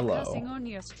any yellow. cussing on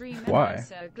your stream, and Why? I'm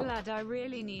so glad. I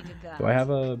really needed that. Do I have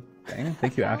a thing?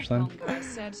 Thank you, Tell Ashlyn. Pongo I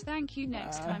said thank you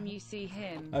next time you see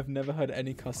him. I've never heard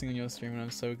any cussing on your stream, and I'm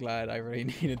so glad. I really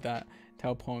needed that.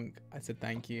 Tell Ponk I said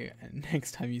thank you, and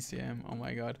next time you see him, oh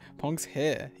my god. Ponk's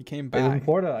here. He came I live in back.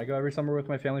 Florida. I go every summer with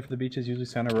my family for the beaches, usually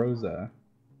Santa Rosa.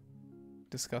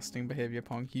 Disgusting behavior,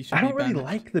 Ponk. You should I be don't really banned.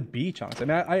 like the beach, honestly.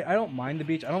 I mean, I don't mind the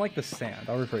beach. I don't like the sand.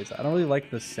 I'll rephrase that. I don't really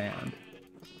like the sand.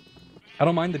 I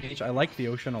don't mind the beach. I like the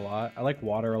ocean a lot. I like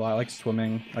water a lot. I like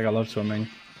swimming. Like, I love swimming.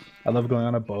 I love going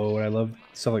on a boat. I love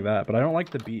stuff like that. But I don't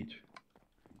like the beach.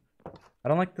 I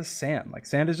don't like the sand. Like,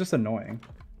 sand is just annoying.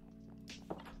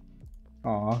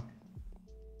 Aw.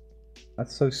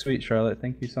 That's so sweet, Charlotte.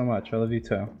 Thank you so much. I love you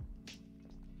too.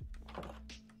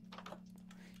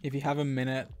 If you have a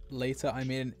minute later, I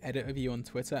made an edit of you on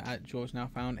Twitter at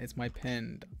GeorgeNotFound. It's my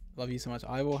pinned. Love you so much.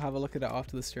 I will have a look at it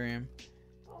after the stream.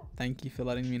 Thank you for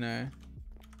letting me know.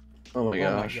 Oh my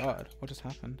gosh. Oh my god, what just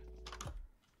happened?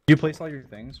 You place all your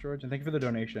things, George, and thank you for the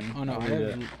donation. Oh no, I'll I read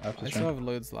it after still stream. have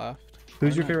loads left.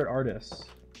 Who's I your don't know. favorite artist?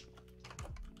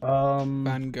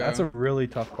 Van Gogh. That's a really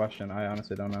tough question. I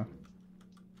honestly don't know.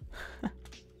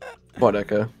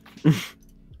 Quadeca.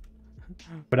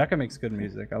 Quadeca makes good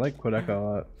music. I like Quadeca a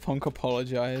lot. Funk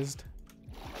apologized.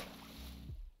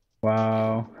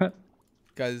 Wow.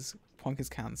 Guys, Punk is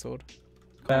cancelled.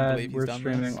 Can't Bad, believe he's we're done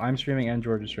streaming. this. I'm streaming and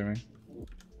George is streaming.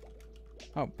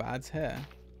 Oh, Bad's here.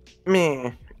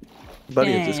 Meh.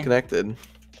 Buddy is disconnected.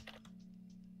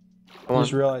 I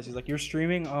just realized he's like, you're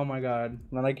streaming? Oh my god. And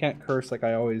then I can't curse like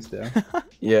I always do.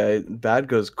 Yeah, Bad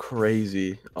goes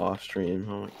crazy off stream.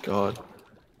 Oh my god.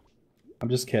 I'm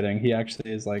just kidding. He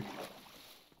actually is like,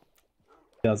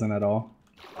 doesn't at all.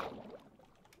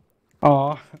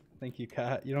 Aw, thank you,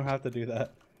 Kat. You don't have to do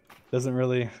that. Doesn't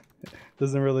really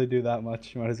do that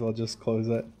much. You might as well just close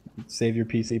it. Save your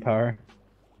PC power.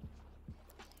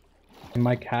 Can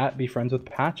my cat be friends with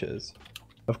Patches?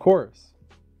 Of course.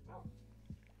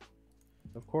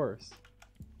 Of course.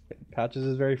 Patches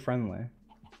is very friendly.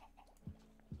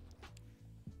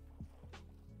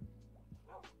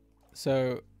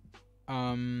 So,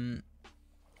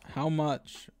 how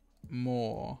much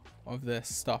more of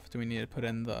this stuff do we need to put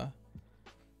in the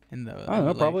I don't know,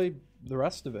 lake? probably the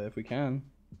rest of it if we can.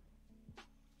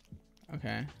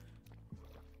 Okay.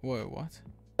 Whoa, what?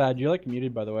 Bad, you're like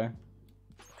muted by the way.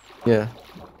 Yeah.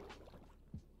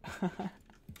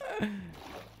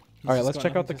 Alright, let's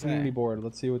check out the community board.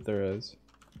 Let's see what there is.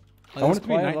 I want it to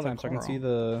be nighttime so I can see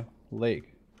the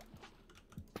lake.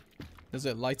 Does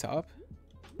it light up?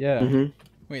 Yeah. Mm-hmm.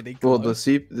 Wait, they glow? Well, the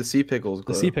sea pickles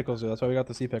glow. The sea pickles, that's why we got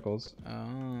the sea pickles.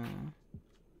 Oh.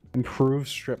 Improve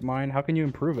strip mine? How can you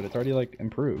improve it? It's already like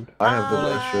improved. I have the Hi.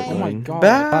 best strip Oh my mine. god.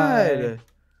 Bad.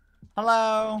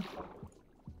 Hello.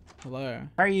 Hello.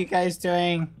 How are you guys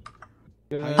doing?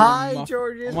 Good. Hi, Muff-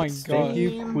 George's Oh my god. Thank you,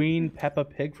 stream. Queen Peppa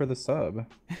Pig, for the sub.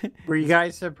 Were you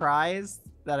guys surprised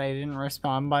that I didn't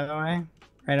respond, by the way?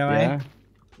 Right away? Yeah.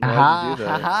 Why'd Ha you do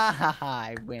ha that? ha ha ha!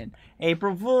 I win.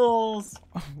 April Fools.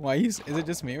 Why is it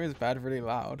just me or is Bad really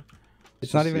loud?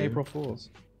 It's not Just even you. April Fool's.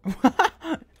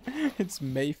 It's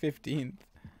May 15th.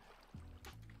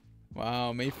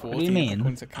 Wow, May 14th. do you mean?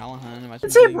 According to Callahan. Imagine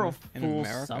It's being April in Fools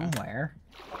America. somewhere.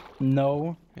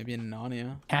 No. Maybe in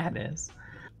Narnia. Yeah, it is.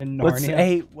 In What's, Narnia.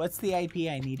 hey, what's the IP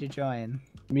I need to join?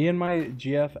 Me and my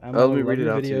GFM Oh, let me love read it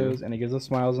your out to you. videos, and it gives us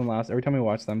smiles and laughs every time we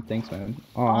watch them. Thanks, man.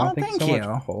 Aw, Aw, thank you thank so you.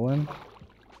 much, Colin.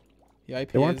 The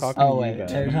IP They weren't is talking Oh, to you, wait, Bad.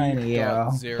 they're talking to you.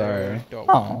 Sorry. 2.0.1.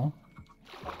 Oh.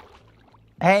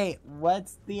 Hey,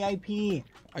 what's the IP?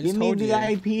 I just Give me told the you.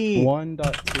 IP.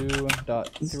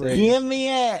 1.2.3. Give me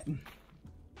it.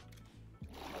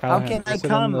 How can I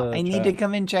come? I need to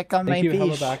come and check on Thank my you,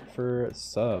 Hella fish. back, for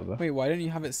sub. Wait, why don't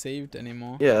you have it saved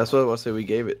anymore? Yeah, that's what I was say. We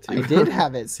gave it to I you. did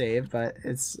have it saved, but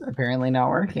it's apparently not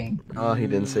working. Oh, he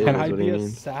didn't say it. Can Is I what be he a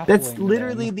means. sapling? That's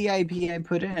literally then? the IP I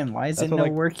put in. Why is That's it what, no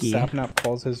like, worky? Sapnap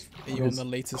calls his. Are you on his the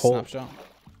latest cult. snapshot?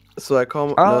 So I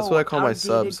call. Oh, that's what I call my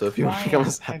sub. outdated So if you want to become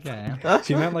a sub. Okay.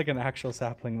 She meant like an actual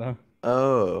sapling, though.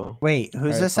 Oh, Wait, who's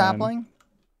Alright, the fine. sapling?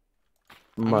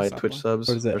 my sapling. Twitch subs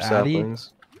What is it, or Addy?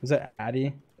 saplings. Is it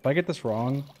Addy? If I get this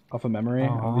wrong off of memory,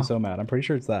 I'll be Aw. so mad. I'm pretty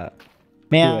sure it's that.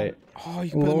 Man, Wait. Oh,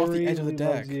 you can put them off the Lori edge of the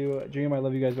loves deck. you. Dream, I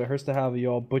love you guys, but it hurts to have you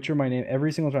all butcher my name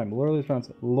every single time. Lorelei is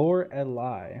pronounced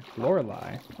Lorelei.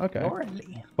 Lorelei. Okay.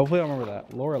 Lorelei. Hopefully I'll remember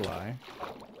that. Lorelei.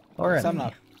 Lorelei. Sam,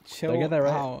 not chill Did I get that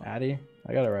right? out. Addy?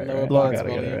 I got it right. Lower right? blood I gotta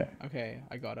get volume. it right. Okay,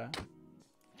 I got it.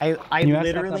 I You asked Sapnap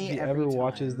literally if he every ever time.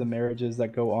 watches the marriages that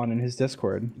go on in his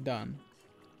Discord. Done.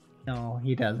 No,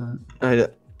 he doesn't.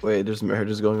 Wait, there's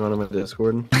marriages going on in my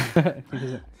Discord.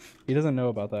 he doesn't know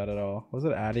about that at all. Was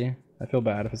it Addy? I feel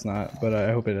bad if it's not, but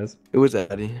I hope it is. It was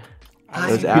Addy. It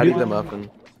was If you Addy do- the Muffin.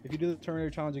 If you do the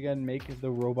Terminator challenge again, make the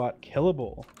robot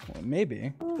killable. Well,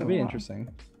 maybe. That'd be interesting.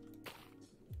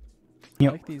 I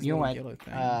like these You know little what?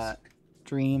 yellow things.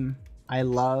 Dream, I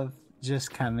love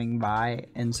just coming by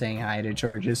and saying hi to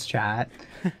George's chat.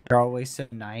 They're always so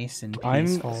nice and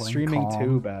peaceful I'm streaming and calm.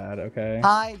 too, Bad, okay?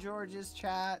 Hi, George's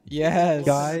chat. Yes.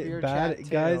 Your Bad chat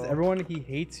guys, too. everyone, he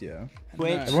hates you.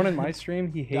 Twitch. Everyone in my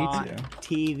stream, he hates you.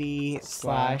 TV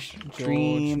slash George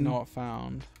dream. not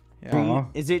found. Yeah. Dream. Aw.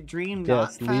 Is it dream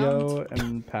Yes, not found? Leo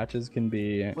and Patches can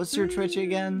be What's your Twitch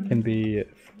again?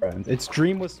 friends. It's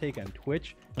Dream was taken. Was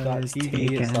Twitch.tv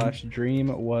taken.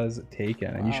 /Dream was taken.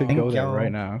 And you should Wow. go Thank there y'all.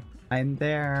 right now. I'm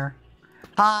there.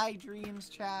 Hi, Dreams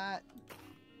chat.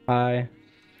 Hi.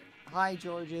 Hi,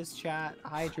 George's chat.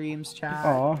 Hi, Dreams chat.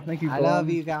 Aw, thank you, I love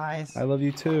Blum. you guys. I love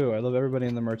you too. I love everybody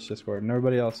in the merch Discord and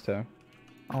everybody else too.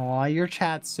 Aw, your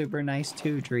chat's super nice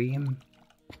too, Dream.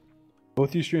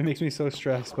 Both you stream makes me so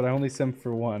stressed, but I only simp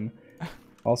for one.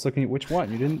 Also, can you, which one?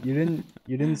 You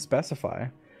didn't specify.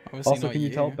 Obviously Also, not can you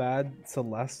tell Bad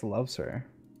Celeste loves her?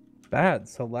 Bad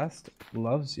Celeste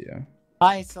loves you.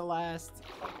 Hi, Celeste.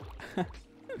 I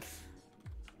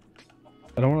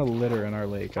don't want to litter in our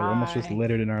lake. I almost just Hi.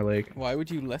 littered in our lake. Why would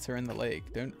you litter in the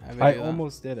lake? Don't ever I do that.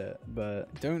 almost did it,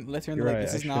 but Don't litter in the You're lake. right,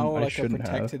 This I is now shouldn't- I like a shouldn't have.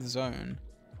 protected zone.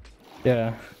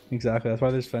 yeah, exactly. That's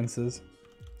why there's fences.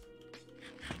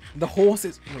 The horse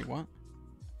is. Wait, what?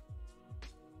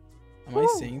 Am I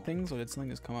seeing things or did something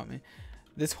just come at me?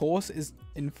 This horse is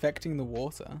infecting the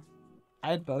water.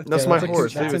 I had both. That's good my That's a-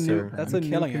 horse. That's a Leave it new. there. That's I'm a new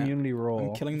killing it. community role.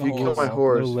 I'm killing If the you kill horse. my No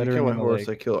horse, if you littering kill my in the horse,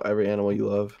 I lake. kill every animal you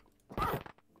love.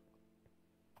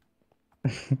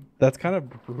 That's kind of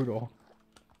brutal.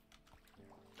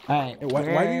 Alright, Hey, why do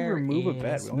you where remove a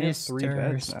bed? is We only have 3 Mr.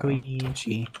 beds now.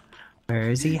 Squeegee? Where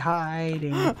is he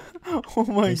hiding? Oh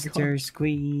my Mr.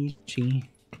 Squeegee.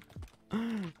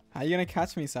 god. How you gonna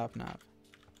catch me, Sapnap?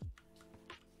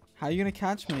 How you gonna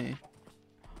catch me?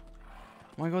 Oh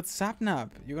my god, Sapnap.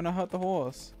 You're gonna hurt the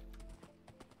horse.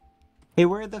 Hey,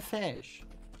 where are the fish?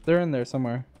 They're in there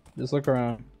somewhere. Just look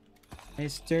around.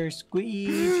 Mr.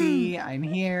 Squeegee, I'm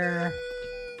here.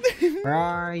 Where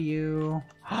are you?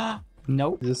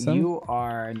 Nope. Is this him? You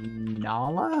are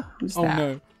Nala? Who's Oh that?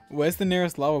 no. Where's the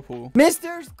nearest lava pool?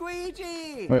 Mr.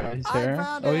 Squeegee! Wait, he's I there?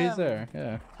 found Oh, he's him. there.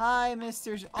 Yeah. Hi,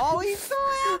 Mr. Oh, he's so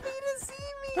happy to see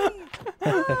me!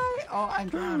 Hi! Oh, I'm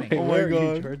drowning. Hey, Oh my where are you,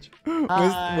 God. George?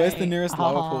 Where's the nearest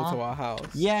lava pool Aw. to our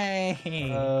house? Yay!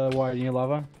 Why? You need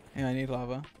lava? Yeah, I need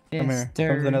lava. come here.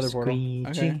 Come to the nether portal.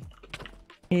 Okay.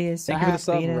 Is so Thank you for the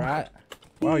sub, happy to- rat.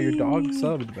 Wow, your dog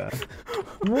subbed, Beth.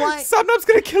 What? Sapnap's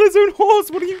gonna kill his own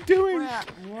horse. What are you doing? Rat,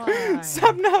 why?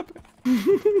 Sapnap.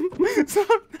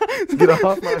 Sapnap. Get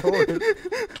off my horse.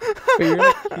 Wait,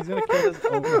 he's gonna kill his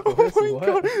own Oh horse? my What?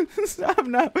 god.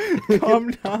 Sapnap. Calm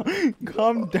down.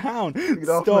 Calm down. Get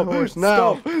off Stop. my horse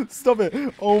now. Stop it.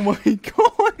 Oh my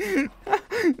god.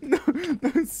 No,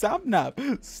 Sapnap.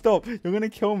 Stop. You're gonna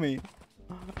kill me.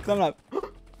 Sapnap.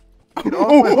 Get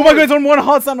off Oh, my oh my horse. god, it's on one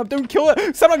heart, Sapnap. Don't kill it.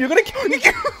 Sapnap, you're gonna kill. You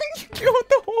killed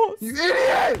the horse. You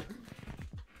idiot!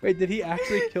 Wait, did he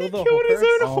actually kill the killed his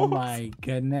horse? own Oh horse. my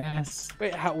goodness.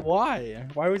 Wait, why?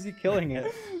 Why was he killing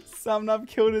it? Sapnap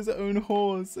killed his own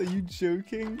horse. Are you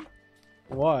joking?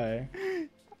 Why?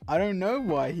 I don't know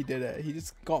why he did it. He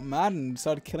just got mad and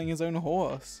started killing his own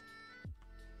horse.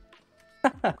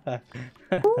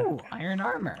 Ooh, iron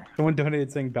armor. Someone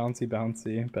donated saying bouncy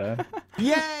bouncy, Beth.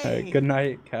 Yay! Alright, good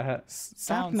night, cat.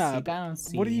 Sapnap,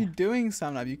 bouncy. what are you doing,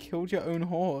 Sapnap? You killed your own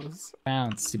horse.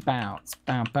 Bouncy, bounce,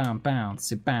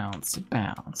 bouncy, bouncy,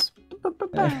 bounce.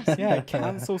 Yeah,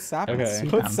 cancel Sapnap. Okay.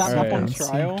 Put Bouncy, Sapnap on bouncy.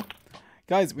 trial.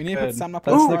 Guys, we need to put Good. Sapnap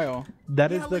That's on the- trial.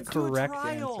 That is Yeah, the let's do a correct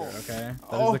trial. answer, okay? That is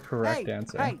Oh, the correct Hey,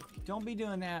 answer. hey, don't be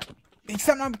doing that.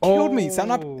 Sapnap killed me. Oh.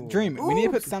 Sapnap, Dream. We need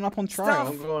to put Ooh, Sapnap on trial.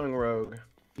 I'm going rogue.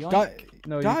 Yoink.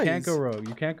 No, you Guys. can't go rogue.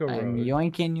 You can't go I'm rogue.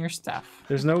 yoinking your stuff.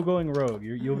 There's no going rogue.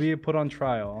 You'll be put on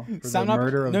trial for the Sapnap,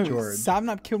 murder of no, George.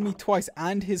 Sapnap killed me twice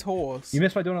and his horse. You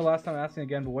missed my donut last time asking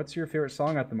again, but what's your favorite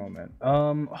song at the moment?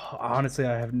 Honestly,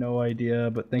 I have no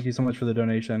idea, but thank you so much for the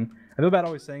donation. I feel bad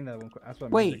always saying that when asked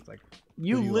about Wait, music. It's like,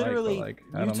 You who do you like, but, literally, like,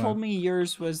 I you don't told know. me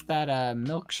yours was that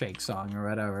milkshake song or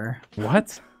whatever.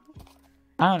 What?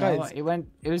 I don't know. Guys.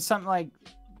 It was something like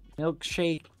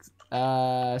milkshake.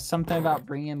 Something about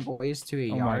bringing boys to a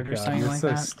Oh my yard or god, something you're like so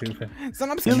that. stupid.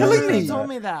 Sapnap's You Killing killing literally me. told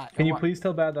me that. Can you What- please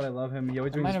tell Bad that I love him? He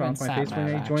always brings might have around been my face when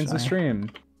he Satnap, joins the actually. stream.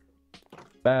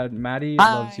 Bad, Maddie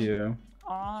Hi. loves you.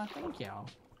 Aw, thank you.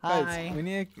 Guys, Hi. we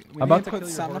need I'm about to to put kill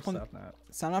your horse, Sapnap on. Sapnap.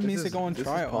 Sapnap needs to go on This is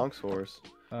trial. Ponk's horse.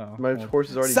 Oh, My well, horse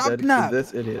is already dead Sapnap! because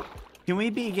this idiot. Can we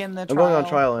begin the I'm trial? going on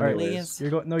trial Alright, anyways.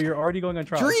 you're already going on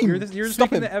trial. Dream! You're just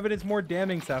Stop making him. the evidence more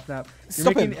damning, Sapnap. You're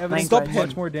Stop making him. the evidence Stop much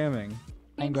him. more damning.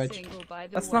 Language.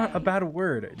 That's not a bad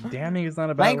word. Damning is not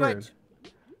a bad Language. word.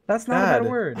 That's not a Bad.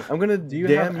 bad word. I'm gonna Do you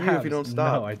damn have you if abs? you don't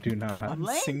stop. No, I do not. I'm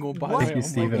Lang- single by what? the Thank you,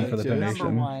 Steven, for the goodness. donation.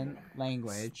 Number one,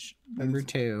 language. Number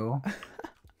two,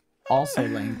 also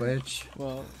language.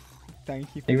 Well,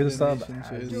 thank you for Thank you for the the sub,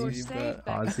 donation, Ozzy. Josie, George saved but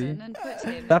Ozzy. Beckton and put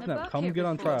him in Sapnap, the come bucket get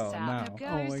on before trial Sapnap now. goes Oh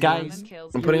my home Guys, and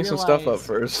kills I'm him. putting some stuff up realize-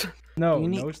 first. No, You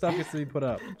need- no stuff gets to be put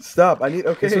up. Stop. I need.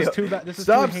 Okay. This is too bad. This is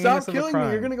Stop. too Stop heinous of a killing me. You're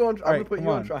crime. gonna go on. I'm Alright, gonna put come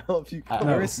you on on. trial if you. Uh, kill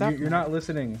No, me. Where's Sapnap? you're not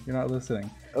listening. You're not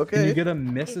listening. Okay. Can you get a If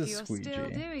Mrs. you're still Squeegee?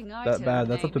 doing That item bad.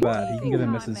 That's up to naming, bad. do He can you get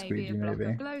a think Mrs. maybe Squeegee, a block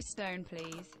maybe. of glowstone,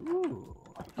 please? Ooh.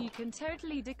 You can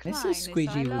totally decline Mrs. this.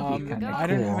 Squeegee I would love be you kinda I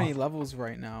don't have cool. any levels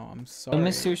right now. I'm sorry.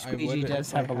 Mr. I Squeegee would does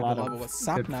if I have a had lot level, of but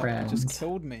good Sapnap just friends.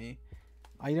 killed me.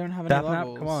 I don't have any Sapnap,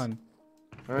 levels. come on.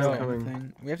 Alright, Yo. I'm coming.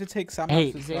 Anything. We have to take Sapnap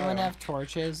Hey, to does anyone trial. have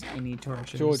torches? I need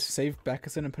torches. George, save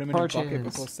Beckerson and put him in a bucket Torches.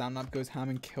 before Sapnap goes ham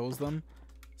and kills them.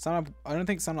 Sapnap, I don't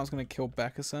think Sapnap's gonna kill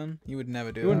Beckerson. He would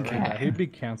never do He wouldn't that. do Right? that. He'd be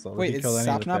canceled. Wait, if he is killed any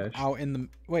of the Sapnap fish. out in the?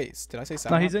 Wait, did I say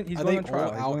Sapnap? No, he's in. He's Are going they on trial.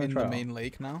 all He's out going on in the trial. main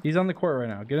lake now? He's on the court right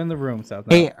now. Get in the room, South.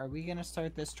 Hey, are we gonna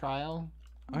start this trial?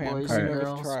 Okay, I'm Boys coming and over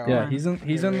girls. to trial. Yeah, he's in.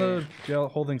 He's in Wait, the jail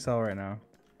holding cell right now.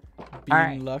 Been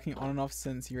Alright. lurking on and off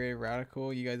since you're a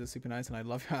radical. You guys are super nice, and I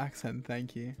love your accent.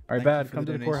 Thank you. All right, Thank you bad. for Come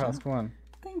to the donation. courthouse. Come on.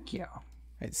 Thank you.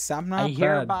 Wait, Sapnap. I bad.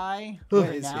 hereby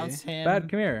Where is he? announce him. Bad,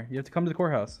 come here. You have to come to the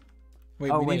courthouse. Wait,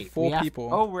 Oh we wait, need four have- people.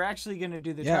 Oh, we're actually gonna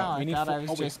do the Yeah, trial. we I need thought four- I was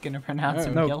oh, wait. just gonna pronounce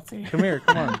him No, guilty. Come here.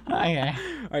 Come on. Okay.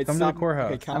 All right, come to the Sam-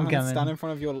 courthouse. Okay, Callahan, coming. stand in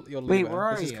front of your Wait, leader. where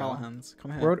are This is you? Callahan's.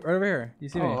 Come here. We're right over here. You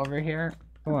see me? Oh, over here.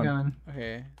 Come on. Going.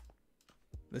 Okay.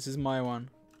 This is my one.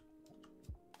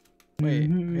 Wait,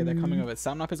 okay, they're coming over.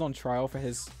 Sapnap is on trial for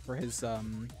his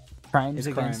Crimes His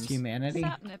against crimes. humanity.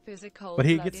 Sapnap is a But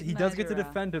he cold-blooded does get to murderer,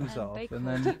 defend and himself, they and call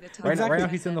then you the right tyrant. now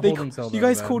he's in the They holding cell. You though,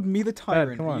 guys Bad. called me the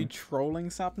tyrant. come Are on. you trolling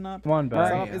Sapnap? Come on,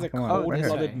 Bad. Sapnap is a Come on, right here.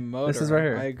 cold-blooded murderer. This is right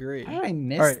here. I agree. How did I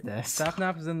miss Alright, this?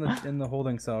 Sapnap is in the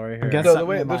holding cell right here. guess- No,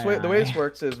 something in my the way this eye.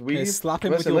 works is we Okay, slap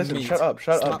him with listen, your listen, meat. shut up,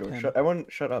 Slap George. him. Everyone,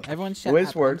 shut up. Everyone The shut way up.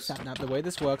 this works. I'm Sapnap. The way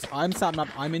this works, I'm Sapnap.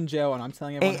 I'm in jail, and I'm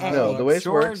telling everyone Hey, how hey, it No, works. the way this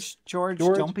George, works- George,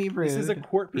 George, don't be rude. This is a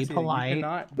court Be proceeding. polite. You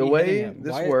cannot The be way hitting him.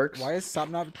 this why, works- Why is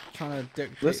Sapnap trying to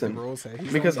dictate Listen, the rules here?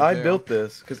 He's Because going I to jail. built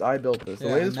this. Because I built this. The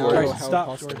Yeah, way this now works. you're Alright, held stop,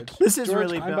 hostage. George. This is George,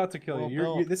 really I'm about to kill you. well You're,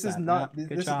 built, this is Sapnap. not. Good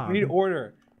This is, job. we need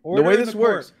order. The Order way in this the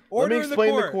works. court. Let me Order in the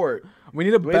explain the court. court. We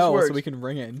need a The way this bell so works we can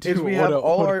ring it. And Is do we have order,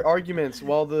 all order. our arguments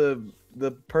while the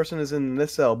person is in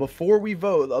this cell. Before we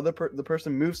vote, the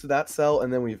person moves to that cell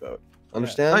and then we vote.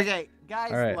 Understand? Okay,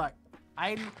 guys, Alright. look.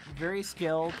 I'm very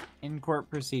skilled in court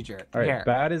procedure. All right, Here,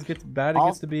 bad I'll-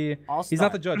 gets to be. I'll He's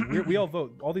not the start. judge. We all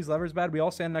vote. All these levers bad. We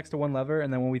all stand next to one lever,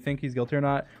 and then when we think he's guilty or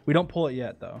not, we don't pull it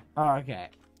yet though. Oh, okay.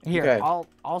 Here, Okay.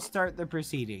 I'll start the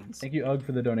proceedings. Thank you, Ugg,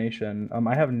 for the donation.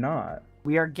 I have not.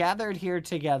 We are gathered here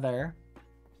together.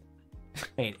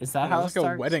 Wait, is that how it It's like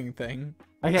starts? a wedding thing.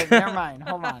 Okay, never mind.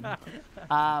 Hold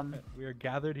on. We are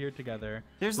gathered here together.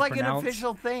 There's to like an pronounce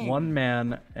official thing. One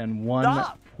man and one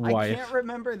Stop! I wife. can't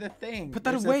remember the thing. Put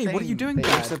that There's a away. What are you thing doing, that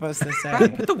you're Dad? supposed to say.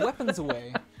 Brad, put the weapons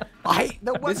away.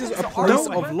 The This is weapons a are- place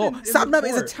No of law. weapons in the Sapnap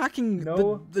is court. attacking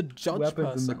No the judge Weapons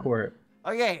person. in the court.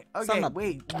 Okay, Sapnap.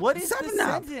 wait. What is the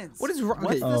Sapnap. sentence? What is wrong?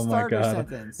 What's Okay. the Oh my starter god!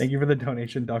 sentence? Thank you for the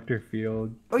donation, Dr.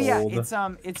 Field. Oh yeah, Gold.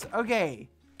 it's okay.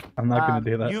 I'm not gonna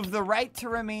do that. You have the right to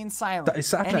remain silent.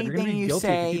 Sapnap, you're Anything gonna be you guilty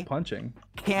if you say keep punching.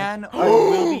 can or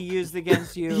will be used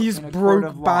against you. He's in a court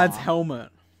broke of Bad's law. helmet.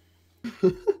 Hey!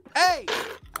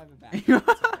 I have a bag.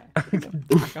 It's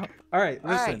okay. All right,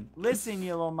 All right, listen. listen,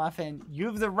 you little muffin. You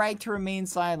have the right to remain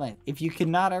silent. If you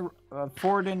cannot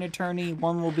afford an attorney,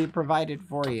 one will be provided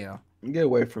for you. Get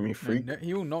away from me, freak. No,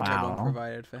 he will not get one Wow.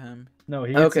 provided for him. No,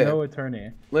 he gets Okay. no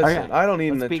attorney. Listen, Okay, I don't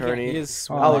need an let's begin. attorney. He is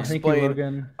Oh, I'll sworn. thank you, explain-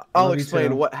 Logan. I'll Love you explain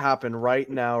too. what happened right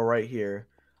now, right here.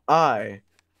 I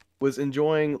was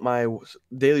enjoying my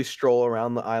daily stroll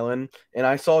around the island, and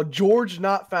I saw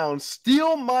GeorgeNotFound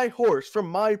steal my horse from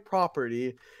my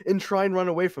property and try and run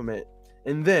away from it.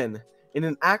 And then, in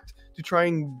an act to try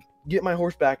and get my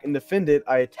horse back and defend it,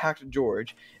 I attacked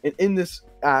George. And in this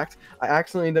act, I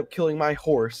accidentally ended up killing my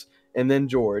horse and then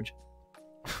George.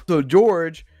 So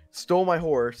George stole my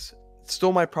horse,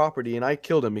 stole my property, and I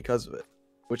killed him because of it,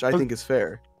 which I think is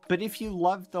fair. But if you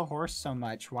loved the horse so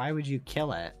much, why would you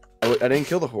kill it? I didn't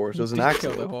kill the horse. It was an Did kill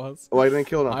accident. the horse. Well, I didn't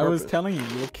kill it on I was purpose. telling you,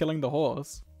 you were killing the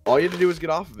horse. All you had to do was get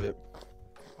off of it.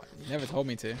 You never told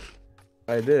me to.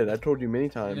 I did. I told you many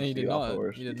times. No, you to did get off not. the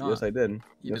horse. You did Yes, not. I did. You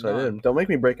Yes, did I not. did. Don't make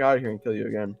me break out of here and kill you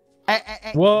again.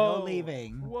 Whoa! No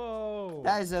leaving. Whoa!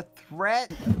 That is a threat.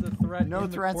 That's a threat. No in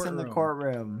the threats in the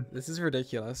courtroom. This is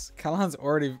ridiculous. Callahan's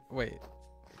already.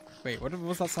 Wait, what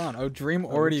was that sound? Oh, Dream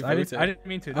already I voted. didn't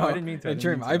mean to. No, I didn't mean to. I didn't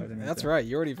Dream, mean to. I didn't mean that's to. right.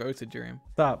 You already voted, Dream.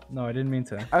 Stop. No, I didn't mean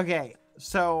to. Okay,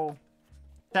 so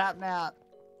Sapnap.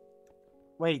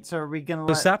 Wait, so are we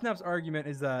gonna So let? Sapnap's argument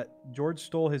is that George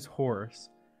stole his horse,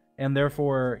 and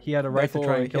therefore he had a right to Therefore,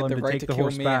 try and he kill had him the to right take to the kill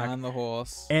horse me back. and the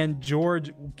horse. And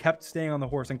George kept staying on the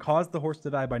horse and caused the horse to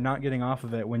die by not getting off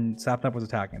of it when Sapnap was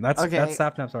attacking. That's Okay,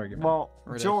 Sapnap's argument. Well,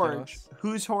 Ridiculous. George,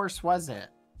 whose horse was it?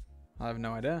 I have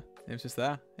no idea. It was just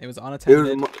there. It was It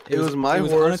unattended. was my it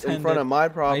was horse in unattended. front of my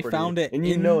property. I found it. and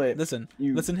you in, know it. Listen,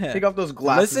 You listen here. Take off those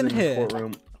glasses Listen in the here.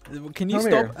 courtroom. Can you Come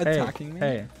stop here. Hey, attacking me?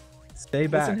 Hey, stay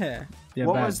back. Listen here. Yeah,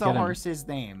 What back. was the Get him. horse's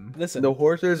name? Listen. The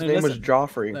horse's No, name was listen.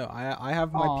 Joffrey. No, I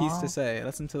have my piece Aw. to say.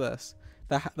 Listen to this.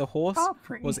 The horse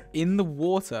Joffrey. was in the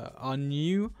water. Our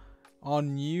new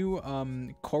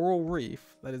coral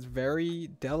reef that is very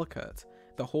delicate.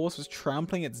 The horse was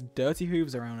trampling its dirty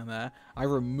hooves around in there. I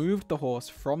removed the horse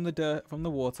from the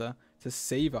water to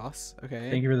save us. Okay.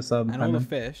 Thank you for the sub. And all the Hyman.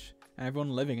 fish and everyone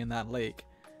living in that lake.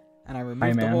 And I Hi,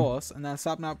 removed the man. horse, and then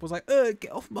Sapnap was like,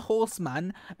 get off my horse,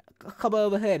 man. Come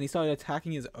over here. And he started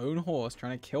attacking his own horse,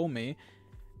 trying to kill me.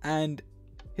 And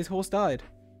his horse died.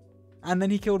 And then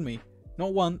he killed me.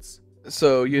 Not once.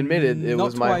 So you admitted it Not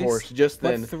was my twice, horse just but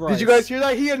then. thrice. Did you guys hear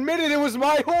that? He admitted it was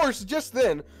my horse just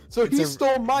then. So he It's a-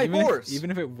 stole my even horse. If, even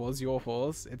if it was your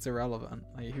horse, it's irrelevant.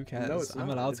 Like, who cares? No, it's I'm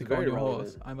not. allowed It's to go on very your horse.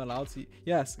 relevant. I'm allowed to.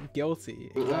 Yes,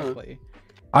 guilty. Exactly.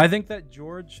 I think that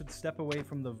George should step away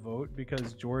from the vote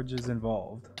because George is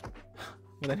involved.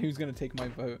 Well, then who's gonna take my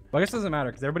vote? Well, I guess it doesn't matter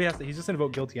because everybody has to. He's just gonna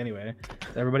vote guilty anyway.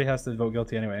 Everybody has to vote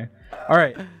guilty anyway. All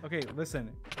right. Okay.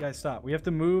 Listen, guys, stop. We have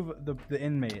to move the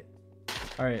inmate.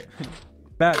 All right.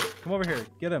 Bad. Come over here.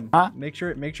 Get him. Huh? Make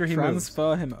sure he moves.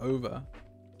 Transfer him over.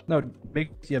 No.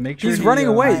 Make sure He's he, running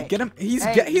away. Hey. Get him. He's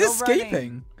Hey, he's no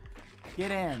escaping.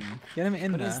 Get in. Get him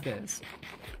in What there. is this?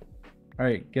 All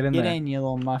right. Get in Get there. in, you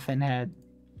little muffin head.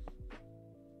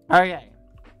 Okay.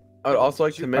 I'd also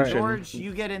like to mention George,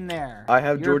 you get in there. I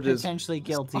have You're George's potentially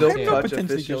guilty. Still I'm not touch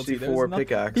potentially guilty. efficiency There's 4 nothing-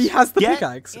 pickaxe. He has the Get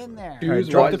pickaxe. in there. All right, Use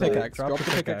Drop the wisely. pickaxe. Drop the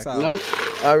pickaxe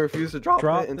out. I refuse to drop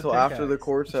Drop it the until after the pickaxe.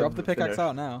 courts have Drop the pickaxe finished.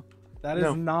 out now. That is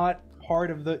No. not part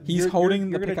of the. He's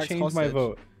holding you're the gonna pickaxe change my hostage.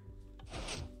 vote.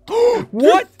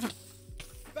 What?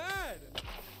 Bad.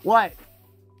 What?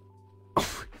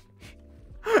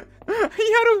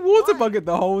 He had a water What? bucket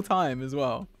the whole time as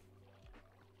well.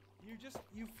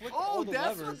 You flicked Oh,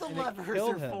 that's what the levers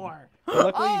are for.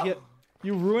 Luckily, Oh.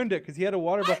 you ruined it because he had a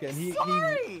water bucket and he.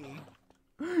 Sorry.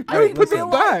 All I right, didn't put it listen.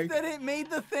 realize back. that it made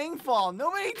the thing fall.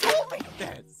 Nobody told me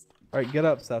this. All right, get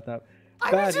up, Sapnap. I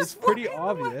was Bad. It's just pretty looking away.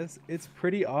 obvious. It's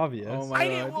pretty obvious. Oh All my I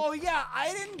didn't. god. Well, yeah,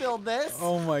 I didn't build this.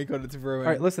 Oh my god, it's ruined.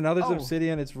 right, listen. Now there's Oh.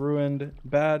 obsidian. It's ruined.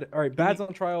 Bad. All right, Bad's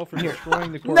on trial for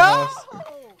destroying the No. courthouse.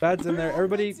 Bad's in there.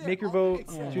 Everybody, Fix it. make your I'll vote.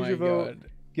 fix Oh it. Choose my your vote. God.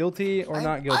 Guilty or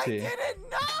not I guilty. didn't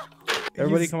know.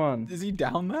 Everybody, He's- come on. Is he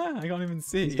down there? I can't even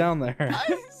see. He's down there.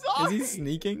 I'm Is sorry. he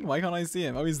sneaking? Why can't I see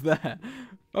him? Oh, he's there.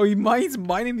 Oh, he's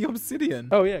mining the obsidian.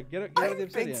 Oh yeah, get out the I'm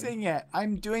obsidian. fixing it.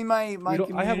 I'm doing my You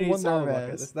community don't- I have one lava bucket.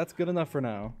 service. That's good enough for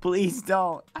now. Please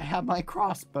don't. I have my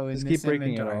crossbow in Just this keep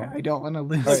breaking it inventory. all. I don't want to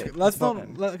lose All it. right, Let's it's not.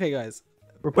 fine. Okay, guys.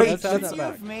 We're Wait, putting let's- since that you've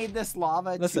back. made this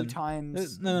lava Listen, 2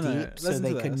 times no, deep, so listen they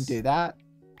to couldn't this. do that.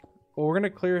 Well, we're gonna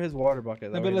clear his water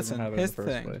bucket. That No, way but he doesn't listen. have it in Here's the the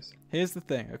first thing. place. Here's the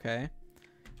thing. Okay.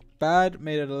 Bad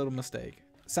made a little mistake.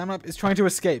 Samnap is trying to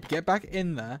escape. Get back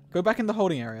in there. Go back in the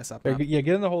holding area, Sapnap. Yeah,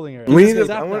 get in the holding area. We need to,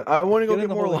 Sapnap, I want to go get in get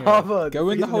the more holding area. lava. Go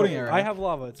in the Please holding no. area. I have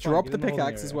lava. It's fine. Drop Get the in holding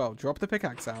pickaxe as area. well. Drop the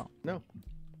pickaxe out. No.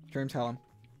 Dream, tell him.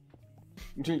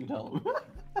 Dream tell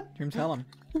him. Dream, tell him.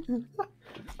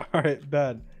 All right,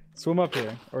 Bad. Swim up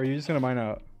here, or are you just gonna mine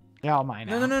out? Yeah, I'll mine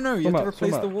out. No. You Swim have to up, swim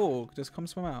replace the up. wall. Just come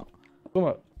swim out. Swim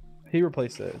up. He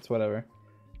replaced it. It's whatever.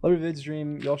 Love your vids,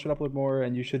 Dream. Y'all should upload more,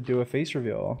 and you should do a face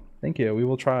reveal. Thank you. We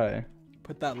will try.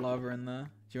 Put that lava in there. Do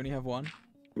you only have one?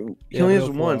 He Yeah, only but has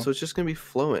it'll one, flow. so it's just gonna be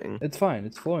flowing. It's fine.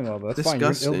 It's flowing lava. That's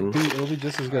Disgusting. fine. It'll be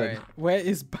just as good. Alright. Where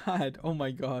is Bad? Oh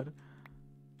my god.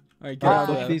 Alright, get out of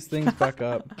Flip there. these things back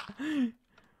up.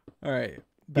 Alright.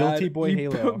 Guilty Bad, boy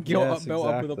you Halo. Yes, built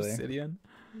up with exactly. obsidian.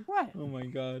 What? Oh my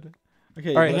god.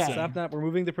 Okay, All right, listen. Sapnap. We're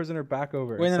moving the prisoner back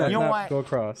over. Wait, no. Sapnap, You know what? go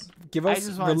across. Give I us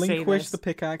just wanna say relinquish this. the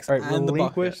pickaxe All right, and the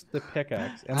relinquish bucket. the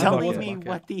pickaxe and the Telling bucket. me bucket.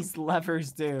 what these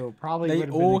levers do probably They would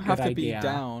have been all a have good to be idea.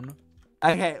 down.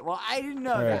 Okay, well I didn't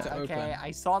know Alright. that. To Okay, open. I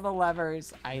saw the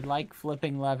levers. I like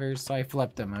flipping levers, so I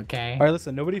flipped them. Okay. All right,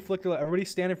 listen. Nobody flick the lever. Everybody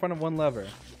stand in front of one lever.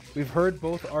 We've heard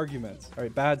both arguments. All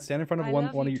right, Bad. Stand in front of I one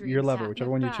love one you, of your Dream lever, Sat whichever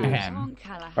one you with choose. Bad. Okay. On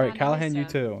Callahan All right, Callahan, you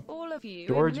also. too. All of you,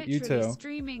 George, and you literally too.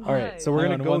 streaming All right, so we're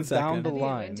Hang gonna on, go one down second. the of you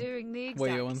and line. doing the Wait,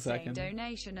 exact one same second.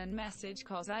 donation and message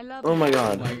cause I love Oh my you. Oh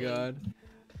god. my god.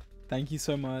 Thank you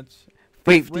so much.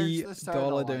 Wait, where's the start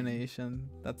 $50 line? donation.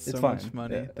 That's It's so fine. much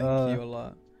money. Yeah, Thank you a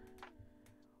lot.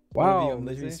 All of Wow, you, I'm literally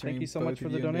Lizzie, thank streaming you so both much for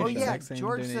of the you and Oh donation. the yeah, exact same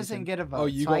George donation. doesn't get a vote. Oh,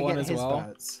 you so got I one get as his well?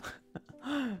 votes.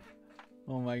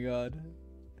 Oh my god.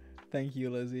 Thank you,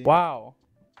 Lizzie. Wow.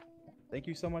 Thank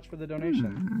you so much for the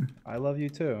donation. I love you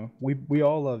too. We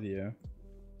all love you,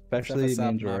 Except for especially me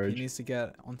and Sapnap, George. He needs to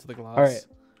get onto the glass. All right.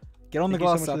 Get on the Thank you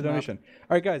glass, so much for the Sapnap. donation.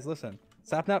 All right, guys, listen.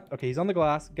 Sapnap. Okay, he's on the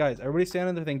glass. Guys, everybody stand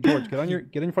on the thing. George,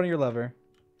 get in front of your lever.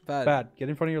 Bad. Get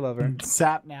in front of your lever.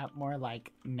 Sapnap, more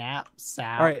like nap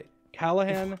sap. All right,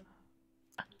 Callahan.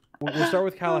 We'll start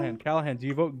with Callahan. Callahan, do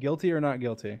you vote guilty or not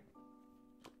guilty?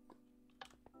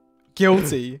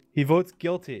 Guilty. He votes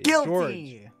guilty. Guilty.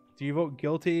 George, do you vote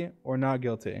guilty or not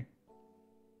guilty?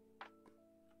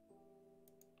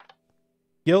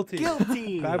 Guilty.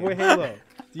 Guilty. Bad boy Halo.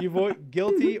 Do you vote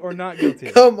guilty or not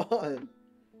guilty? Come on.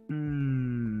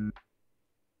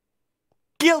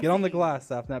 Guilty. Get on the glass,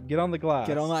 Sapnap. Get on the glass.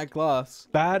 Get on that glass.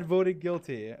 Bad voted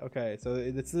guilty. Okay, so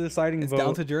it's the deciding It's vote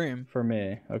down to Dream. for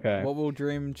me. Okay. What will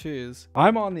Dream choose?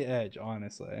 I'm on the edge,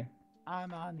 honestly.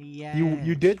 I'm on the edge.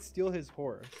 You did steal his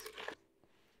horse.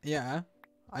 Yeah,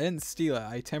 I didn't steal it.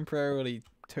 I temporarily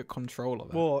took control of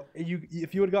it. Well,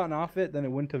 if you had gotten off it, then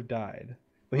it wouldn't have died.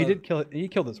 But he Well, did kill it. He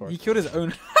killed his horse. he killed his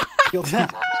own. Killed his-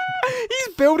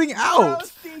 He's building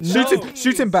out.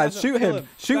 Shoot him, bad. Stop it. Shoot Kill him.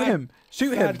 Shoot Bad. him.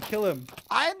 Shoot him. Bad, kill him.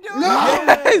 I'm doing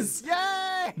Yes. it.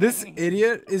 Yay! This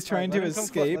idiot is trying Alright, to let him come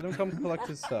escape. let him come collect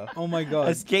his stuff. Oh my god.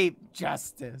 Escape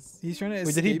justice. He's trying to escape.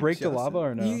 Wait, did he break the justice. lava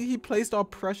or no? He placed our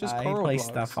precious He coral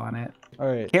placed blocks. stuff on it. All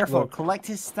right. Careful, Look, collect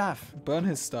his stuff. Burn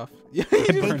his stuff. Yeah,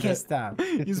 Take his stuff.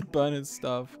 he's burn his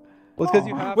stuff. well, it's because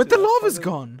you have. But to. the That's lava's part of-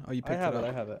 gone. Oh, you I picked have it it. up.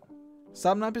 I have it.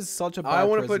 Sapnap is such a bad I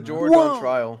want to put prisoner. George Whoa. on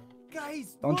trial.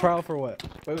 Guys, On trial for what?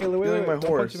 Wait, Stealing my don't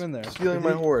horse. punch him in there. Stealing Is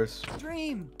my he- horse.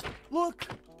 Dream. Look.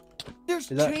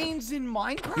 There's Is that- chains in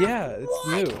Minecraft. Yeah, it's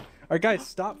What? new. All right, guys,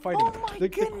 stop fighting. Oh my The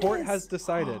court goodness. has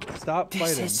decided. Stop This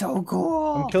fighting. is so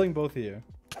cool. I'm killing both of you.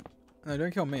 No,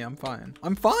 don't kill me. I'm fine.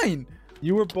 I'm fine.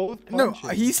 You were both No,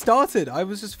 punching. he started. I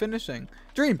was just finishing.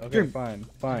 Dream. Okay, Dream. fine.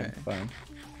 Okay.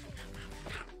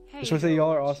 Hey, Just want to say y'all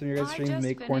are George. awesome. Your guys' I streams just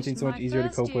make quarantine so finished much my easier to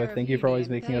first cope year with. of Thank you for always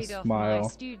uni and making us paid off my smile.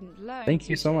 student loans, Thank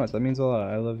you so which much. That means a lot.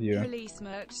 I love you. Release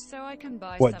merch so I can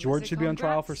buy What, some George as a should be on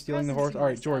trial for congrats stealing the present horse? to All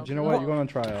right, George, you know what? myself. You're going on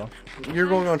trial. You're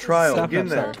going on trial. Sapnap, Get in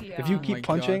there. sorry. If you Oh keep my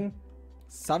punching,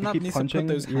 Sapnap keep needs punching, to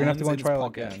put those you're gonna have to hands go on in his trial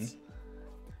pockets.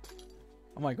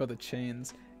 Oh my god, the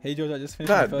chains. Hey George, I just finished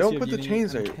Dad, my first don't year put of the uni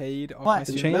chains and there. paid off What? my The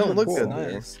student chains loans. don't look good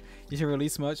there. Nice. You should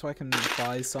release merch so I can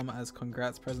buy some as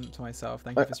congrats present to myself.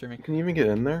 Thank you for streaming. Can you even get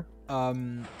in there?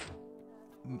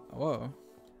 Whoa.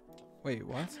 Wait,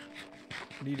 what?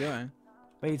 What are you doing?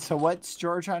 Wait, so what's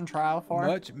George on trial for?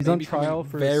 Merch He's may on be coming trial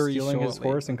for very stealing his shortly,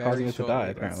 horse and very causing it to die, shortly,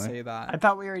 let's apparently. say that. I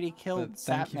thought we already killed But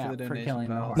thank you for the Sapnap for donation, killing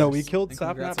the pal. horse. no, we killed And Sapnap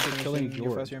congrats for on killing finishing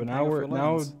your first George, year but and now paying off we're your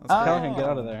now loans. That's great. Callahan, get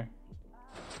out of there.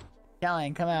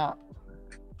 Callahan, come out.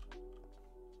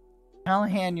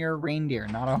 Callahan, you're a reindeer,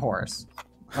 not a horse.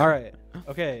 All right.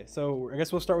 Okay, so I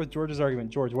guess we'll start with George's argument.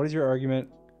 George, what is your argument?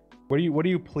 What do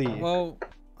you plead? Well,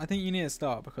 I think you need to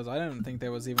start because I don't think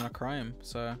there was even a crime.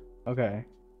 So Okay.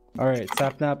 All right,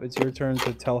 Sapnap, it's your turn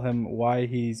to tell him why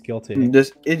he's guilty.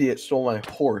 This idiot stole my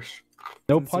horse.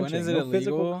 No Since when punching, is it no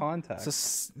physical illegal contact. to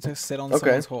sit on Okay.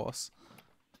 someone's horse.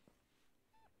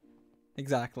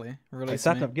 Exactly. Hey, Release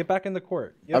me. Sapnap, get back in the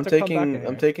court. You I'm have to come back in taking here.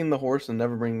 I'm taking the horse and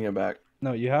never bringing it back.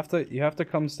 No, you have to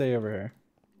come stay over here.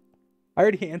 I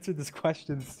already answered this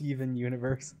question, Steven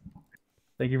Universe.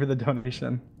 Thank you for the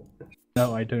donation.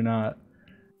 No, I do not.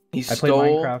 He I play stole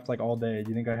Minecraft like all day. Do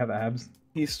you think I have abs?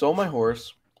 he stole my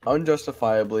horse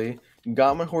unjustifiably,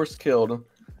 got my horse killed,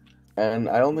 and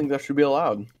I don't think that should be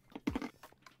allowed.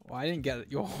 Well, I didn't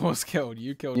get your horse killed.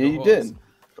 You killed Yeah, the you horse. did.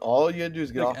 All you had to do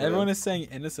is get Look, off of everyone it. is saying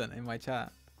innocent in my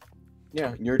chat.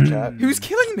 Yeah, your chat. Who's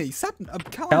killing me?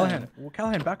 Callahan,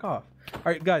 Callahan, back off. All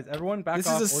right, guys, everyone back This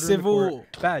off. is a Order in the civil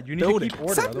court. Bad, you need building. to keep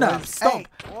order. Sapnap, otherwise- stop. Hey,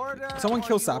 order, Someone or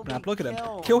kill you will Sapnap. be Look at him.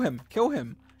 killed. Kill him. Kill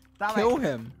him. Stop Kill it.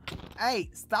 him. Hey,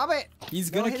 stop it. He's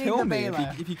You're gonna hitting kill the me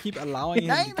bailiff. if you keep allowing him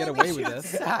Hey, to get maybe away with shoot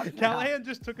this. Sapnap. Callahan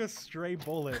just took a stray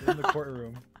bullet in the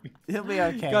courtroom. He'll be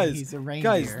okay. Guys, He's a reindeer.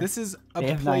 guys, this is a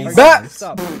They have place. nice- Bat!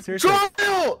 Stop. Seriously.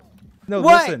 Trial! No,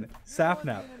 What? listen,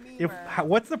 Sapnap.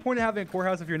 What's the point of having a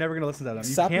courthouse if you're never gonna listen to them? You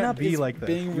Sapnap can't be is like this.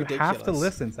 being You have to ridiculous.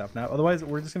 listen, Sapnap. Otherwise,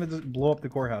 we're just gonna blow up the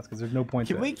courthouse because there's no point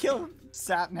Can to we it. kill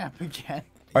Sapnap again?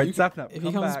 All right, You- Sapnap, If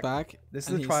he come comes back. back, This is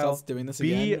and a he trial. starts doing this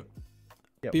Be- again,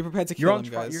 Yep. be prepared to You're kill on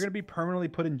him, trial. guys. You're gonna be permanently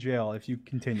put in jail if you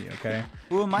continue. Okay.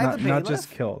 Who am I, not, the bailiff? not just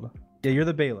killed. Yeah, you're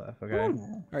the bailiff. Okay. Ooh.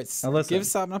 All right, Now listen. give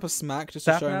Sapnap a smack just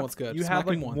to show him Sapnap, what's good. you Smack have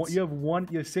him like once.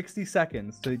 you have 60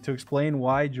 seconds to explain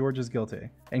why George is guilty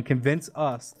and convince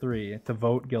us three to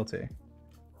vote guilty.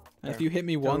 And if you hit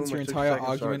me Tell once, him your when 60 entire seconds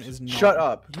argument starts. is not. Shut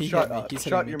up. He Shut hit me. up. He's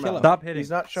Shut hitting your me. Kill mouth. him. Stop hitting. He's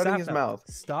not shutting his Sapnap, mouth.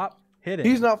 Stop hitting.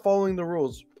 He's not following the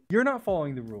rules. You're not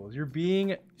following the rules. You're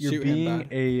being Shoot him, being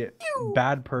Bad. a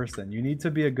bad person. You need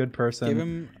to be a good person Give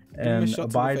him a and shot to the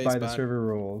abide face, by the Bad. server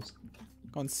rules.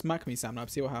 Go on, smack me, Sapnap.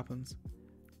 See what happens.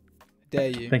 Dare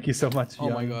you? Thank you so much. Oh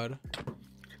my young. god.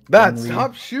 Bad, Henry.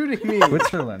 stop shooting me.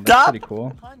 Switzerland. That's Stop. pretty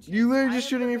cool. You literally just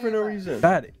shooting me for no reason.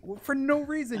 Bad. For no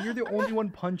reason. You're the only one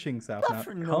punching, Not Sapnap.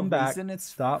 for no Come back. reason, it's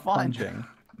Stop fun. punching.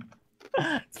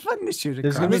 It's fun to shoot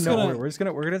There's across. gonna be just no.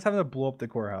 gonna- We're gonna have to blow up the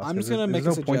courthouse. I'm 'cause just gonna there's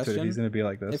make a no point to it if suggestion. he's gonna be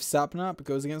like If this. Sapnap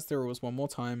goes against the rules one more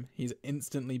time, he's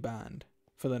instantly banned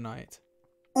for the night.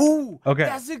 Ooh, Okay.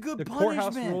 that's a good The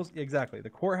courthouse punishment. rules, exactly. The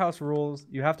courthouse rules,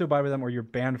 you have to abide by them, or you're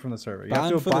banned from the server. You have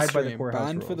Banned to for the abide by the stream. courthouse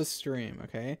Banned rules. for the stream.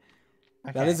 Okay,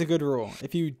 that Okay. is a good rule.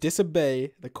 If you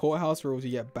disobey the courthouse rules,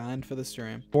 you get banned for the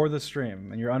stream. For the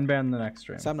stream, and you're unbanned the next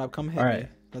stream. Sapnap, come hit All me. right.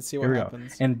 Let's see Here what we go.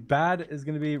 happens. And Bad is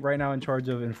gonna be right now in charge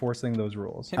of enforcing those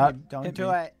rules. Hit me. Don't hit do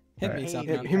me. it. Hit me, Alright.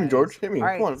 Sapnap. Hit me, George. Hit me. All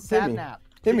right, Come on, hit me. Sapnap,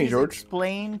 Hit me, please George.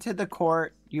 Explain to the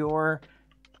court your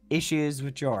issues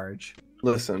with George.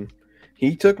 Listen,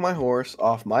 he took my horse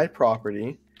off my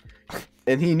property,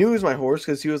 and he knew it was my horse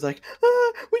because he was like,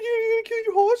 "Ah, when you're gonna kill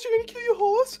your horse? You're gonna kill your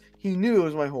horse?" He knew it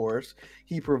was my horse.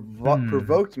 He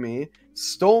provoked me,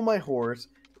 stole my horse.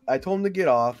 I told him to get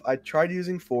off. I tried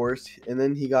using force, and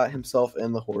then he got himself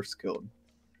and the horse killed.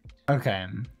 Okay.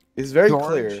 It's very George?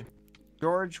 clear.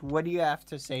 George, what do you have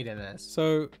to say to this?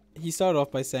 So he started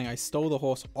off by saying I stole the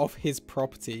horse off his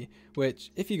property,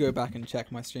 which if you go back and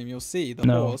check my stream, you'll see the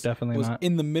No, horse definitely was not.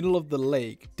 in the middle of the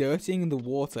lake, dirtying the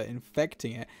water,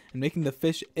 infecting it, and making the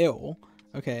fish ill.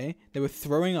 Okay, they were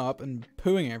throwing up and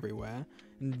pooing everywhere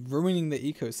and ruining the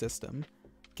ecosystem.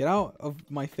 Get out of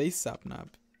my face, Sapnap.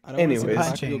 I don't want to see the Anyways.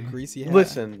 back of your Punching. greasy hair.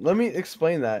 Listen, let me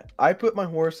explain that. I put my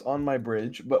horse on my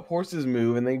bridge, but horses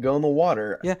move and they go in the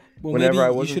water. Yeah, well, Whenever maybe I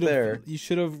you wasn't should have. there. You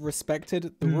should have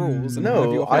respected the rules and No,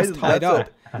 have your horse tied up.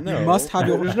 No, You must have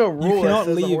your. There's no you rule that cannot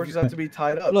says the leave. horses have to be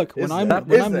tied up. Look, when Is I'm there?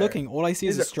 when Is I'm there? looking, all I see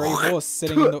is a there? stray horse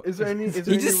sitting in the. Is there any? Is there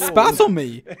He any just rules? spat on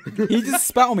me. He just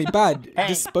spat on me. Bad. Hey.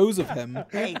 Dispose of him.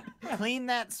 Hey, clean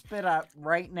that spit up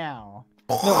right now.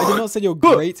 No, I did not say your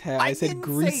great hair. I said didn't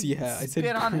greasy say hair. I said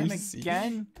spit on him greasy.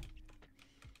 again.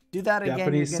 Do that again.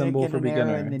 Japanese you're gonna symbol get for an arrow in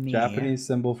beginner. the knee. Japanese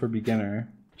symbol for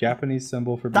beginner. Japanese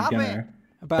symbol for Stop beginner.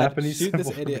 Bad. Japanese Shoot this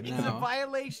symbol for idiot It's a now.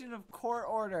 violation of court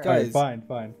order. Guys. Alright,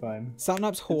 fine.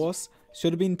 Sapnap's horse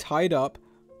should have been tied up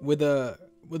with a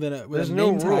There's name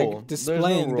no tag rule. There's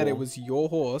displaying no that it rule. was your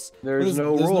horse. There's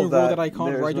no there's rule no that- I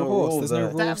can't there's ride your no horse. rule There's no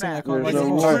that- rule saying I can't There's ride Is your no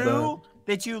it rule horse. true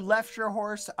that you left your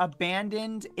horse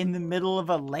abandoned in the middle of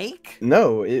a lake?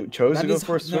 No, it chose That to go is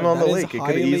for a hi- swim no, on the that is lake. It could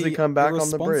have easily highly come back on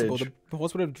the irresponsible. bridge. The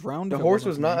horse would have drowned. The if it horse wasn't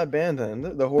was not me.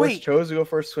 abandoned. The horse Wait. chose to go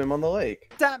for a swim on the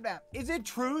lake. Stop that. Is it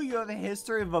true you have a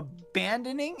history of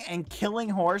abandoning and killing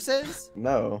horses?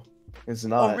 No, it's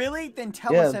not. Oh, really? Then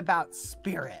tell Yeah. us about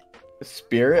Spirit.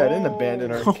 Spirit? I didn't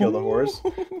abandon or kill the horse.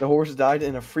 The horse died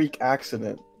in a freak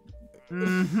accident.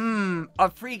 Mm-hmm. A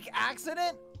freak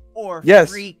accident or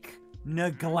Yes. freak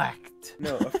neglect?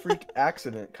 No, a freak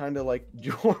accident, kind of like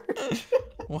George.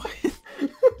 What?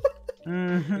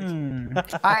 Mm-hmm.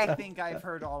 I think I've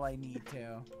heard all I need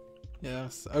to.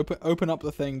 Yes. Open up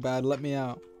the thing, Bad. Let me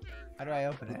out. How do I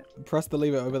open it? Press the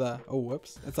lever over there. Oh,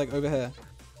 whoops. It's like over here.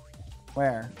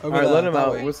 Where? Over All right, there. let him that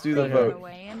out. way. Let's do the Right vote.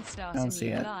 Away and start Don't a see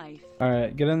new it. life.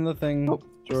 Alright, get in the thing. It's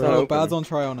George. not Oh, open. Bad's on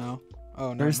trial now.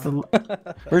 Oh no. Where's the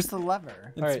Where's the lever?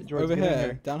 It's Alright, George, over get in here.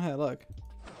 here. Down here. Look.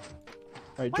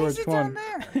 Alright, Why George, is it come down on.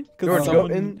 there? George, someone,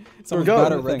 go in. Someone's Go.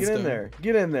 bad at Get in redstone. there.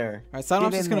 Get in there. Alright, Sanop's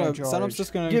Get just in there, gonna. Sanop's George.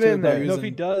 just gonna. Get to in there. abuse No, if he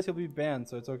and- does, he'll be banned,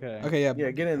 so it's okay. Okay, yeah.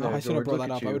 Yeah, get in Oh, there, I should have George. brought Look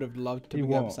that at up. I you. would have loved to He get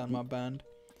won't. Sanma banned.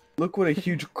 Look what a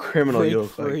huge criminal Break you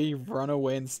look like. free, run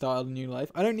away, and start a new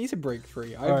life. I don't need to break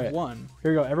free. I've Alright. won.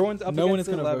 Here we go. Everyone's up No one against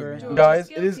is the gonna vote lever. me out. George Guys,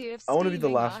 is it is- guilty of I wanna be the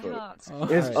stealing last my vote. heart. Oh,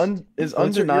 It's Alright. it's Well, you're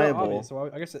undeniable. obvious,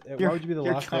 so I guess why You're- would you be the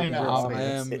you're last vote? kinda You're obvious. I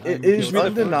am. It I'm is guilty.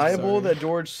 undeniable Sorry. that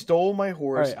George stole my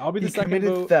horse. Alright, I'll be the he second committed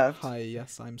vote. theft. Hi,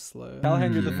 yes, I'm slow.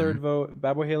 Callahan, you're the third vote.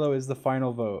 Bad Boy Halo is the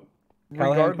final vote.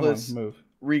 Callahan, Regardless, come on, move.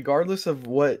 regardless of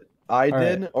what I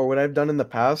Alright. did or what I've done in the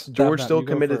past, George Sapnap, still you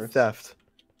go committed first. theft.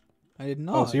 I did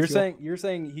not. Oh, so It's your- you're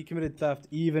saying he committed theft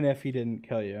even if he didn't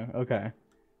kill you? Okay.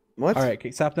 What? All right, okay,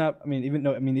 Sapnap.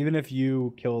 Even if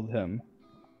you killed him,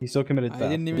 he still committed I theft.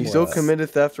 didn't even He What? still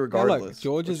committed theft Yeah, regardless. look,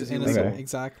 George which is illegal. innocent. Okay.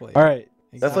 Exactly. All right,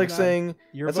 That's like Exactly. saying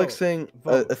your that's vote. like saying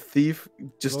Vote. a thief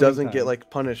just Voting doesn't time. get like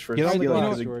punished for Get on the stealing glass,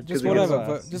 because George. Just Get whatever. on the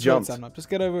glass. Just Jumped. vote, Sapnap. Just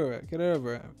get over it. Get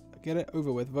over it. Get it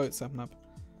over with. Vote, Sapnap.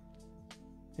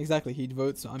 Exactly. He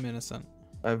votes. I'm innocent.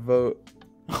 I vote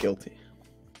guilty.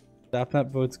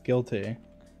 Sapnap votes guilty.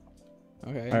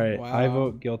 Okay. All right, Wow. I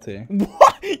vote guilty.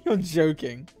 What? You're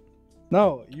joking.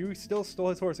 No, you still stole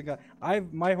his horse and got.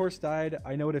 My horse died.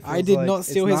 I know what it feels I did like. not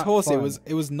steal It's his not horse. fun.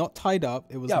 It was not tied up.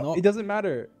 It was Yeah, not. it doesn't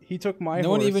matter. He took my no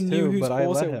horse. one even knew too, whose but I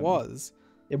horse let it him. was.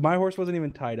 My horse wasn't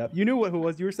even tied up. You knew who it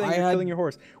was. You were saying I you're had- killing your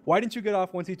horse. Why didn't you get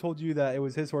off once he told you that it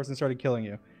was his horse and started killing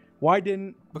you? Why didn't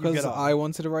you Because get off? I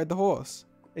wanted to ride the horse.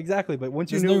 Exactly, but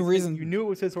once There's you knew no it was reason- you knew it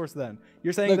was his horse then.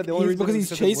 You're saying Look, that the only reason because it he's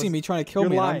was his chasing was- me, trying to kill you're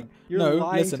me. and lying. You're no,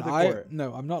 lying listen, to the court.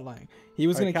 no, I'm not lying. He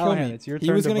was Alright, gonna kill Callahan, me. it's your He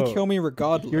turn was to gonna vote. kill me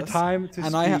regardless. Your time to and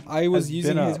speak I was has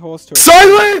using been his up. horse to.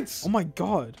 Silence! Oh my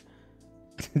god!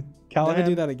 Callahan, Never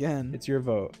do that again. It's your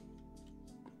vote.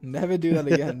 Never do that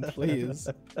again, please.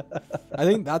 I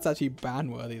think that's actually ban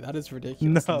worthy. That is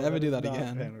ridiculous. Never do is that not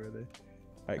again. ban-worthy.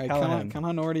 Alright, Right, Callahan.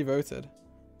 Callahan already voted.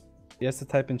 He has to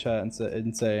type in chat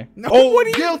and say No, "Oh, what are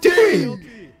you Guilty!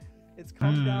 doing? It's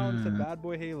come down to Bad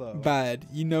Boy Halo. Bad.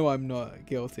 You know I'm not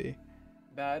guilty.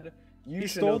 Bad. You He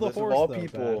should stole know the this horse, of all though,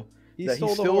 people. Bad. He That stole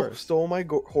he the still horse. stole my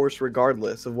horse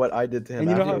regardless of what I did to him. And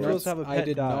you know how it afterwards. feels to have a pet I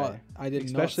did die. not. I did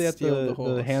Especially not at steal the the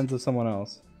horse. hands of someone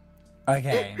else.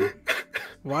 Okay.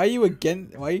 Why are you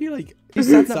again? Why are you like He's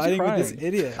Snap's siding with this crying.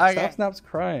 idiot? Okay. Stop Snap's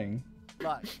crying.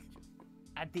 Look,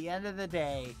 at the end of the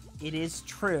day, it is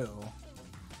true.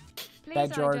 Please,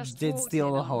 That I George just did walked steal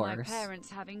in the on my horse.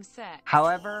 parents having sex.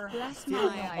 However, Bless stealing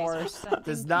my the eyes, horse something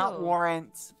does not pure.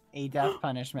 warrant a death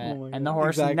punishment, Oh my and the God.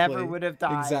 horse Exactly. never would have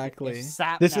died. Exactly. If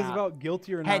Sapnap This is about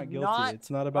guilty or not had guilty. not It's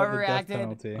not about the death overreacted.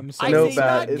 penalty. I'm I sorry. No, say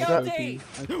Bad. not It's not- guilty.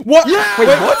 What? Wait,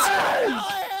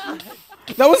 what?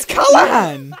 That was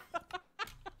Callahan.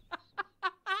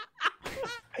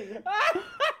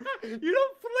 You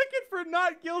don't flick it for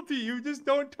not guilty. You just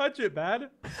don't touch it, Bad.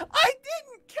 I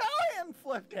didn't. Callahan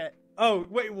flipped it. Oh,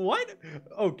 wait, what?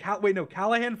 Oh, wait, no,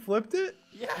 Callahan flipped it?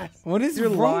 Yes. What is You're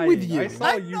wrong lying. with you? I saw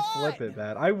I'm you not. flip it,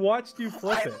 Bad. I watched you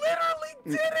flip I it.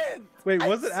 literally didn't. Wait, I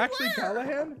was it actually swear.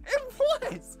 Callahan? It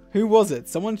was. Who was it?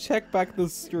 Someone check back the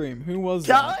stream. Who was it?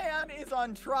 Callahan is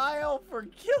on trial for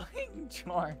killing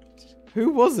George.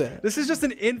 Who was it? This is just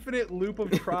an infinite loop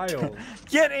of trials.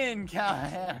 Get in,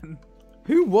 Callahan.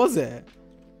 Who was it?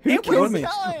 Who It killed was me?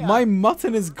 Callahan. My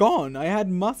mutton is gone. I had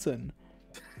mutton.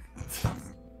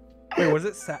 Wait, was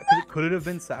it could it have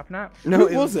been Sapnap? No, Who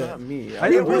it was was it? not me. I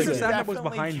didn't was think it? Sapnap was Definitely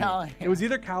behind Callahan. me. It was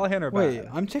either Callahan or Wait, Bad.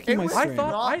 I'm checking It my was- stream.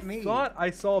 I Not me. thought I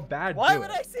saw Bad Why do would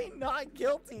it. I say not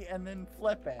guilty and then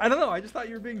flip it? I don't know. I just thought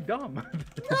you were being dumb.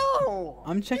 No.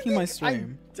 I'm checking You my think stream.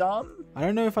 I'm dumb. I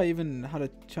don't know if I even had a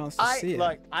chance to see it.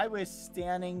 Look. I was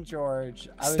standing George.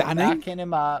 I was Standing? backing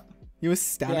him up. You were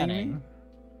standing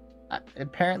me?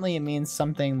 Apparently, it means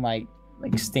something like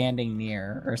standing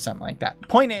near or something like that.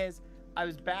 Point is, I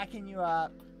was backing you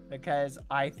up because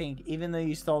I think even though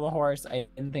you stole the horse, I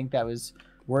didn't think that was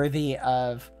worthy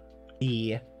of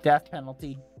the death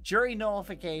penalty. Jury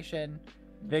nullification,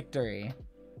 victory.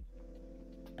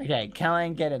 Okay,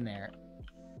 Callahan, get in there.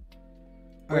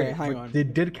 Alright, hang on.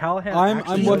 Did Callahan? I'm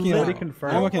actually working it already out.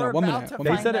 confirm? I'm working it out. 1 We're about minute. to 1 They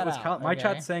minute. said find it was that out, My okay?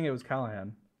 chat's saying it was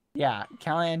Callahan. Yeah,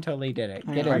 Callahan totally did it.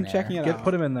 Hang Get on, in I'm there. checking it out.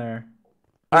 Put him in there.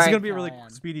 All This is right, gonna be a really Callahan.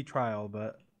 speedy trial,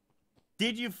 but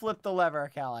Did you flip the lever,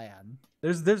 Callahan?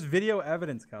 there's video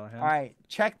evidence, Callahan. All right,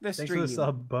 check the Thanks stream. for the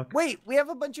sub, Buck. Wait, we have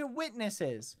a bunch of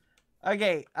witnesses.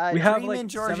 Okay, we have Dream like and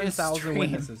George's 7,000 stream.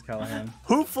 witnesses, Callahan.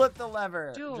 Who flipped the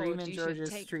lever? George, Dream and you should George's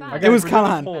take stream. back Okay, It was we're doing a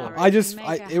Callahan. poll. I just, Make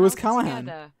a it was house Callahan.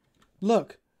 together.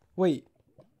 Look, wait.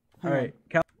 All Hang on. right,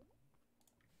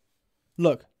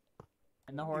 Look,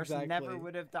 And the horse Exactly. never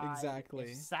would have died.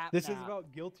 Exactly. If Sapnap this is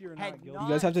about guilty or had not guilty. not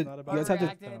you guys have to. It's not You about guys have to.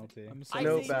 death penalty. I'm I sorry.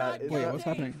 No, say Bad. not It's Wait, guilty. what's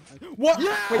happening? What?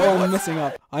 Wait, oh, I'm messing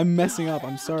up. I'm messing up.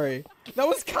 I'm sorry. That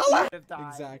was Callahan. Would have died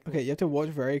Exactly. Okay, you have to watch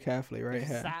very carefully right if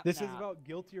here. Sapnap This is about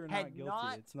guilty or had not guilty.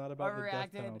 not It's not about the death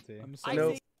overreacted. penalty. I'm I sorry.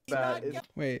 No, say Bad. not It's- guilty.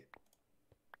 Wait.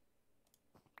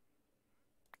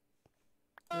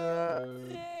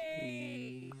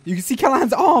 You can see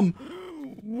Callahan's arm.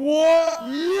 What?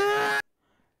 Yeah.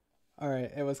 All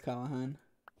right, it was Callahan.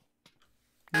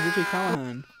 It was literally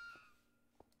Callahan.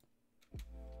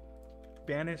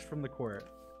 Banished from the court.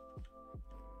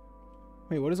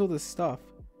 Wait, what is all this stuff?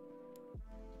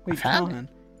 Wait, Found Callahan.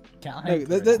 Callahan No,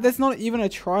 threw it out. that's not even a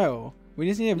trial. We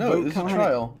just need to No, vote this is a Callahan.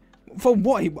 trial. For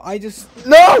what? I just.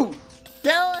 No!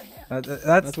 Callahan.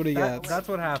 That's what he gets. That's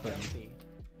what happened.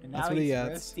 And That's now what he he's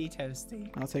gets. roasty toasty.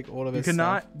 I'll take all of You his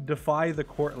cannot stuff. defy the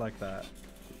court like that.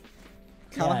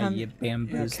 Callahan. Yeah, you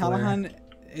bamboozler. Callahan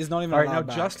is not even All right, now allowed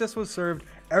back. justice was served.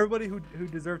 Everybody who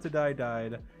deserved to die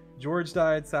died. George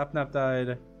died. Sapnap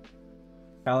died.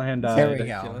 Callahan died. There we go.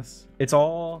 Ridiculous.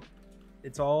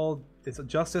 It's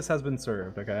justice has been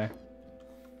served. Okay.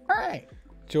 All right.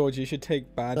 George, you should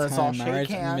take bad Let's all time shake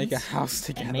marriage and make a hands house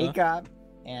And together. make up,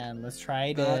 and let's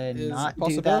try to That is not a do that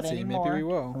possibility. anymore. Maybe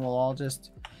we will. And we'll all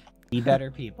just be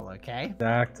better people, okay?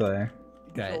 Exactly.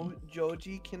 Good.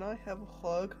 Joji, can I have a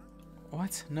hug?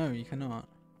 What? No, you cannot.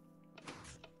 Can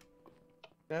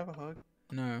I have a hug?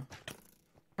 No.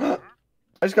 I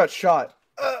just got shot.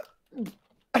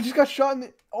 I just got shot in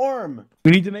the arm.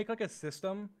 We need to make like a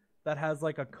system that has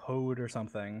like a code or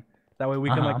something That way we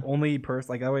can like only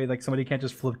like that way like somebody can't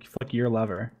just flick your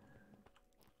lever.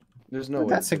 There's no way.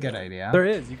 That's a good idea. There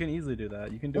is. You can easily do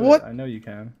that. You can do What? it. I know you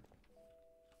can.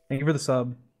 Thank you for the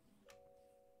sub.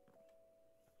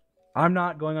 I'm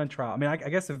not going on trial. I mean, I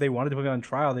guess if they wanted to put me on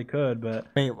trial, they could, but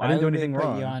Wait, why I didn't do would they anything put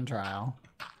wrong. you on trial?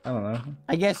 I don't know.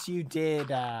 I guess you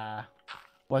did.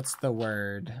 What's the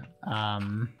word?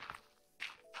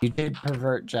 You did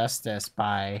pervert justice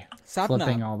by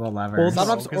flipping all the levers. Well,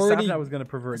 Sapnap's because already- Sapnap was going to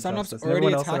pervert Sapnap's justice. already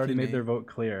Everyone else had already attacking made me. their vote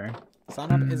clear.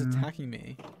 Sanap is attacking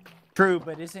me. True,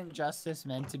 but isn't justice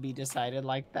meant to be decided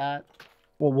like that?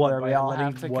 Well, what? Where By we all letting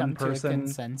have to one come to a person.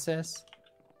 consensus?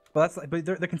 Well, that's but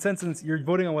the consensus. You're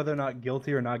voting on whether or not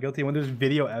guilty or not guilty. When there's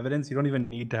video evidence, you don't even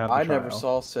need to have. The I trial. never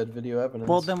saw said video evidence.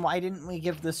 Well, then why didn't we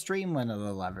give the stream one of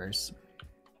the levers?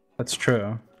 That's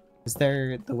true. Is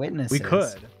there the witnesses?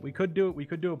 We could do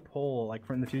a poll like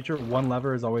for in the future. One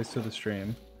lever is always to the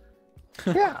stream.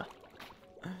 Yeah.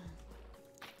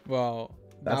 Well,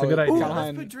 That's a good idea. Ooh, Callahan,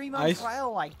 let's put Dream on I-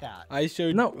 trial like that. I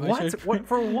showed No, I what? showed What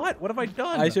for? What? What have I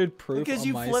done? I showed proof Because on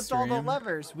you my flipped all the stream.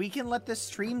 levers. We can let the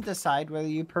stream decide whether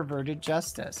you perverted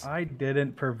justice. I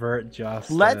didn't pervert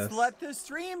justice. Let's let the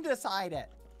stream decide it.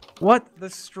 What? The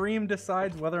stream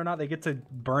decides whether or not they get to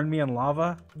burn me in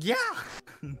lava? Yeah.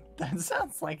 That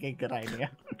sounds like a good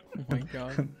idea. Oh my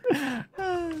god.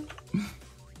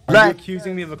 Are Let- you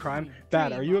accusing me of a crime?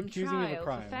 Bad. Are you on accusing me of a trial for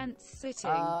crime? fence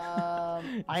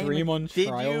sitting. Dream on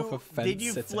trial for fence Did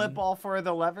you sitting. flip all 4 of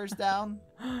the levers down?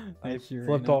 I Thank you,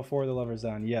 flipped Rena. all 4 of the levers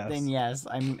down. Yes. Then yes,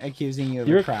 I'm accusing you of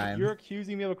You're a crime. You're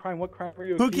accusing me of a crime. What crime are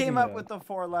you? Who accusing came me up of? with the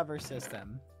 4-lever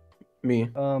system? Me.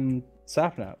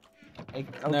 Sapnap.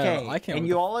 Okay, I came and with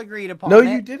you the- all agreed upon No, it.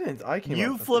 you didn't. I came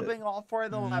You up with flipping all 4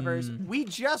 of the levers. Mm. We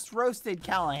just roasted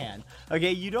Callahan.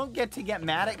 Okay, you don't get to get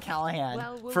mad at Callahan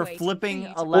Well, we're for waiting flipping for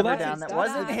you a to lever Well, down that's that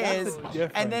wasn't the his,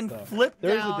 difference, and then though. flipped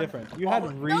There is down. a difference. You had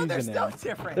reasoning. No, there's no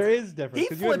difference. There is difference He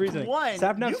because you had flipped reasoning. one,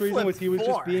 Sapnap's you reason was he was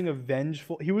flipped just being a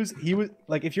vengeful. He was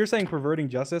like if you're saying perverting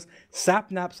justice,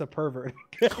 Sapnap's a pervert.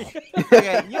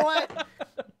 Okay, you know what?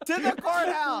 To the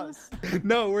courthouse.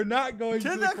 No, we're not going To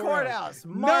to the courthouse.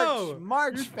 March, No,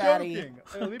 march, you're fatty. joking.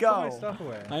 Let me Go. put my stuff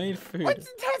away. I need food. What?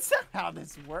 That's not how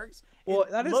this works. Well,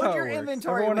 that is Load how it your works.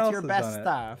 inventory Everyone with else your has best done it.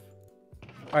 stuff.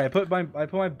 All right, I put my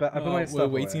stuff We're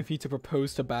waiting away. for you to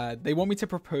propose to Bad. They want me to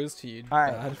propose to you, All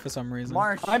right. Bad, for some reason.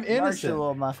 March. I'm March, you innocent.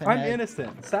 little muffin I'm head.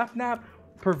 innocent. Sapnap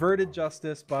perverted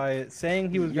justice by saying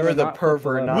he was. You're gonna the not flip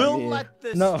pervert, lever. not We'll me. let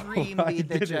the No, stream I be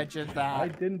the didn't. judge of I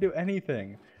that. didn't do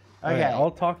anything. Okay. Okay, I'll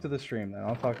talk to the stream then.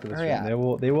 I'll talk to the stream. yeah.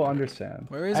 They will understand.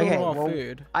 Where is Okay, all our well,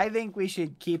 food? I think we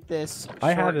should keep this.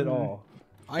 I have short it and- all.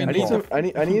 I I need need some. some. I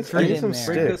need in some there.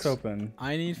 Break sticks. this open.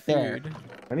 I need There. food.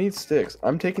 I need sticks.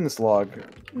 I'm taking this log.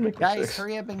 Make Guys, sticks.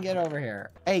 hurry up and get over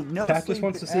here. Hey, no. Cat just sleep-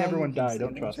 wants to see you everyone can die. sleep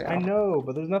Don't in trust. jail. I know,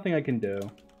 but there's nothing I can do.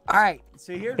 All right,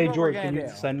 so here's Hey what George, we're can gonna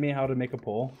you do. send me how to make a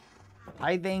poll?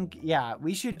 I think, yeah,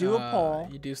 we should do a poll.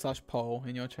 You do /poll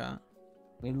in your chat.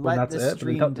 We Well, let that's the it. But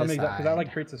stream then tell me decide. because that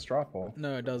like creates a straw poll.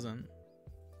 No, it doesn't.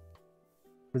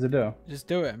 What does it do? Just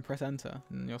do it and press enter,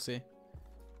 and you'll see.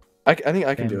 I think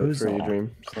I can do it for you, Bamboozle.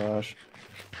 Dream.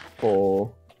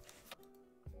 Poll.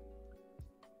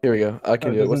 Here we go. I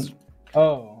can do it. What's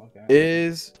Oh, okay.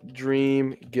 is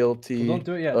Dream guilty Well, don't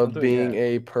do it yet. of Don't do it being yet.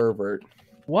 a pervert?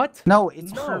 What? No,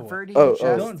 it's No. perverting Oh, oh.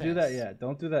 justice. Don't do that yet.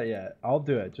 Don't do that yet. I'll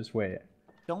do it. Just wait.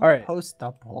 Don't All right. post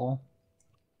the poll.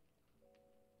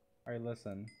 All right,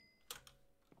 listen.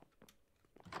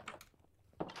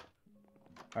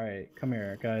 All right, come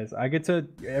here, guys.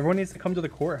 Everyone needs to come to the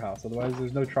courthouse, otherwise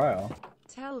there's no trial.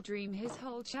 Tell Dream his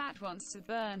whole chat wants to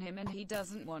burn him and he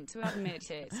doesn't want to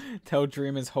admit it. Tell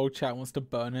Dream his whole chat wants to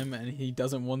burn him, and he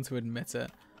doesn't want to admit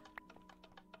it.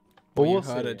 But Well, you we'll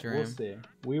heard see. it, Dream. We'll see.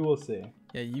 We will see.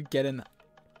 Yeah, you get in.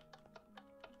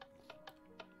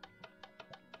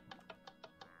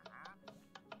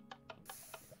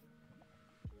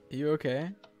 Are you okay?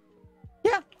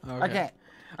 Yeah. Okay. Okay.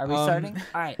 Are we Um, starting?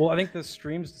 All right. Well, I think the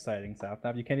stream's deciding,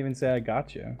 Sapnap. You can't even say I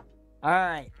got you. All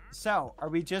right. So, are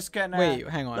we just gonna Wait,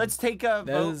 hang on. Let's take a vote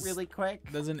There's- really quick.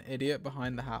 There's an idiot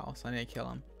behind the house. I need to kill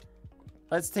him.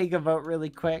 Let's take a vote really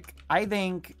quick. I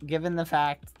think, given the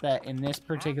fact that in this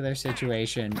particular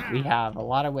situation we have a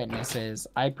lot of witnesses,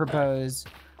 I propose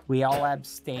we all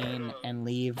abstain and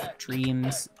leave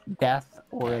Dream's death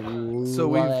or So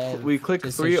live we click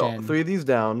decision. three of these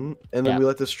down, and then Yeah. we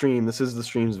let the stream. This is the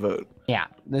stream's vote. Yeah,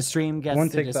 the stream gets Someone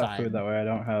to take decide. that food that way. I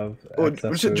don't have. Oh,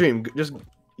 access just to it. Dream. Just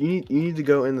you need to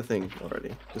go in the thing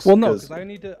already. Just Well, no, 'cause-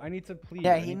 because I need to plead.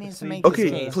 Yeah, I he need needs to plead make his for Okay,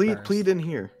 case justice. plead first. in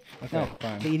here. Okay, No,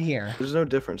 fine. lead here. There's no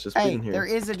difference. Just plead Hey, in here. there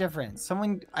is a difference.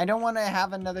 I don't want to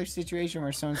have another situation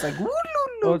where someone's like,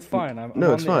 "Woo-loo-loo." Oh, it's fine. I'm No,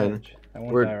 on it's the fine. edge. I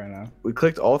won't We're- die right now. We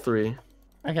clicked all 3.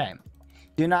 Okay.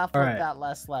 Do not flip Alright. that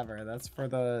left lever. That's for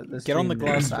the Get on the stream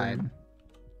glass side. screen.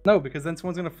 No, because then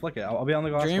someone's gonna flick it. I'll be on the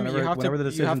glass Dream, whenever the you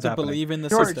decision's have to happening. believe in the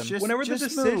George, system. just, Whenever the just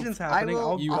decision's move. happening, I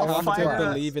will, You I'll have to fire,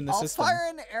 believe in the I'll system. fire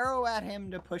an arrow at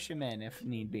him to push him in if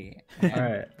need be. All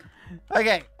right.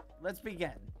 Okay, let's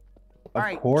begin. All Of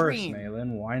right, course, Dream.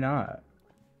 Malin. Why not?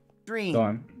 Dream, Go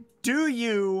on. do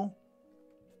you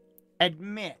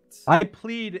admit? I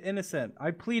plead innocent.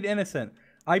 I plead innocent.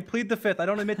 I plead the fifth. I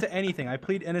don't admit to anything. I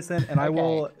plead innocent, and I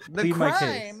will The plead my case.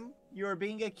 crime you are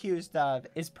being accused of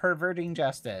is perverting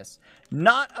justice.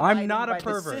 Not I'm abiding not a by the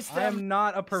pervert. I system am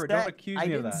not a pervert. Don't accuse I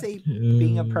me of didn't that. say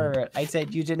being a pervert. I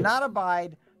said you did not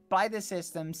abide by the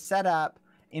system set up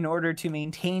in order to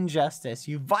maintain justice.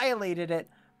 You violated it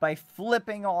by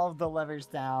flipping all of the levers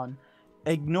down,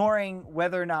 ignoring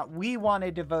whether or not we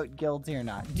wanted to vote guilty or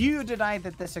not. Do you deny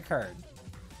that this occurred?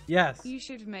 Yes. You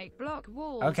should make block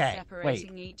walls Okay,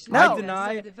 separating each No. I letter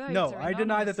deny. so the votes No, are I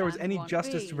deny that there was anonymous any and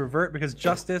justice to 1B. pervert because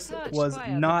justice Search was by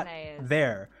other not players.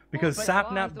 there. Because But I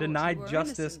Sapnap thought you denied were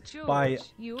justice innocent, by George.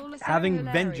 You all are so having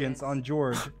hilarious. vengeance on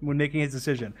George when making his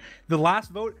decision. The last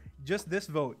vote, just this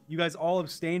vote, you guys all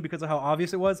abstained because of how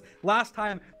obvious it was. Last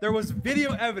time there was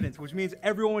video evidence, which means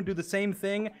everyone would do the same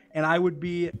thing, and I would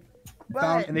be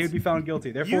found, and they would be found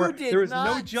guilty. Therefore, did there is no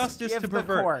not justice give to the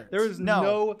pervert. court. There is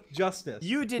no justice.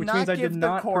 You did which not means I give did the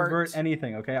not court- pervert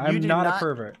anything. Okay, You I'm did not a not-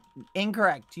 pervert.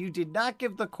 Incorrect. You did not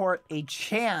give the court a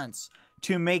chance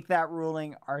to make that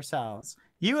ruling ourselves.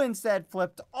 You instead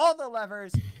flipped all the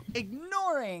levers,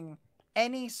 ignoring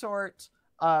any sort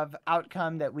of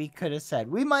outcome that we could have said.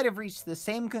 We might have reached the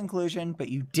same conclusion, but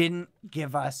you didn't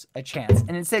give us a chance.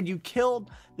 And instead you killed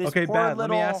this Okay, poor bad. Let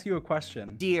little me ask you a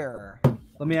question. deer.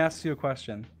 Let me ask you a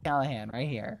question. Callahan, right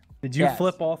here. Did you Yes.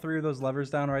 flip all 3 of those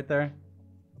levers down right there?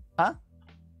 Huh?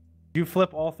 Did you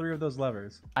flip all 3 of those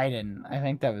levers? I didn't. I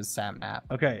think that was Sapnap.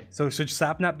 Okay, so should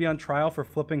Sapnap be on trial for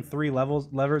flipping 3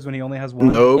 levers when he only has 1?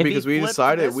 No, If he because we flipped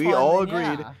decided. this We one, all then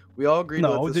agreed. yeah. We all agreed to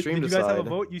No, let the did stream you decide. guys have a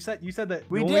vote? You said that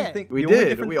We the only did. thing, We the only did.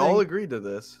 different We all thing- agreed to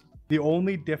this. The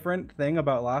only different thing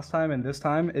about last time and this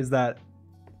time is that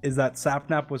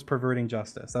Sapnap was perverting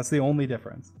justice. That's the only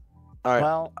difference. All right.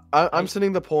 Well, I'm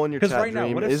sending the poll in your Because chat. right now,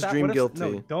 Dream. what if Is Dream guilty?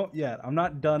 No, don't yet. I'm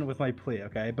not done with my plea,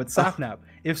 okay? But Sapnap,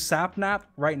 if Sapnap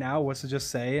right now was to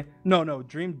just say, no,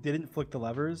 Dream didn't flick the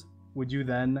levers, would you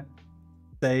then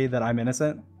say that I'm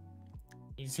innocent?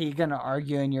 is he going to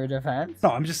argue in your defense? No,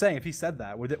 I'm just saying if he said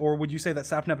that, would you say that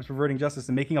Sapnap is perverting justice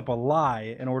and making up a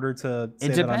lie in order to say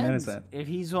It that I'm depends. innocent? If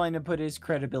he's willing to put his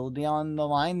credibility on the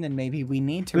line, then maybe we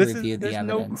need to There's review the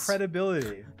no evidence.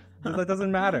 credibility. That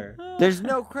doesn't matter. There's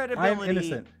no credibility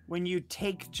innocent. when you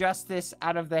take justice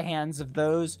out of the hands of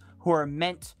those who are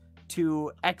meant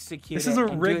to execute This it is a and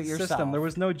do it rigged yourself. system. There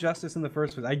was no justice in the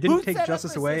first place. I didn't Who take set up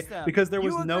justice the away system? because there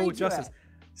was You no agreed to justice. it.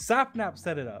 Sapnap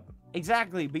set it up.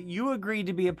 Exactly, but you agreed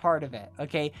to be a part of it,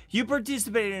 okay? You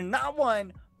participated in not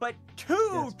one, but 2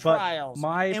 Yes, but trials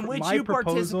in which you proposal-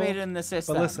 participated in the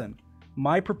system. But listen,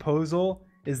 my proposal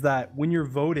is that when you're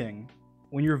voting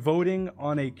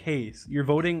on a case, you're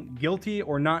voting guilty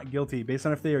or not guilty based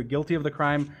on if they are guilty of the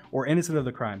crime or innocent of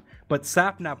the crime. But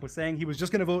Sapnap was saying he was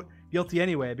just going to vote guilty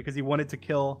anyway because he wanted to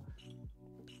kill.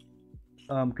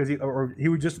 Because he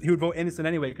would vote innocent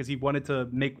anyway because he wanted to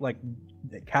make like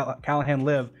Callahan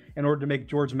live in order to make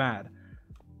George mad,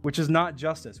 which is not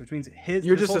justice. Which means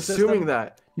You're this just whole assuming system-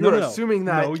 that. No, You're no. assuming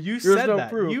that. No, you There's said no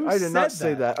that. proof. You I did not said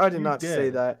say that. that. I did You not say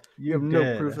did. that. You You have no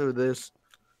did. proof of this.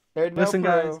 There's no Listen,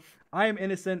 guys, proof. I am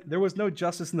innocent. There was no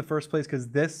justice in the first place because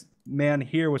this man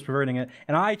here was perverting it.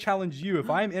 And I challenge you. If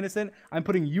I'm innocent, I'm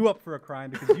putting you up for a crime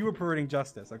because you were perverting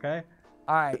justice, okay?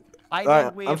 All right. I All right,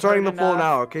 think we I'm have starting heard the poll enough.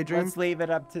 now, okay, Dream? Let's leave it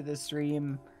up to the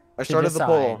stream. I to started the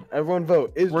poll. decide. Everyone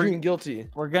vote. Is We're- Dream guilty?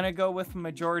 We're going to go with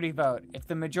majority vote. If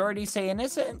the majority say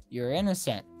innocent, you're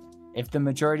innocent. If the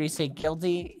majority say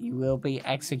guilty, you will be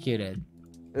executed.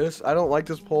 I don't like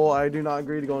this poll. I do not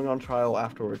agree to going on trial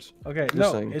afterwards. Okay, Just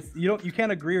no, saying. you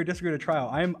can't agree or disagree to trial.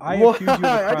 I Why? accuse you of a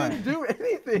I crime. didn't do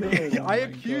anything. I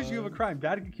accuse you of a crime.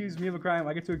 Dad accused me of a crime.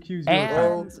 I get to accuse you And-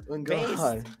 of a crime. Oh, my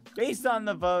God. Based on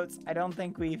the votes, I don't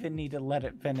think we even need to let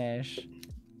it finish.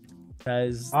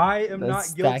 Because I am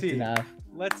not guilty. enough.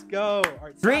 Let's go. All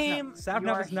right, Dream, you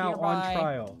Sapnap are is now on hereby-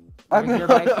 trial. I'm You're not-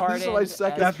 hereby this is my pardoned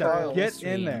second as trial. per Get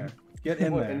stream. in there. Get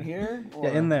in What, there. in here? Yeah,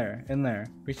 in there. In there.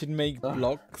 We should make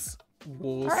blocks,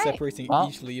 walls Alright, separating well,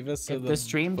 each lever so if the the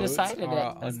stream votes decided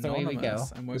are it, that's the way we go.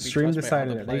 anonymous and won't The be stream touched by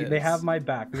decided other it. They players. have my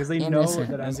back because they know Innocent.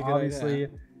 that That's a I'm good idea. obviously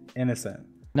innocent.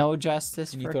 No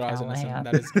justice And you for thought I was innocent. Callahan.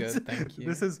 That is good. Thank you.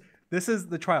 This is This is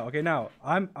the trial. Okay, now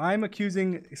I'm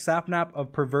accusing Sapnap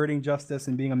of perverting justice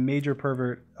and being a major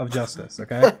pervert of justice.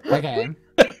 Okay. Okay.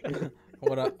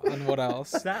 What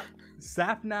else?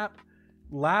 Sapnap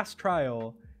last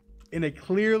trial in a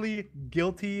clearly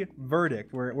guilty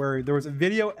verdict where there was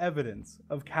video evidence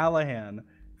of Callahan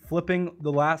flipping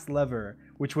the last lever,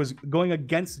 which was going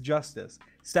against justice.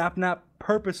 Sapnap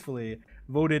purposefully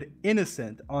voted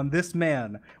innocent on this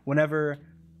man whenever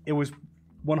it was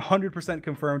 100%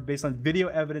 confirmed based on video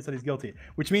evidence that he's guilty,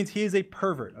 which means he is a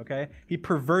pervert, okay? He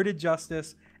perverted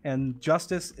justice, and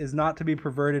justice is not to be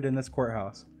perverted in this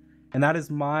courthouse. And that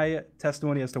is my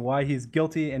testimony as to why he's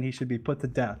guilty and he should be put to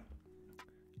death.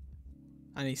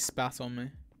 And he spat on me.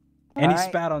 And he Alright.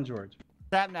 spat on George.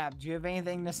 Sapnap, do you have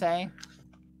anything to say?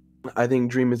 I think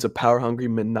Dream is a power-hungry,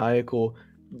 maniacal,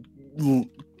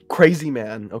 crazy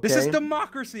man. Okay. This is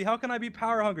democracy. How can I be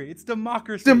power hungry? It's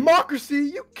democracy. Democracy.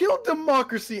 You killed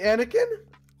democracy, Anakin.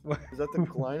 Is that the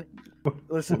line?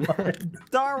 Listen.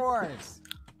 Star Wars.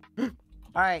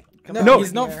 All right. Come No, on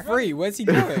he's not here. free. Where's he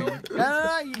going?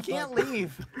 No, you can't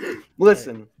leave.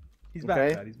 Listen. He's back,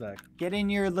 Okay. Dad. He's back. Get in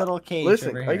your little cage. Listen.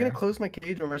 over Are you gonna here. close my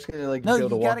cage, or am I just gonna like No, be able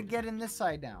to you walk? gotta get in this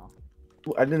side now.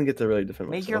 I didn't get to really defend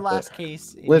myself. Make your but- last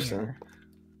case. In Listen. here.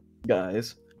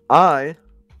 Guys, I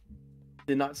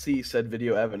did not see said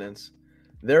video evidence.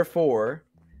 Therefore,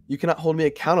 you cannot hold me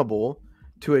accountable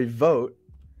to a vote.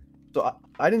 So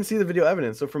I didn't see the video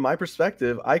evidence. So from my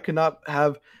perspective, I could not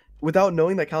have, without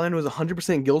knowing that Callahan was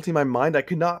 100% guilty in my mind, I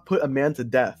could not put a man to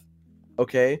death.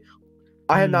 Okay?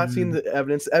 I had not seen the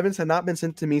evidence. The evidence had not been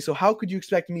sent to me. So how could you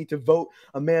expect me to vote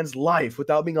a man's life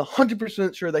without being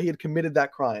 100% sure that he had committed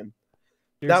that crime?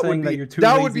 You're That saying would be you're too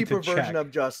that lazy would be to perversion check.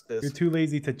 of justice. You're too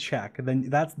lazy to check. Then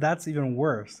that's even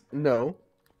worse. No.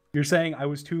 You're saying I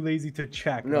was too lazy to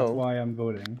check. No. That's why I'm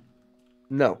voting.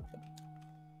 No.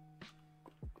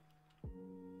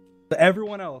 But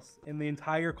everyone else in the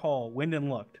entire call went and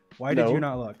looked. Why did No. you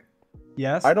not look?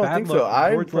 Yes. I don't Bad think so. looked,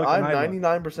 I'm George looked, and I looked.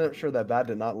 99% sure that Bad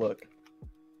did not look.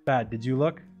 Bad. Did you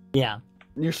look? Yeah.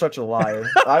 You're such a liar.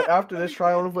 After this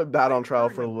trial, I'm gonna put Bad on trial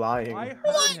for lying. I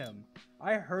heard him.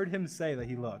 I heard him say that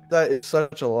he looked. That is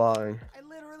such a lie. I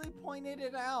literally pointed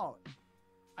it out.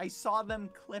 I saw them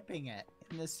clipping it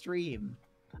in the stream.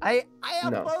 I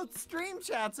have No. both stream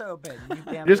chats open. You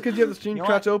damn- Just because you have the stream You know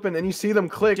chats open and you see them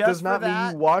click Just does not for mean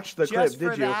that- you watched the clip, just for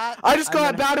did you? that, I just I'm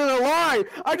got gonna- Bad in a lie.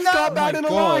 I just No! got Bad Oh in my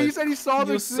a lie. God. He said he saw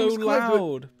the You're so things clipped, but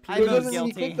loud. I it know doesn't mean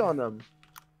he guilty. clicked on them.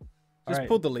 Just Alright,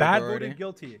 pull the lead Bad already. voted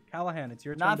guilty. Callahan, it's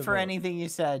your turn Not to for vote. anything you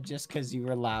said, just because you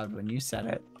were loud when you said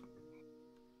it.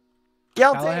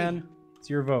 Guilty. Callahan, it's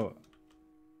your vote.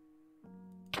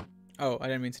 Oh, I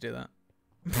didn't mean to do that.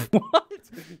 What?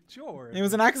 George. It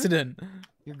was an accident.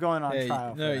 You're going on Hey,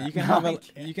 trial. no, for that. you can No, have I a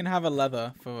can't. you can have a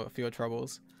leather for your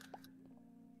troubles.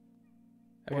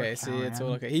 Poor Okay, see, it's all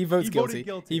Callahan. okay. He votes He voted guilty.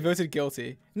 guilty. He voted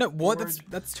guilty. No, what? George-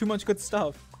 That's too much good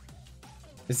stuff.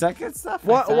 Is that good stuff?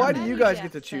 Why, I found why it. do you guys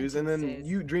get to choose and then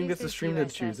you Dream gets the stream to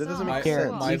choose? That doesn't make Here,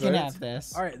 sense. My you can vote. have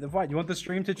this. All right, then fine. You want the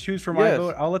stream to choose for my Yes.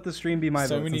 vote? I'll let the stream be my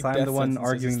so vote many since I'm death the one sentences.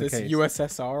 arguing the Is this case.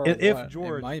 USSR or If what?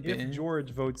 George, It might be. if George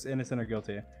votes innocent or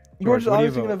guilty, George is what do you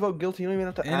obviously vote? gonna vote guilty. You don't even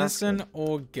have to ask. Innocent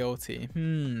or guilty?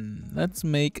 Let's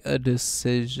make a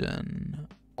decision.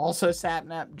 Also,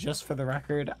 Sapnap, just for the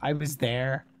record, I was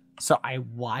there, so I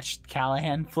watched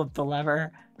Callahan flip the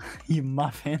lever. You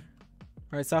muffin.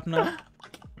 All right, Sapna,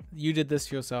 you did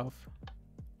this yourself.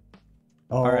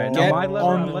 All right, Get now my lever.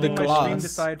 on I'm letting the my stream glass.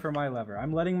 decide for my lever.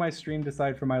 I'm letting my stream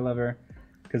decide for my lever,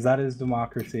 because that is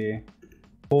democracy.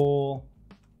 Poll.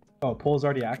 Oh, poll's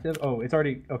already active. Oh, it's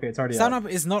already okay. It's already. up. Sapnap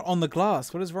is not on the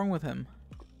glass. What is wrong with him?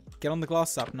 Get on the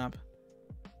glass, Sapnap.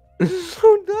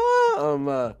 So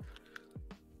dumb.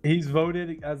 He's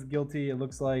voted as guilty. It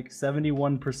looks like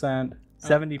 71%,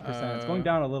 70%. It's going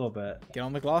down a little bit. Get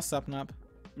on the glass, Sapnap.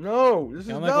 No, this is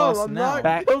Get on dumb. the glass I'm now. not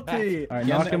Back- guilty. All right,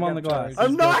 Yeah, knock no, him on yeah, the glass. George. I'm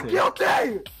He's not guilty.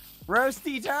 guilty.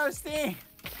 Roasty toasty.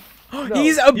 No.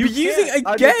 He's abusing can't.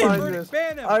 I again. define Perverted- this.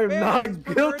 ban him, I am ban not him. He's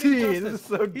perverting guilty. This justice. is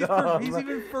so dumb. He's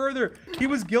even further. He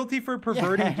was guilty for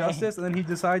perverting Yeah. justice, and then he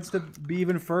decides to be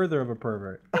even further of a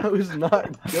pervert. I was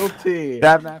not guilty.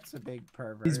 Sapnap's a big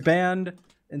pervert. He's banned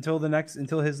until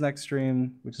his next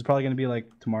stream, which is probably going to be like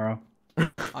tomorrow.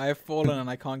 I have fallen and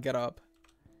I can't get up.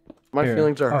 My Here.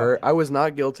 feelings are Oh. hurt. I was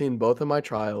not guilty in both of my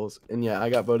trials, and yeah, I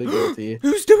got voted guilty.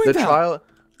 Who's doing The that? trial,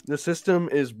 the system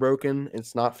is broken.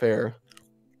 It's not fair.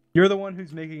 You're the one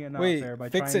who's making it not Wait, fair by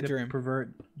fix trying it, to Dream.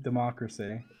 pervert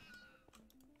democracy.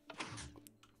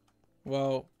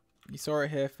 Well, you saw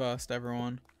it here first,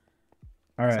 everyone.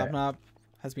 All right. Sapnap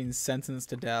has been sentenced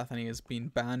to death and he has been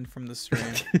banned from the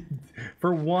stream.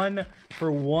 for one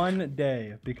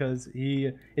day, because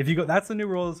if you go, that's the new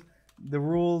rules. The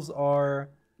rules are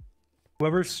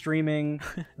whoever's streaming,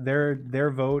 their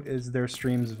vote is their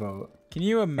stream's vote. Can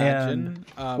you imagine?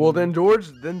 Well, then George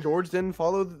didn't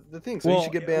follow the thing, so he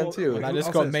should get banned too. I just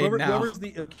I'll got say this, made now. Whoever's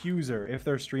the accuser, if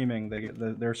they're streaming, they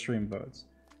get their stream votes.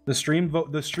 The stream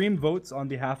votes on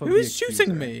behalf of Who the is accuser.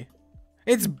 shooting me?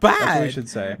 It's bad. That's what we should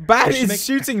say. Bad We should is make-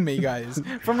 shooting me, guys,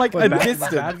 from like What, a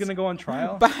distance. Bad gonna go on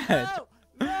trial? Bad.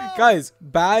 Guys,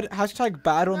 bad hashtag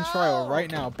bad on trial right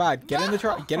now. Bad. Get in the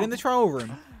trial. Get in the trial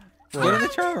room. Get in the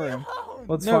trial room.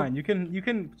 Well, it's No. fine. You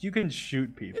can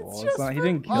shoot people. It's not. He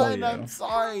didn't kill fun, you. I'm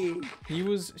sorry. He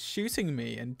was shooting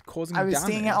me and causing I was damage.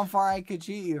 seeing how far I could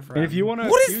shoot you from. And if you want to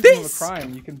What is accuse him of a this?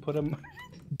 crime, you can put him.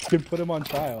 You can put him on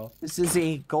trial. This is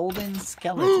a golden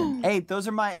skeleton. Hey, those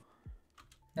are my.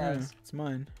 Yeah, Guys, it's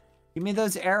mine. give me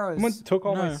those arrows. Someone took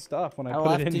all my No. stuff when I I put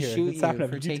left it in to here. shoot It's happening. you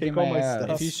for Did you taking take all my my arrows.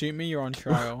 stuff? If you shoot me, you're on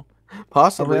trial.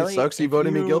 Possibly. Really? Sucks you If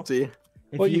voted me you- guilty.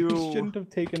 If Well, you you shouldn't have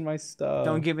taken my stuff.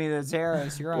 don't give me those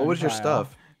arrows, you're on What was your trial.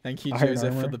 stuff? Thank you, Iron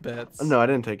Joseph, for armor? the bits. No, I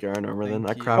didn't take your iron armor then.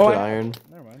 I Thank you. crafted Oh, iron.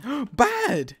 Never mind.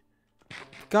 Bad.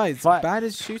 Guys, What? bad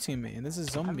is shooting me, and there's a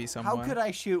zombie somewhere. How could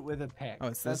I shoot with a pick? Oh,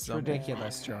 it's this That's zombie.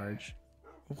 ridiculous, George.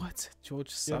 What? George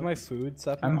Do you have my sucks. food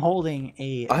stuff? I'm holding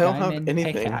a I don't have diamond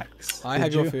anything. pickaxe. I have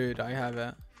Did your you? food. I have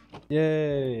it.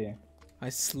 Yay! I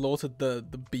slaughtered the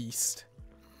beast.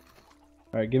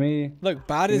 All right, give me Look,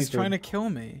 bad Give me is trying food. to kill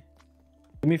me.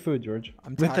 food, George.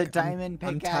 I'm With the I'm- diamond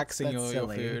I'm pickaxe? taxing That's your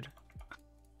silly. food.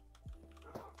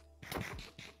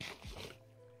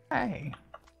 Hey.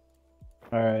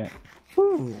 All right.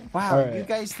 Ooh, wow, All right. you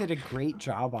guys did a great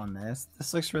job on this.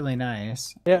 This looks really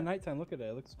nice. Yeah, nighttime. Look at it.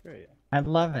 It looks great. I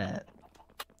love it.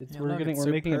 It's, Yeah, we're look, getting it's we're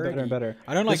so making it better pretty. and better.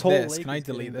 I don't like This whole this. lake Can I is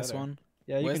getting delete this better. one?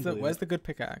 Yeah, you can delete Where's it. the good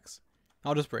pickaxe?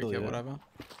 I'll just break Delete it, it. whatever.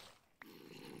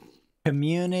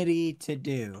 Community to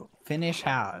do. Finish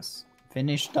house.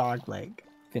 Finish dog leg.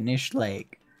 Finish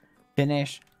lake.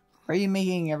 Finish. Are you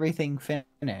making everything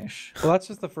finish? Well, that's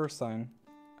just the first sign.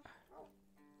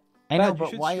 I know, Dad, you but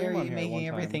should why stream are on you here making one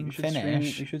time. everything You should stream-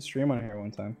 finish? You should stream on here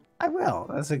one time. I will.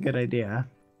 That's a good idea.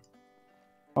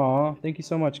 Aw, thank you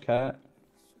so much, Kat.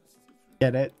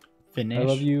 Get it? Finish. I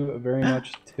love you very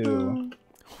much too.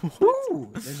 Ooh,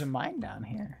 there's a mine down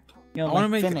here. You I know, want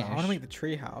to like make. finish. I want to make the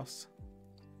tree house.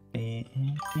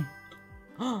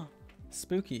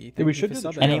 Spooky. Yeah, we Thank you should for do the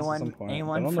subbing. tree house. at some Anyone? point. I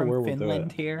Anyone don't know from where we'll do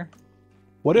Finland it. here?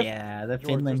 What if Yeah, the George,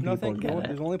 Finland there's people nothing? get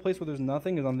There's it. only place where there's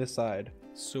nothing is on this side.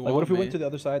 So Like, what if we went to the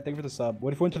other side? Thank you for the sub.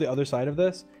 What if we went to the other side of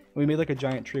this and we made like a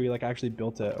giant tree? We like actually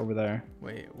built it over there,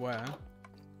 Wait, where?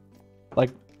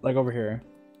 like over here,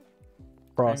 I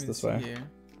across didn't this even way. see you.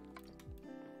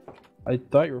 I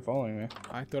thought you were following me.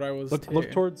 I thought I was. Look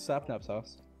too. towards Sapnap's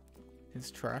house. His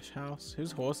trash house.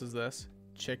 Whose horse is this?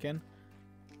 Chicken.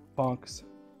 Ponks.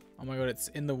 Oh my god, it's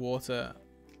in the water.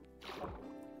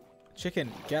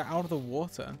 Chicken, get out of the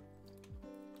water.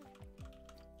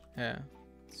 Yeah.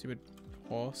 Stupid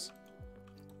horse.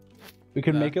 We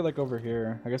could There. make it like over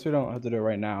here. I guess we don't have to do it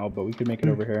right now, but we could make it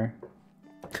over here.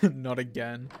 Not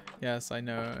again. Yes, I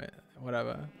know.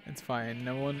 Whatever. It's fine.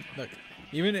 No one. Look,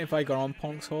 even if I got on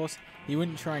Ponk's horse, he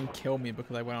wouldn't try and kill me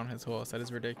because I went on his horse. That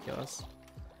is ridiculous.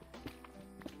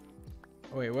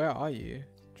 Wait, where are you,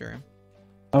 Drew?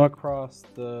 I'm across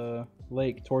the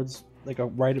lake towards like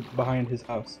right behind his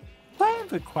house. I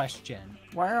have a question.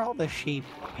 Why are all the sheep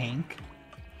pink?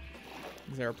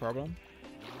 Is there a problem?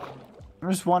 I'm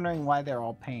just wondering why they're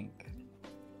all pink.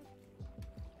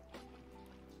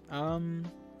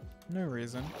 No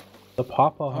reason. The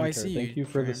Papa Hunter. I see Thank you, you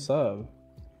for the Tran. sub.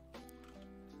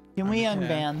 Can we Yeah.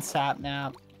 unban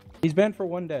Sapnap? He's banned for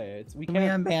one day. We Can we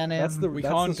can't. unban him? That's the. We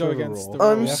that's can't the go server against rule. the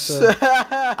I'm We have sad.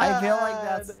 to- I feel like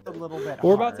that's a little bit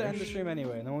We're about to harsh. end the stream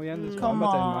anyway. And then when we end the stream, Come I'm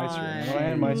about to end my stream. When I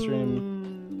end my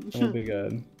stream, it'll be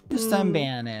good. Just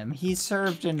unban him. He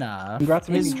served enough. Congrats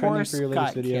on His making trending horse for your got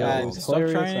latest video. Yeah, It killed. was stop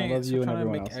hilarious. trying, I love stop you and trying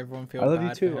everyone to make else. everyone feel I love you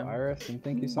bad too, for him. Iris, and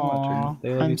thank you so Aw, much. And they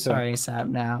love I'm you too. sorry,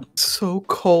 Sapnap. So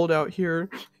cold out here.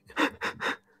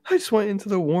 I just went into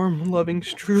the warm, loving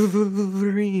stream.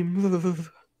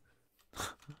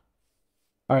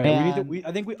 All right, we need to.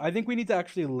 And- I think we need to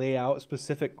actually lay out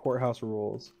specific courthouse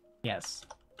rules. Yes.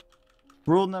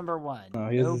 Rule number 1. Oh,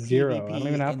 he has no 0. I PvP don't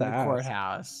even have in to the ask.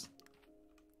 courthouse.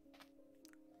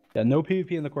 Yeah, no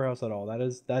PvP in the courthouse at all. That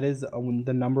is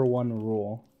the number 1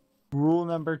 rule. Rule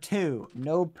number 2.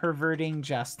 No perverting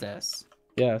justice.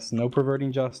 Yes, no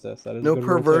perverting justice. That is a No good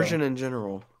rule, too. perversion in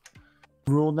general.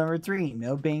 Rule number 3.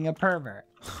 No being a pervert.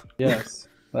 Yes,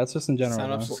 that's just in general.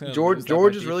 Sound though. off's just gonna George lose that by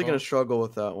George is really gonna default. struggle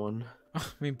with that one.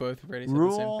 We both already said the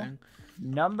Rule same thing.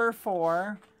 number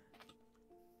 4.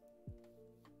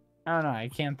 I don't know. I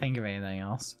can't think of anything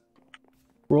else.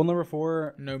 Rule number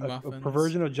 4: No a muffins.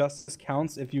 perversion of justice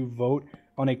counts if you vote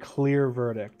on a clear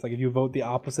verdict. Like if you vote the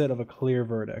opposite of a clear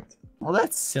verdict. Well,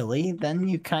 that's silly. Then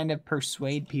you kind of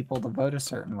persuade people to vote a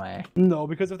certain way. No,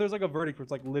 because if there's like a verdict where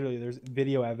it's like literally there's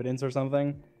video evidence or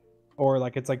something, or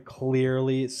like it's like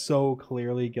so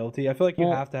clearly guilty, I feel like you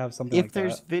Well, have to have something If like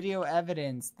there's that. video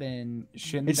evidence, then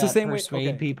shouldn't It's that the same way- persuade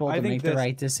okay, people I to think make the this-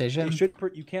 right decision? It should.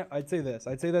 You can't. I'd say this.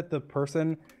 I'd say that the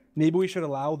person. Maybe we should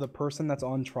allow the person that's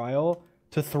on trial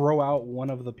to throw out one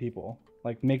of the people,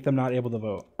 like make them not able to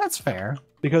vote. That's fair.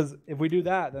 Because if we do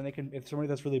that, then they can. If somebody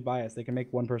that's really biased, they can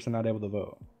make one person not able to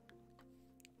vote.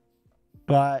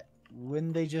 But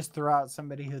wouldn't they just throw out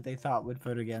somebody who they thought would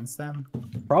vote against them?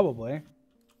 Probably.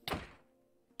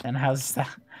 And how's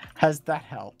that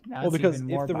help? Now Well, it's because even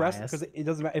if more the rest, biased. because it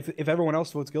doesn't matter. If everyone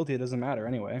else votes guilty, it doesn't matter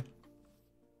anyway.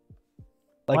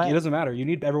 Like What? it doesn't matter. You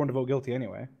need everyone to vote guilty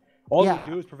anyway. All Yeah.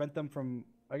 you do is prevent them from.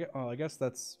 I guess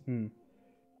that's.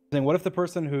 Then what if the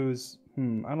person who's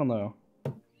I don't know.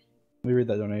 Let me read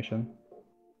that donation.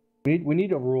 We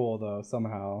need a rule though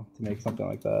somehow to make something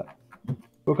like that.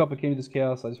 Woke up and came to this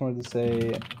chaos. I just wanted to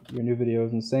say your new video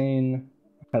is insane.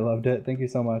 I loved it. Thank you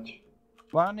so much.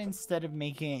 Why don't instead of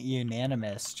making it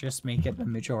unanimous, just make it the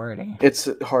majority? It's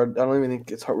hard. I don't even think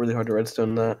it's really hard to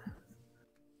redstone that.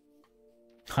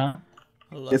 Huh?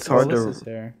 It's hard to. Alyssa's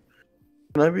here.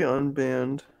 Can I be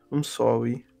unbanned? I'm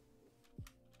sorry.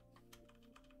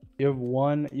 You have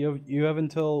one. You have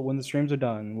until when the streams are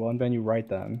done. We'll unban you right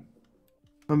then.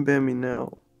 Unban me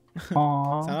now.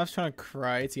 Aww. Someone's trying to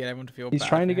cry to get everyone to feel He's bad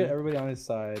trying to for get him. everybody on his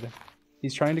side.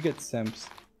 He's trying to get simps.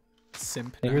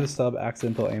 Simp. Thank you for the sub,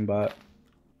 accidental aimbot.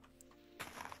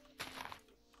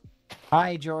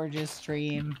 Hi, George's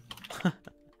stream.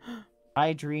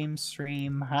 Hi, Dream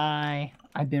stream. Hi.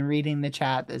 I've been reading the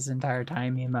chat this entire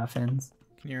time, you muffins.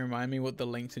 Can you remind me what the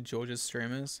link to George's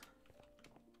stream is?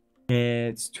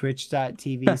 It's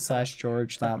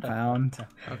twitch.tv/GeorgeNotFound.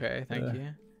 Okay, thank you.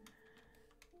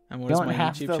 And what You is don't my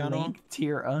have YouTube the channel? link to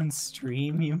your own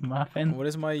stream, you muffin. What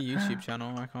is my YouTube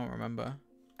channel? I can't remember.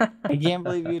 I can't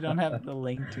believe you don't have the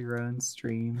link to your own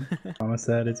stream. Mama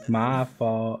said it's my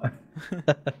fault.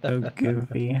 So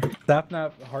goofy.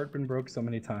 Sapnap heart been broke so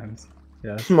many times.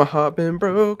 Yes. My heart been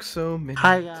broke so many.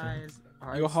 Hi times.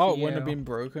 guys. Your heart wouldn't have been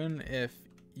broken if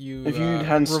you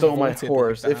hadn't stole my revolted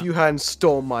horse. like If that. you hadn't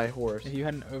stole my horse. If you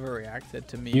hadn't overreacted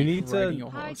to me You need to riding your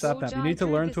horse. Sapnap. You need to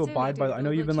learn to abide by. I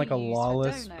know you've been like a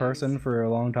lawless person for a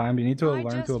long time. You need to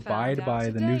learn to abide by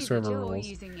the new server rules.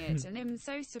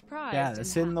 Yeah,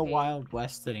 it's in the Wild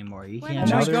West anymore. You When can't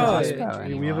now just there's crossbow a-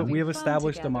 anyone. we have Fun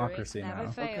established together, democracy it's never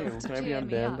now. failed Okay, well, to can I be cheer me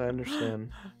unbanned? up. I understand.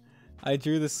 I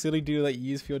drew the silly doodle that you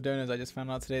use for your donors. I just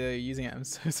found out today that you're using it. I'm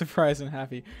so surprised and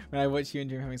happy. When I watch you and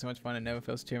Dream having so much fun, it never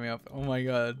fails to cheer me up. Oh my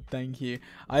god, thank you.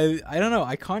 I don't know.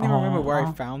 I can't even remember where I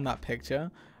Aw. found that picture,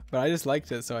 but I just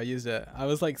liked it, so I used it. I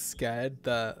was like scared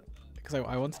that because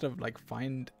I wanted to like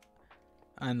find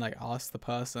and like ask the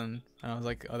person, and I was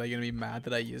like, are they gonna be mad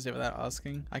that I used it without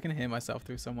asking? I can hear myself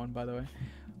through someone, by the way.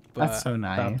 But, That's so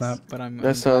nice. Sapnap. but I'm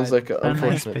That sounds glad- like an A nice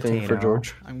unfortunate thing for potato.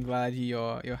 George. I'm glad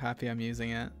you're happy I'm using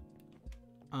it.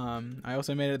 I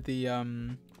also made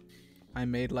it I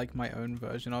made like my own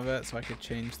version of it so I could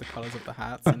change the colors of the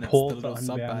hats and it's the Pull to little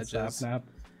sub unban badges. Sapnap.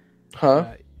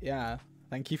 Huh? Yeah.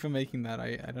 Thank you for making that.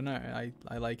 I don't know.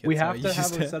 I like it. We so have I to have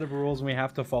used a it. set of rules and we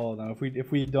have to follow them.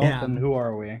 If we don't, Yeah. then who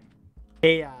are we?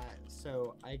 Hey,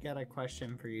 so I got a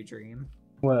question for you, Dream.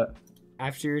 What?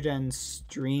 After you're done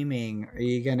streaming, are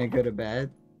you gonna go to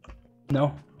bed?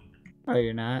 No. Oh,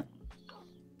 you're not?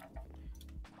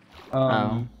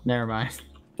 Oh, never mind.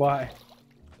 Why?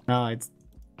 No, it's.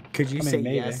 Could you I mean, say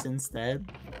maybe. yes instead?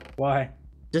 Why?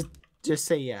 Just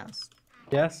say yes.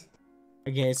 Yes.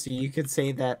 Okay, so you could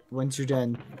say that once you're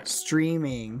done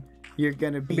streaming, you're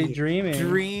gonna Be dreaming.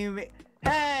 dream.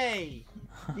 Hey,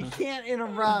 you can't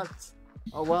interrupt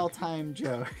a well-timed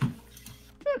joke.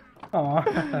 Aw.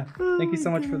 Thank you so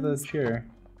much for the cheer.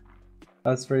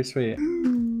 That's very sweet.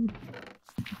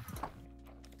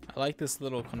 I like this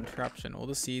little contraption. All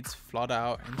the seeds flood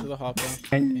out into the hopper.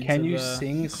 Can into you the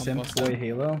sing Simp composter, Boy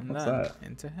Halo? and What's then that?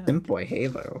 into him. Simp Boy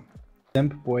Halo.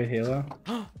 Simp Boy Halo?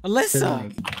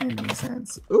 Alyssa! Doesn't make any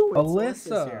sense. Ooh, it's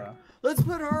Alyssa's here. Alyssa! Let's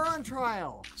put her on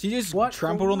trial. She just What?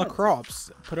 trampled For on the what? crops.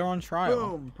 Put her on trial.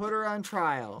 Boom, put her on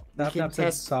trial. We Snap can Snap said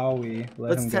test. sorry.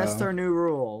 Let Let's him test go. our new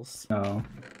rules. No.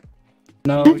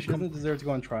 No, she doesn't deserve to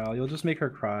go on trial. You'll just make her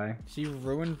cry. She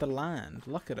ruined the land.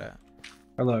 Look at it.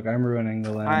 Or look, I'm ruining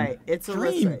the land. Alright, it's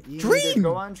Dream, Alyssa. You dream. either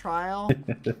go on trial,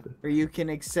 or you can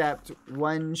accept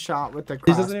one shot with the She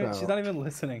crossbow. doesn't even, she's not even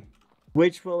listening.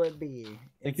 Which will it be? Thank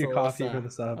It's you, Coffee, Alyssa. for the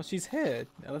Oh, sub. she's here.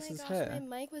 Oh my Alyssa's gosh, here.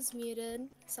 my mic was muted.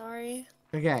 Sorry.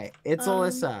 Okay, it's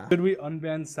Alyssa. Should we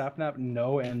unban Sapnap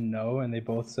no and no, and they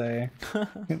both say?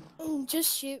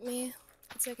 Just shoot me.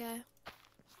 It's okay.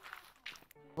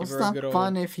 Well, Give it's her a not good old-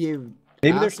 fun if you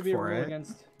Maybe there ask should be a for rule it.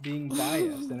 against being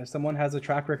biased, and if someone has a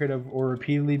track record of or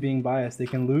repeatedly being biased, they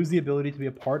can lose the ability to be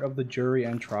a part of the jury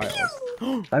and trials. I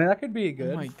mean, that could be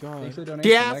good. Oh my god. Thanks for the donation.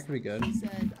 Yes! That could be good. I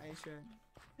said I should,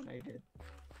 and I did.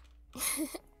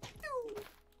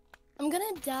 I'm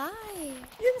gonna die. You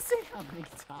didn't say how many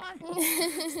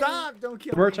times. Stop! Don't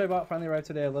kill The merch me. I bought finally arrived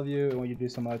today. I love you and what you do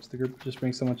so much. The group just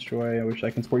brings so much joy. I wish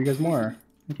I can support you guys more.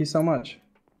 Thank you so much.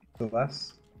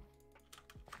 Celeste.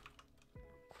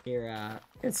 Here,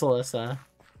 it's Alyssa.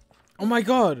 Oh my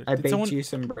god. I Did baked someone... you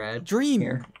some bread. Dream.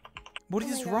 Here. What Oh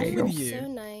is my wrong God, with you're you? So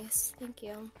nice. Thank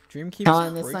you. Dream keeps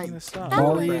Colin, it's breaking like- the stuff. Oh,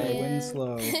 Molly yeah.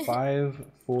 Winslow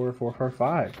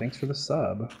 54445. Thanks for the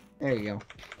sub. There you go.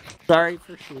 Sorry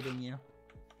for shooting you.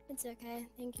 It's okay.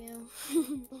 Thank you.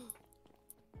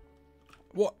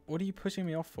 What are you pushing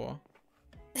me off for?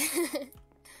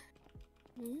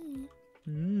 Mm.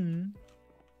 Mm.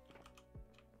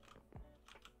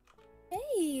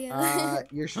 Hey.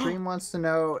 Your stream wants to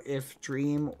know if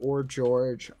Dream or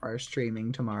George are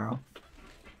streaming tomorrow.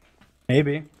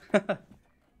 Maybe.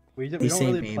 we don't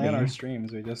say really plan our maybe.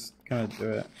 streams. We just kind of do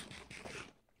it.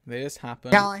 They just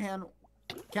happen. Callahan,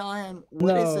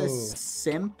 what is No. a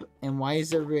simp, and why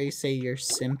does everybody say you're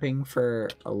simping for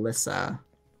Alyssa?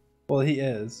 Well, he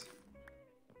is.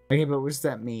 Okay, but what does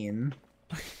that mean?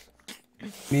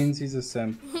 Means he's a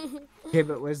simp. Okay,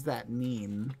 but what does that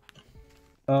mean?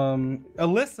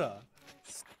 Alyssa,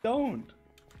 don't.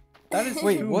 That is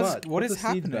Wait, too what much. is Put the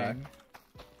seeds back. happening?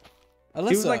 Alyssa,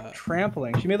 She was like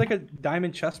trampling. She made like a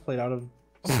diamond chest plate out of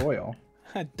soil.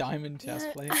 a diamond chest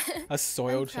Yeah. plate, a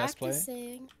soiled I'm chest plate.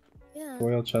 practicing. Yeah.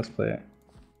 Soil chest plate.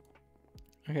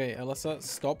 Okay, Alyssa,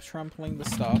 stop trampling the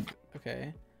stuff.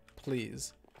 Okay,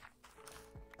 please.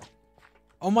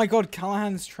 Oh my god,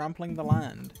 Callahan's trampling the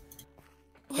land.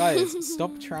 Guys,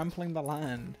 stop trampling the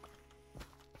land.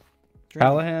 Dream-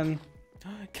 Callahan,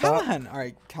 Callahan!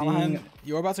 Alright, Callahan, being-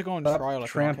 you're about to go on stop trial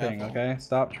if you're not tramping, careful. okay?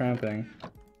 Stop tramping.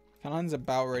 Callahan's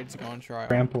about ready to go on trial.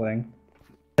 Trampling.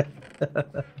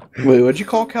 Wait, what'd you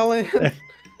call Callahan?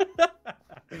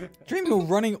 Dream, you're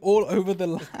running all over the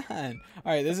land.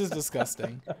 Alright, this is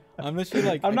disgusting. I'm literally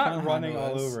like, I'm I not can't running handle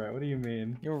all this. over it. What do you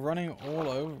mean? You're running all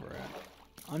over it.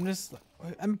 I'm just,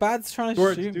 and Bad's trying to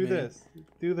George, shoot do me. this.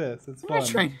 Do this. It's I'm fun. not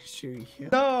trying to shoot you.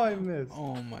 No, I missed.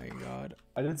 Oh my god.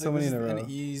 I did Like, so many this in a is row. An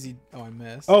easy. Oh, I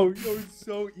missed. Oh, it's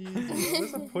so easy.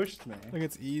 Alyssa pushed me. Look,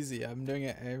 it's easy. I'm doing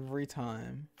it every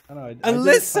time. I know. I did it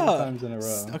Alyssa! 10 times in a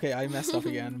row. Okay, I messed up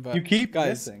again, but You keep guys.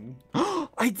 missing.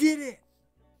 I did it!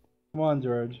 Come on,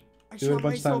 George. I Do it a shot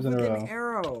bunch of times myself in a with row. an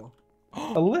arrow.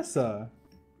 Alyssa.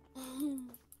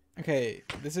 Okay,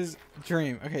 this is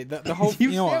Dream. Okay, the whole.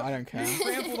 You know what? I don't care. You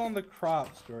trampled on the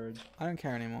crops, George. I don't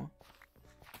care anymore.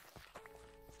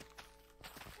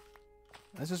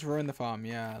 Let's just ruin the farm.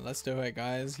 Yeah, let's do it,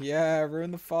 guys. Yeah,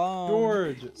 ruin the farm.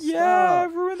 George, Yeah,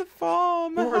 stop. ruin the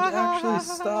farm. George, actually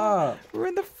stop.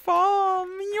 Ruin the farm.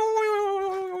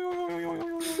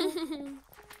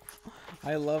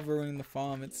 I love ruining the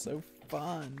farm. It's so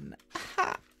fun.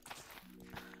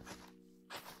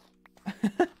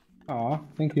 Aw,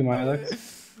 thank you,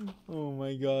 Mylix. Oh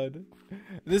my god.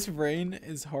 This rain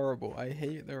is horrible. I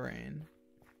hate the rain.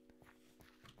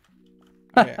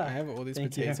 Okay, I have all these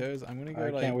Thank you. potatoes. I'm gonna go I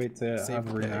like can't wait to save have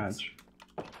a the pigs. rematch.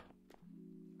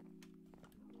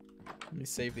 Let me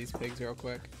save these pigs real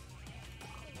quick.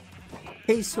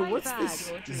 Hey, so My what's bad, this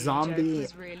your dream zombie joke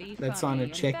was really that's on a funny,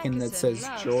 and chicken that Beckerson says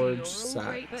loves George you. You're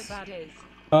all great, but sucks? that is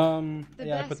the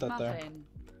Yeah, I best put that there. muffin.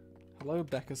 Hello,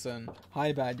 Beckerson.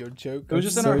 Hi, Bad. Your joke. It was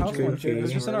just in So our house one. creepy. It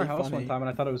was just in our really house funny. one time, and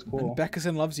I thought it was cool. And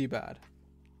Beckerson loves you, Bad.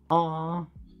 Aw.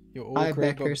 You're all Hi,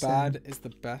 great, but Beckerson. Bad is the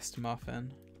best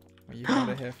muffin. Well, you heard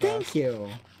it here first. Thank you.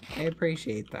 I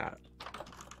appreciate that.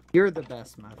 You're the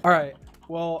best, man. All right.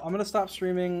 Well, I'm gonna stop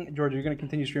streaming. George, are you gonna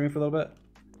continue streaming for a little bit?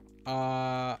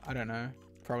 I don't know.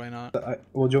 Probably not.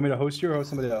 Well, do you want me to host you or host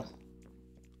somebody else?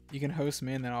 You can host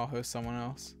me and then I'll host someone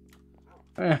else.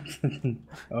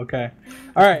 Okay.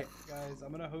 All right, guys.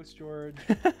 I'm gonna host George.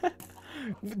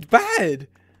 Bad.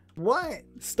 What?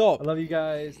 Stop. I love you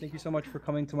guys. Thank you so much for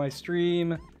coming to my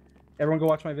stream. Everyone, go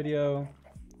watch my video.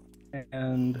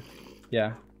 And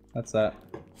yeah, that's that.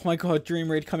 Oh my god, Dream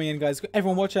Raid coming in, guys.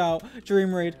 Everyone watch out.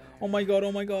 Dream Raid. Oh my god,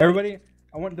 oh my god. Everybody,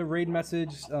 I want the raid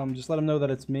message. Just let him know that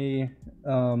it's me.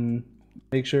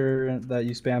 Make sure that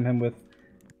you spam him with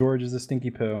George is a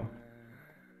stinky poo.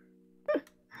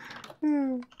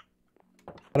 What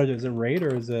do I do? Is it raid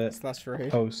or is it Slash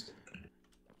raid. host?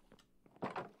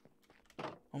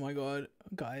 Oh my god.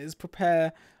 Guys,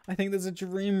 prepare. I think there's a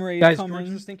dream raid Guys, coming. George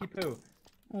is a stinky poo.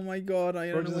 Oh my god, I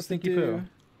George don't know is a what to stinky do.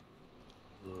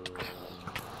 poo.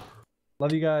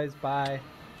 Love you guys. Bye.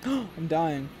 I'm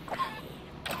dying.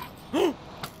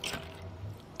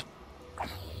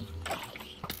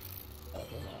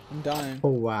 I'm dying. Oh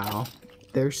wow,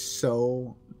 there's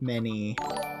so many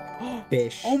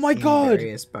fish. Oh my in god!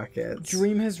 Various buckets.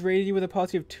 Dream has raided you with a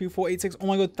party of 2486. Oh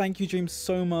my god, thank you, Dream,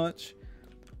 so much.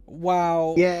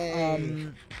 Wow. Yay.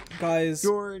 Guys,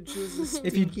 George is a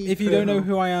if you stinky don't know poo.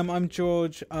 who I am, I'm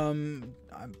George. I'm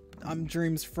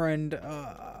Dream's friend.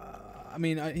 I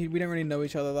mean, we don't really know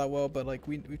each other that well, but like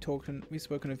we've talked and we've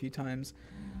spoken a few times.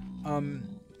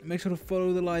 Make sure to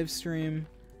follow the live stream.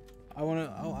 I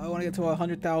wanna get to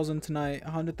 100,000 tonight.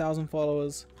 100,000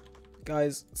 followers.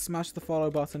 Guys, smash the follow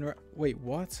button. Wait,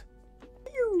 what?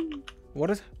 What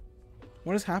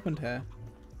has happened here?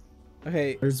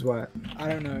 Okay. There's what? I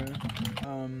don't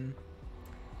know.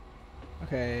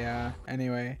 Okay, yeah.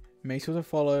 Anyway, make sure to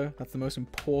follow. That's the most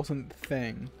important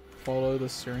thing. Follow the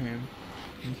stream.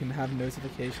 You can have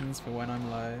notifications for when I'm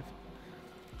live.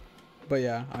 But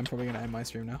yeah, I'm probably gonna end my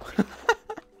stream now.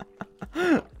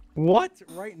 What?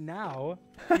 Right now?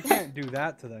 You can't do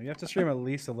that to them. You have to stream at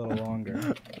least a little longer.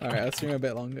 Alright, let's stream a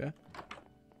bit longer.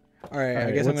 Alright, I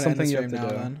Alright, guess I'm what's gonna end the something you have stream to now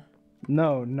do?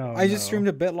 then. No. I just streamed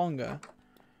a bit longer.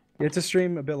 You have to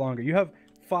stream a bit longer. You have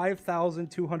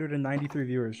 5,293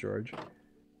 viewers, George.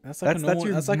 That's like That's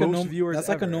your most viewers That's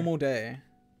like a ever. normal day.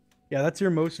 Yeah, that's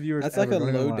your most viewers That's ever. like a don't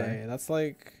even low lie. day. That's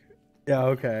like Yeah,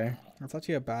 okay. that's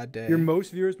actually a bad day. Your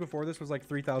most viewers before this was like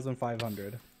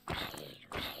 3,500.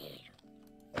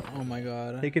 Oh my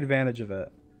god. Take advantage of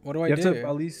it. What do I You have do? to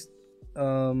at least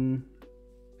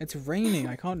It's raining.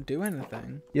 I can't do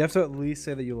anything. you have to at least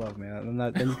say that you love me, and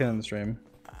then you can end the stream.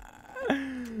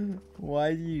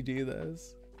 Why do you do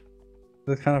this?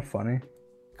 It's kind of funny.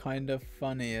 Kind of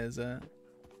funny, is it?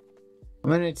 I'm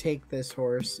gonna take this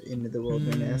horse into the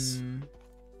wilderness.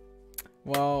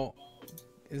 Well,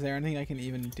 is there anything I can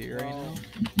even do right now?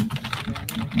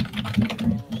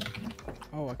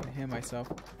 Oh, I can hear myself.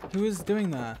 Who is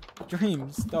doing that?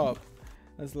 Dream, stop.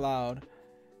 That's loud.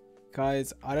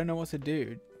 Guys, I don't know what to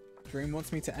do. Dream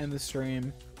wants me to end the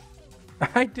stream.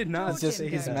 I did not He's say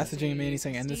he's that. messaging me and he's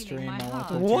saying end the Stealing stream. my I want to heart. talk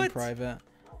to you in What? private.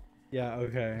 Yeah,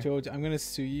 okay. George, I'm gonna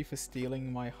sue you for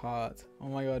stealing my heart. Oh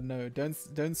my god, no!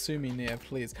 Don't sue me, Nia,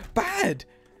 please. Bad!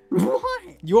 What?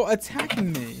 You're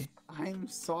attacking me. I'm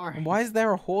sorry. And why is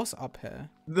there a horse up here?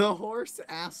 The horse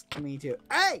asked me to.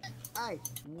 Hey! Hey!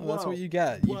 Oh, that's what Whoa. you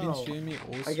get. You've been Whoa. shooting me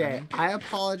all Okay, stream. I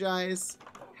apologize.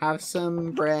 Have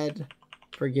some bread.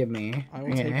 Forgive me. I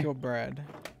will take your bread.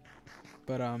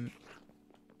 But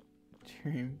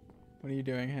Dream, what are you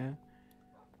doing here?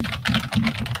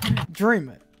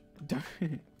 Dream! Don't-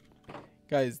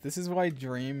 Guys, this is why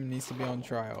Dream needs to be on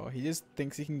trial. He just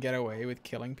thinks he can get away with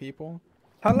killing people.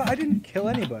 I didn't kill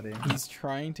anybody. He's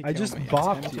trying to kill I just me.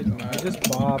 bopped Attempted you. I murder. just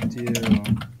bopped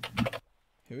you.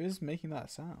 Who is making that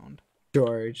sound?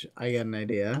 George, I got an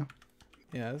idea.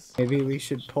 Yes. Maybe we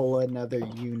should pull another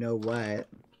you know what.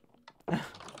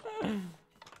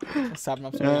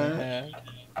 Sapnap's over here.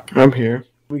 I'm here.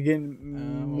 We can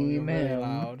Well, you're meme really him.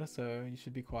 loud, so you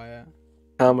should be quiet.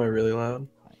 How am I really loud?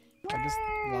 I'm just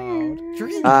loud.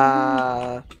 Dream!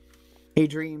 Hey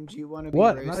Dream, do you want to be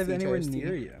What? roasty I'm not even anywhere toasty?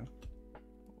 near you.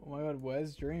 Oh my god,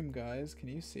 where's Dream, guys? Can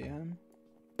you see him?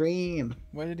 Dream.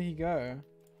 Where did he go?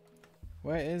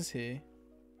 Where is he?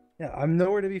 Yeah, I'm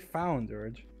nowhere to be found,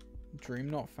 George. Dream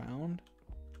not found?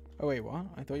 Oh wait, what?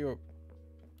 I thought you were...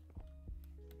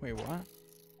 Wait,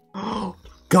 what?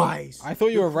 Guys, I thought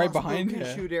you the were right crossbow behind can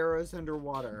here. shoot arrows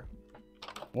underwater.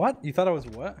 What? You thought I was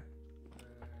what?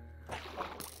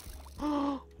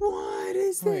 What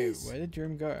is Wait, this? where did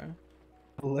Dream go?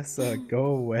 Alyssa, go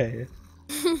away.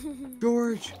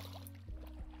 George.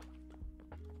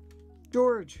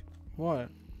 George, What?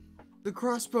 the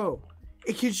crossbow.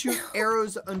 It can shoot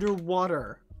arrows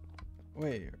underwater.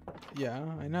 Wait, yeah,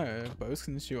 I know. Bows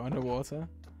can shoot underwater.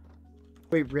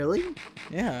 Wait, really?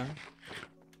 Yeah.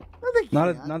 No, they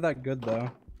can't. Not that good though.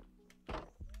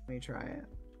 Let me try it.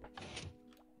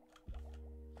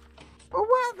 Oh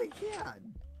wow, they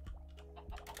can.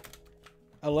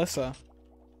 Alyssa,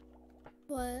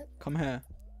 What? come here.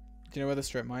 Do you know where the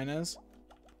strip mine is?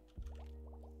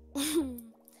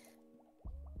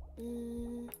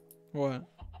 What?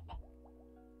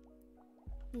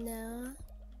 No.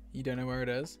 You don't know where it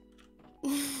is?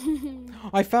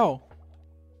 I fell!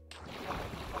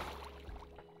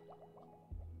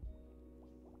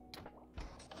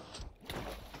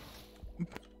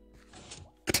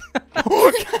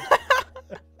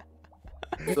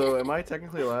 So am I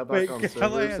technically allowed back Wait, on the server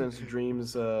Callahan. since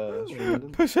Dream's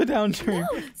streamed? Push her down, Dream.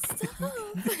 No, stop.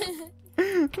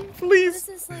 Please.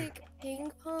 This is like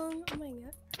ping pong. Oh my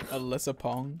god. Alyssa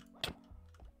Pong.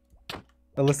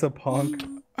 Alyssa Punk.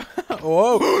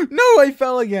 Whoa! No, I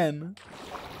fell again.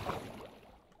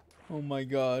 Oh my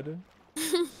god.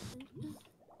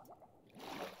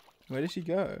 Where did she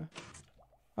go?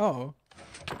 Oh.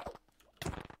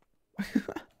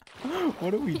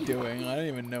 What are we doing? I don't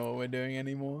even know what we're doing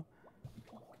anymore.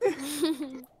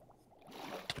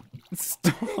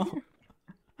 Stop.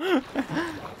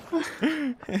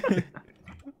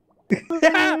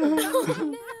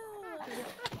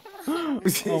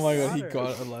 Oh my god, he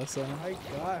got Alyssa. I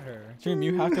got her. Dream,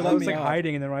 you have to I let was me like out.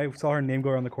 hiding, and then when I saw her name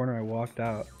go around the corner, I walked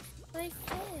out. My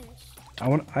fish.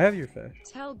 I have your fish.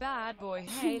 Tell bad boy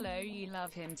Halo you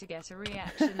love him to get a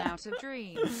reaction out of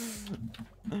Dream.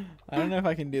 I don't know if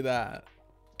I can do that.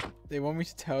 They want me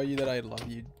to tell you that I love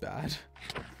you bad.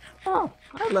 Oh,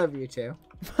 I love you too.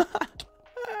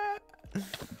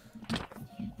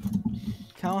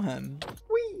 Callahan.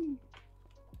 Wee.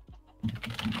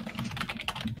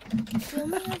 You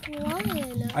only have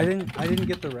one. I didn't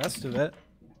get the rest of it.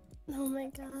 Oh my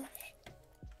gosh.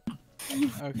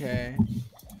 Okay.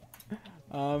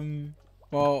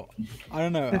 Well, I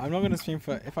don't know. I'm not gonna stream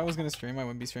for. If I was gonna stream, I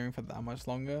wouldn't be streaming for that much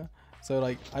longer. So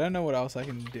like, I don't know what else I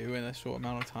can do in a short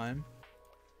amount of time.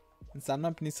 And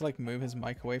Stand-Up needs to like move his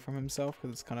mic away from himself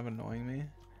because it's kind of annoying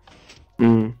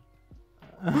me.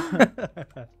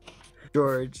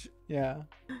 George, Yeah.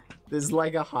 this is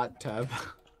like a hot tub.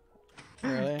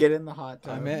 Really? Get in the hot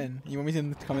tub. I'm in. You want me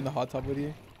to come in the hot tub with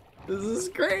you? This is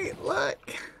great. Look.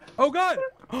 Oh god!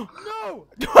 No!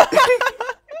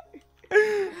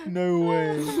 No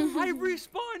way. I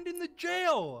respawned in the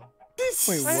jail.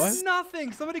 Wait, I what? had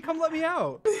nothing. Somebody come let me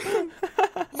out.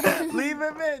 Leave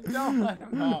him in. Don't let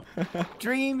him out.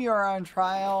 Dream, you're on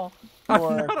trial I'm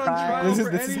for not on crime trial.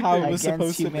 This is how it was against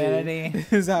supposed to humanity. be.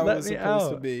 This is how Let it was me supposed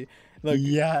to out. be. Look,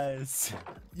 Yes.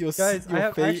 your Guys, your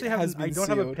I fate actually has I been don't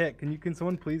have a sealed. pick. Can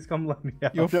someone please come let me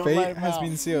out? Your Don't let fate him has out.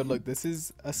 been sealed. Look, this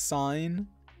is a sign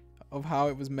of how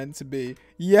it was meant to be.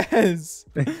 Yes.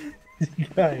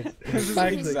 Guys, This is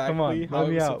actually, exactly come on, how let it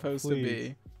me was out, supposed please. to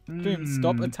be. Dream,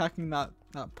 stop attacking that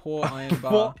poor iron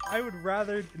bar. Well, I would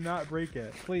rather not break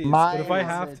it. Please. My- But if I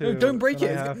have to, No, don't break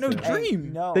then it. I have No, to.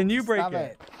 Dream. No. Then you break stop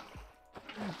it.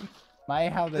 My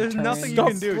how the There's turn nothing you Stop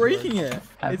can do, breaking it.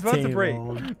 have It's about to break.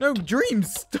 tabled. No, Dream,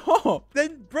 stop.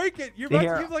 Then break it. You're about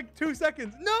Here. to give like 2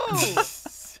 seconds. No.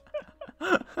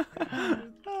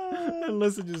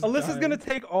 Alyssa just Alyssa's died. gonna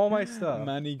take all my stuff.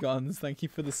 Manny Guns, thank you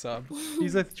for the sub.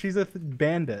 She's a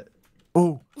bandit.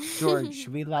 Oh, George,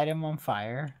 should we light him on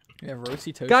fire? Yeah,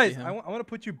 roasty toasty Guys, him. I want to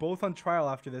put you both on trial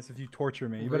after this if you torture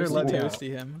me. You better Roasty let me out. toasty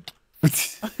him.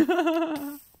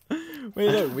 Wait,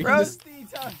 look, we can just.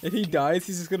 Roasty toast. If he dies,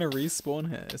 he's just gonna respawn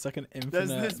here. It's like an infinite. Does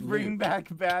this bring loop. back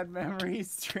bad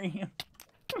memories, Dream?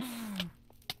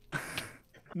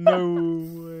 No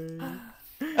way.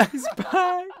 He's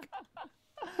back.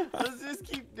 Let's just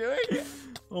keep doing it.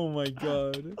 Oh my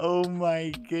god. Oh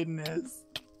my goodness.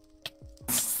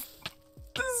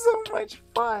 This is so much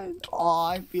fun. Oh,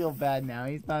 I feel bad now.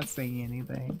 He's not saying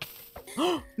anything.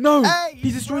 No! Hey,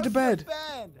 he destroyed the broke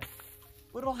bed.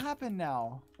 What'll happen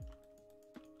now?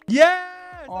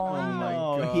 Yes! Oh I'm, my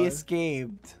no, God. he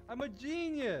escaped. I'm a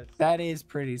genius. That is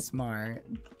pretty smart.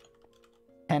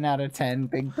 10 out of 10,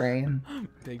 big brain.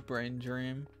 Big brain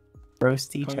Dream.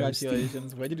 Roasty toasty.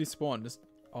 Congratulations. Where did he spawn? Just.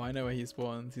 Oh, I know where he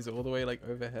spawns. He's all the way like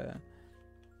over here.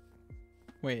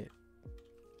 Wait.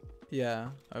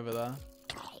 Yeah, over there.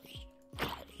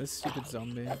 This stupid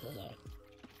zombie.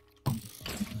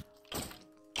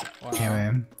 Wow.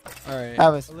 Damn. Alright. That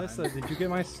was Alyssa, did you get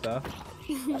my stuff?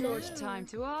 George, time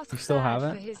to ask You still have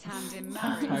Thad it? for his hand in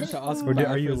Time marriage. to ask Or Bad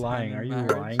are for you his lying? hand Are in you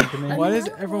marriage. lying to me? Why I'm does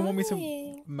not everyone want me to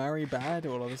lying. marry Bad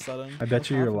all of a sudden? I bet What's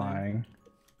you you're happening? lying.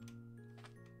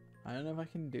 I don't know if I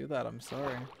can do that. I'm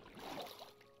sorry.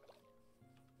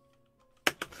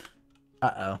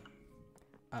 Uh-oh.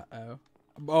 Uh-oh.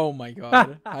 Oh my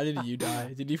god. How did you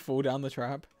die? Did you fall down the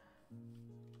trap?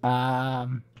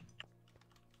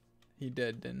 He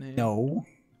did, didn't he? No.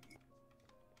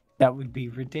 That would be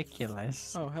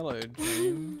ridiculous. Oh, hello,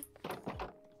 Dream.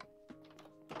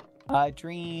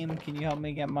 Dream, can you help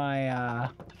me get my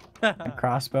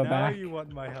crossbow Now back? you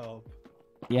want my help.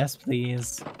 Yes,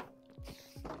 please.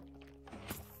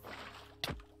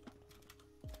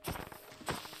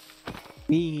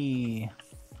 B.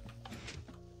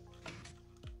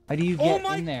 How do you get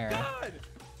in there? God!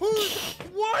 Who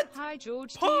What? Hi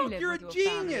George, Punk, do you live you're with a your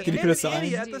genius. family? Can you And put a an sign?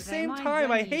 idiot at Do the they same mind time.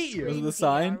 when I you hate you. Was it stream the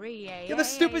sign? Yeah, the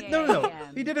stupid no.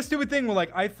 He did a stupid thing where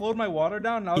like I flowed my water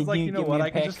down, and I was Can like, you you know give what? me a I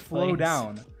can pic, just flow please?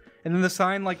 down. And then the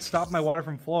sign like stopped my water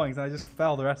from flowing, so I just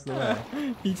fell the rest of the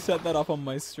way. He set that up on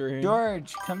my stream.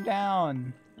 George, come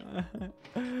down.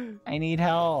 I need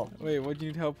help. Wait, what do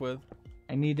you need help with?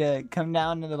 I need to come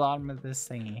down to the bottom of this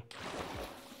thingy.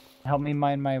 Help me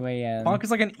mine my way in. Punk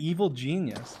is like an evil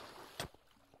genius.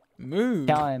 Move.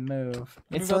 Callahan, move.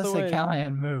 It's Move out the Alyssa, way.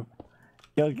 Callahan, move.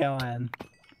 Kill Callahan.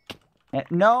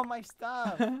 No, my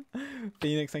stuff!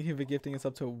 Phoenix, thank you for gifting us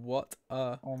up to what?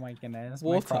 Oh my goodness, my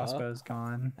Water. crossbow's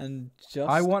gone. And just.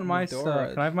 I want my Medora. stuff.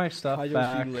 Can I have my stuff Hi, George,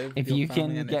 back? you live, If your you family,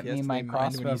 can and get yes, me my they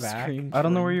mind when crossbow you back. scream I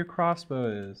don't know for where you. your crossbow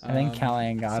is. I think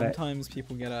Callahan got it. Sometimes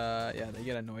people get they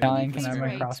get annoyed. Callahan, when can I have people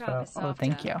my Rate scream. crossbow? Travis Oh,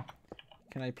 thank after. you.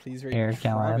 Can I please read Here,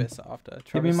 Callahan. Travis after?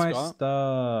 Travis Give me my Scott?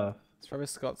 stuff. Is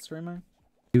Travis Scott streaming?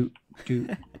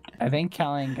 Dude, I think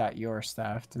Callahan got your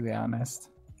stuff, to be honest.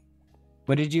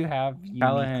 What did you have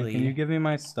Callahan, uniquely? can you give me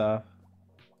my stuff?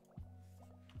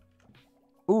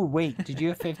 Ooh, wait, did you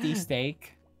have 50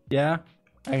 steak? Yeah,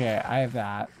 Okay, I have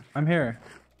that. I'm here.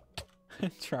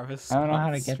 Travis I don't know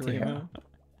how Scott to get to you. streamer.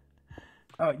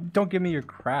 Oh, don't give me your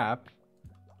crap.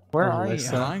 Where are you?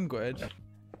 Alyssa. Language.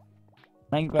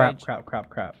 Language.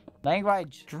 Crap.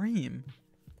 Language. Dream.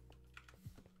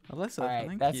 Alyssa, Alright,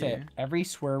 thank that's you. it. Every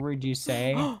swear word you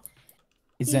say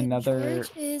is Yeah, another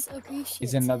George is appreciated.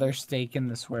 is another steak in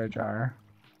the swear jar.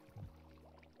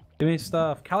 Give me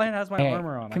stuff. Callahan has my Hey,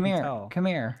 armor on. come I here. can tell. Come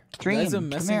here. You Dream. guys are Come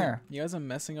messing. here. You guys are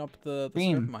messing up the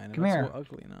Dream, strip mine. come It's here. all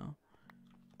ugly now.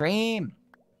 Dream.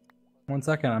 1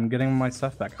 second, I'm getting my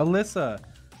stuff back. Alyssa,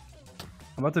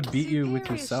 I'm about to beat you with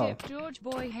Superior yourself. ship, George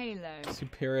Boy Halo.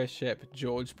 Superior ship,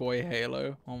 George Boy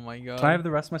Halo. Oh my god. Can I have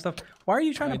the rest of my stuff? Why are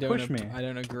you trying I to don't push me? I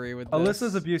don't agree with Alyssa's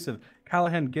this. abusive.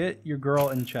 Callahan, get your girl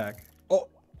in check. Oh,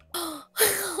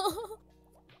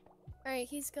 Alright,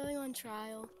 he's going on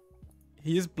trial.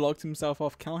 he just blocked himself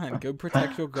off. Callahan, go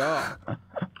protect your girl.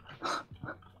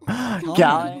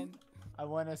 Callahan, I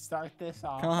want to start this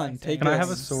off. Callahan, by take saying Can I have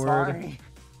I'm a sword? sorry.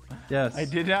 Yes. I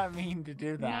did not mean to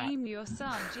do that. Name your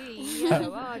son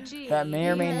G-E-O-R-G. That may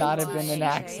or may not have been an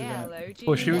accident.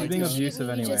 Well, she was Like, being you abusive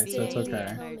just anyway, so it's didn't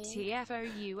okay. tell me.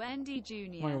 T-F-O-U-N-D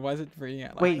Oh my god, Jr. why is it reading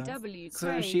it like Wait, that? W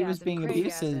So if she was Craigasm, being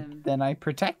abusive, Craigasm. then I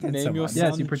protected Name your someone. son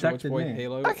Yes, you protected George Boy me.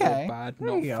 Halo Okay, or bad there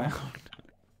not you go. found.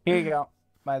 Here you go.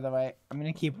 By the way, I'm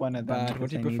gonna keep one of them. Bad, what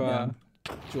do you because I need prefer? them.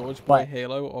 George Boy What?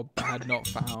 Halo or bad not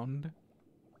found?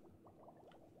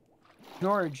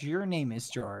 George, your name is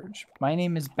George. My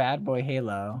name is Bad Boy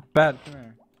Halo. Bad. Come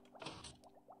here. That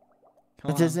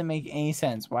Callahan, doesn't make any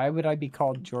sense. Why would I be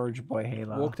called George Boy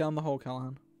Halo? walk down the hole,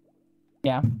 Callahan.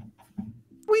 Yeah.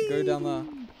 Go down there.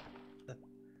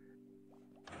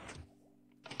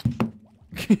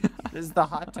 This is the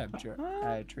hot tub dream.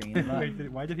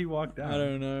 Wait, why did he walk down? I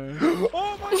don't know.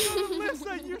 Oh my god,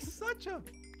 Alyssa, you're such a.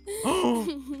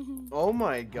 Oh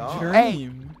my god. Hey.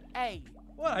 Dream. Hey,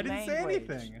 What? I didn't say Language.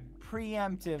 anything.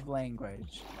 preemptive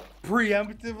language.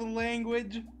 Preemptive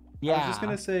language? Yeah. I was just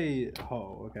gonna say.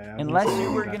 Oh, okay. I was Unless gonna say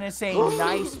you were that. gonna say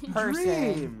nice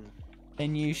person, Dream.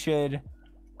 then you should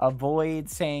avoid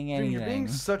saying Dream, anything. you're being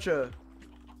such a.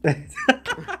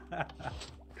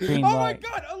 Dream Oh my like-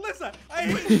 god, Alyssa! I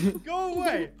hate you! Go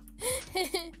away!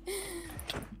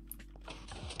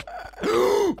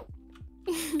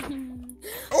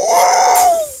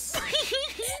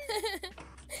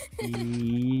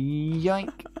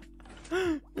 Yoink.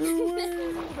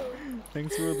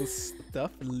 Thanks for all the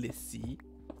stuff, Lissy.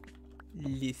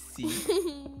 Lissy.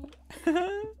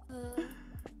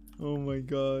 Oh my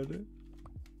god.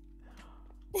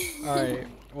 Alright,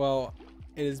 well,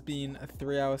 it has been a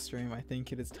 3-hour stream. I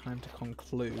think it is time to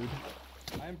conclude.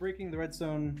 I'm breaking the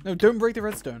redstone. No, don't break the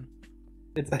redstone.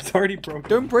 It's already broken.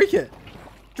 Don't break it.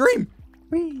 Dream!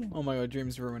 Oh my god,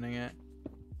 Dream's ruining it.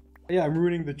 Yeah, I'm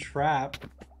ruining the trap.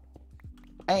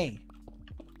 Hey,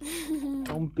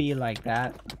 don't be like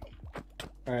that.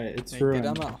 Alright, it's Hey, get ruined.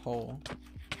 down that hole.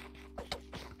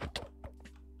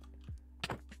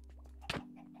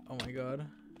 Oh my god.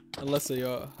 Alyssa,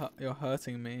 you're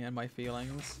hurting me and my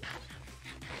feelings.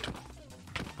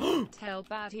 Tell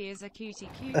Bad he is a cutie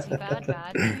bad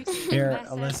cutie. Here,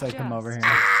 Message Alyssa, come just. over here.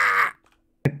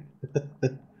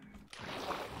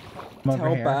 Come over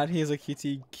Tell here. Bad he is a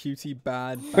cutie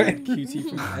bad cutie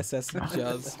from SS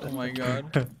Just. Oh my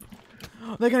god.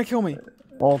 They're gonna kill me.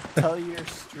 Well, tell your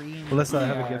stream. Alyssa, I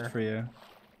have a they gift are for you.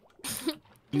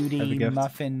 Beauty Have a gift.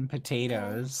 muffin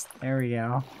potatoes. There we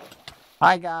go.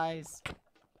 Hi guys.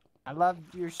 I love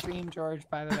your stream, George.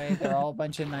 By the way, they're all a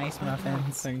bunch of nice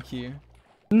muffins. Thank you.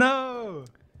 No!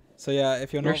 So yeah,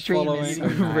 if you're Your not stream following is so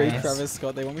raid nice. Travis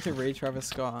Scott, they want me to raid Travis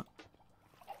Scott.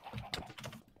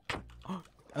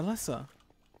 Alyssa.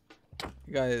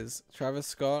 Guys, Travis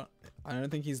Scott, I don't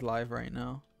think he's live right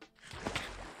now.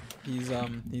 He's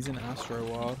in Astro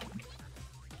World.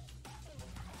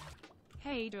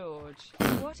 Hey George,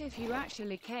 what if you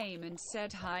actually came and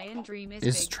said hi and dream is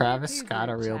Is big Travis poo-poo Scott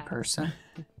a group real chat, person?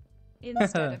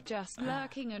 instead of just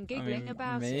lurking and I giggling mean,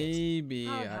 about maybe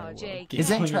Ha ha, I will. JK. giggle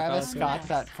Isn't about Travis it. Scott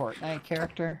that Fortnite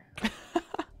character?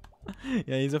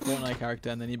 Yeah, he's a Fortnite character,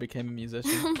 and then he became a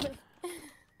musician.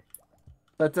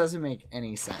 That doesn't make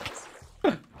any sense.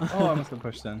 Oh, I must have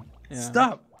pushed in. Yeah.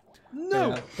 Stop! But No!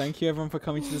 yeah, thank you everyone for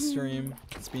coming to the stream.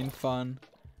 It's been fun.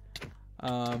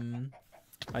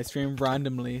 I stream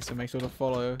randomly, so make sure to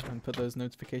follow and put those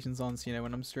notifications on so you know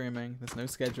when I'm streaming. There's no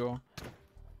schedule.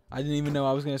 I didn't even know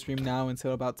I was going to stream now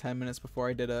until about 10 minutes before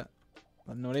I did it.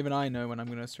 But not even I know when I'm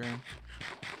going to stream.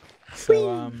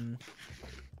 So,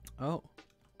 oh,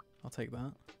 I'll take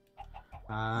that.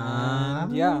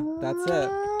 And yeah, that's it.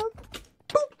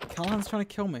 Callahan's trying to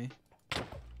kill me.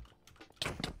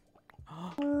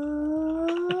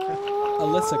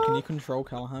 Alyssa, can you control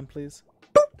Callahan, please?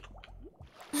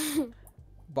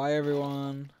 Bye,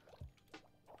 everyone.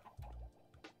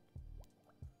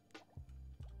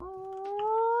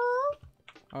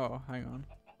 Oh, hang on.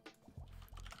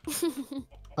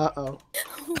 Uh-oh.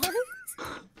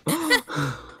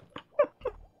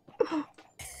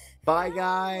 Bye,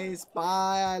 guys.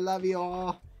 Bye. I love you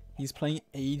all. He's playing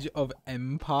Age of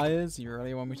Empires? You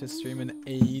really want me to stream an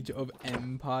Age of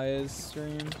Empires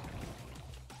stream?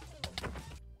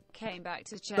 Came back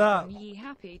to check Stop. on ye,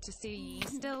 happy to see ye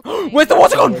still. Where's the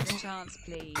water gone? Chance,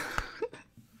 please.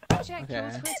 Check Okay. your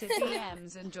Twitter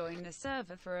DMs and join the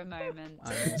server for a moment.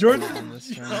 George- on this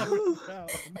stream.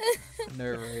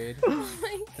 No raid. Oh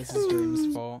my This is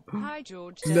Dream's fault. Hi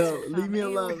George. No, Desert leave me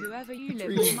Family, or alone. Whoever you live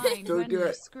Please, with mind don't when do you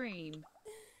it. scream.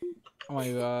 Oh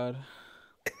my god.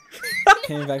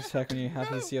 Came back to check on you.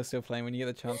 Happy to see you're still playing. When you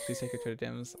get the chance, please take your Twitter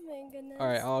DMs. Oh my goodness.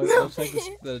 Alright, I'll check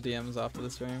the DMs after the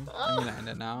stream. I'm gonna end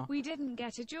it now. We didn't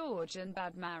get a George and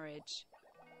bad marriage.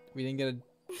 We didn't get a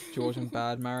George and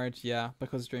bad marriage? Yeah,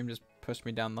 because Dream just pushed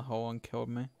me down the hole and killed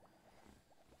me.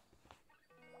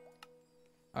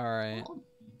 Alright.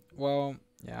 Well,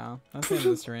 yeah, that's the end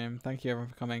of the stream. Thank you everyone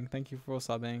for coming. Thank you for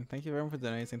subbing. Thank you everyone for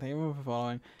donating. Thank you everyone for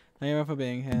following. Thank you everyone for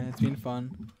being here. It's been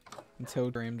fun. Until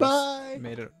Dream just Bye.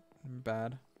 made it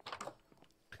bad.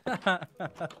 Wow,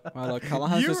 look,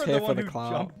 Callahan's You just were here the for one the who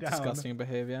clout. jumped down. Disgusting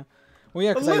behavior. Well,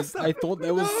 yeah, because I thought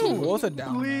there was no, water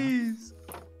down there. Please!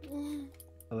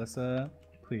 Alyssa,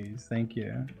 please, thank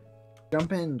you.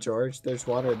 Jump in, George. There's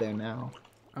water there now.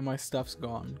 And my stuff's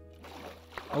gone.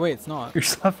 Oh wait, it's not. Your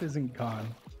stuff isn't gone.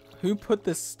 Who put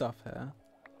this stuff here?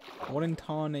 What in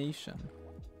tarnation?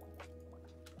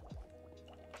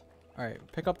 Alright,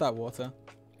 pick up that water.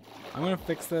 I'm gonna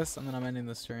fix this and then I'm ending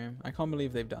the stream. I can't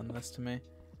believe they've done this to me.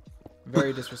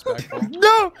 Very disrespectful.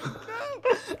 No!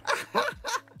 No!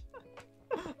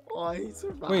 Oh, he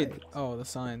survived. Wait, oh, the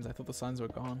signs. I thought the signs were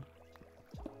gone.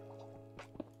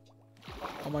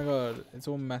 Oh my god, it's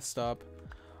all messed up.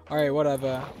 Alright,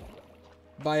 whatever.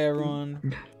 Bye,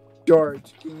 everyone.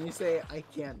 George, can you say, I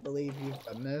can't believe you've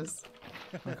done this?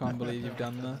 I can't believe you've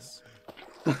done this.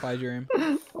 Bye, Dream.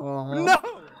 Aw. No!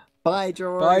 Bye,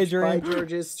 George. Bye, Dream. Bye,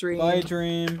 George's stream. Bye,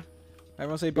 Dream.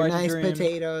 Everyone say Your bye to nice Dream.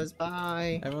 potatoes.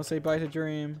 Bye. Everyone say bye to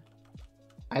Dream.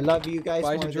 I love you guys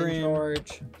Bye more to than Dream.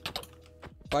 George.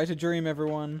 Bye to Dream,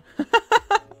 everyone.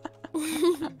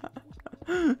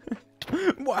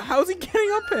 What? How's he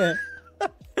getting up here?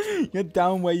 You're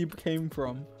down where you came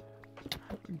from.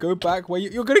 Go back where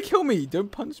you're gonna kill me.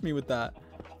 Don't punch me with that.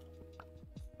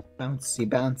 Bouncy,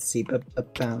 bouncy,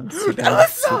 bouncy,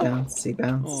 Alyssa! bouncy,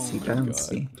 bouncy, Oh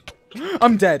bouncy, my bouncy.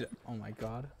 I'm dead. Oh my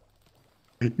god.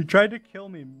 You tried to kill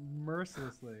me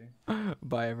mercilessly.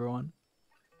 Bye, everyone.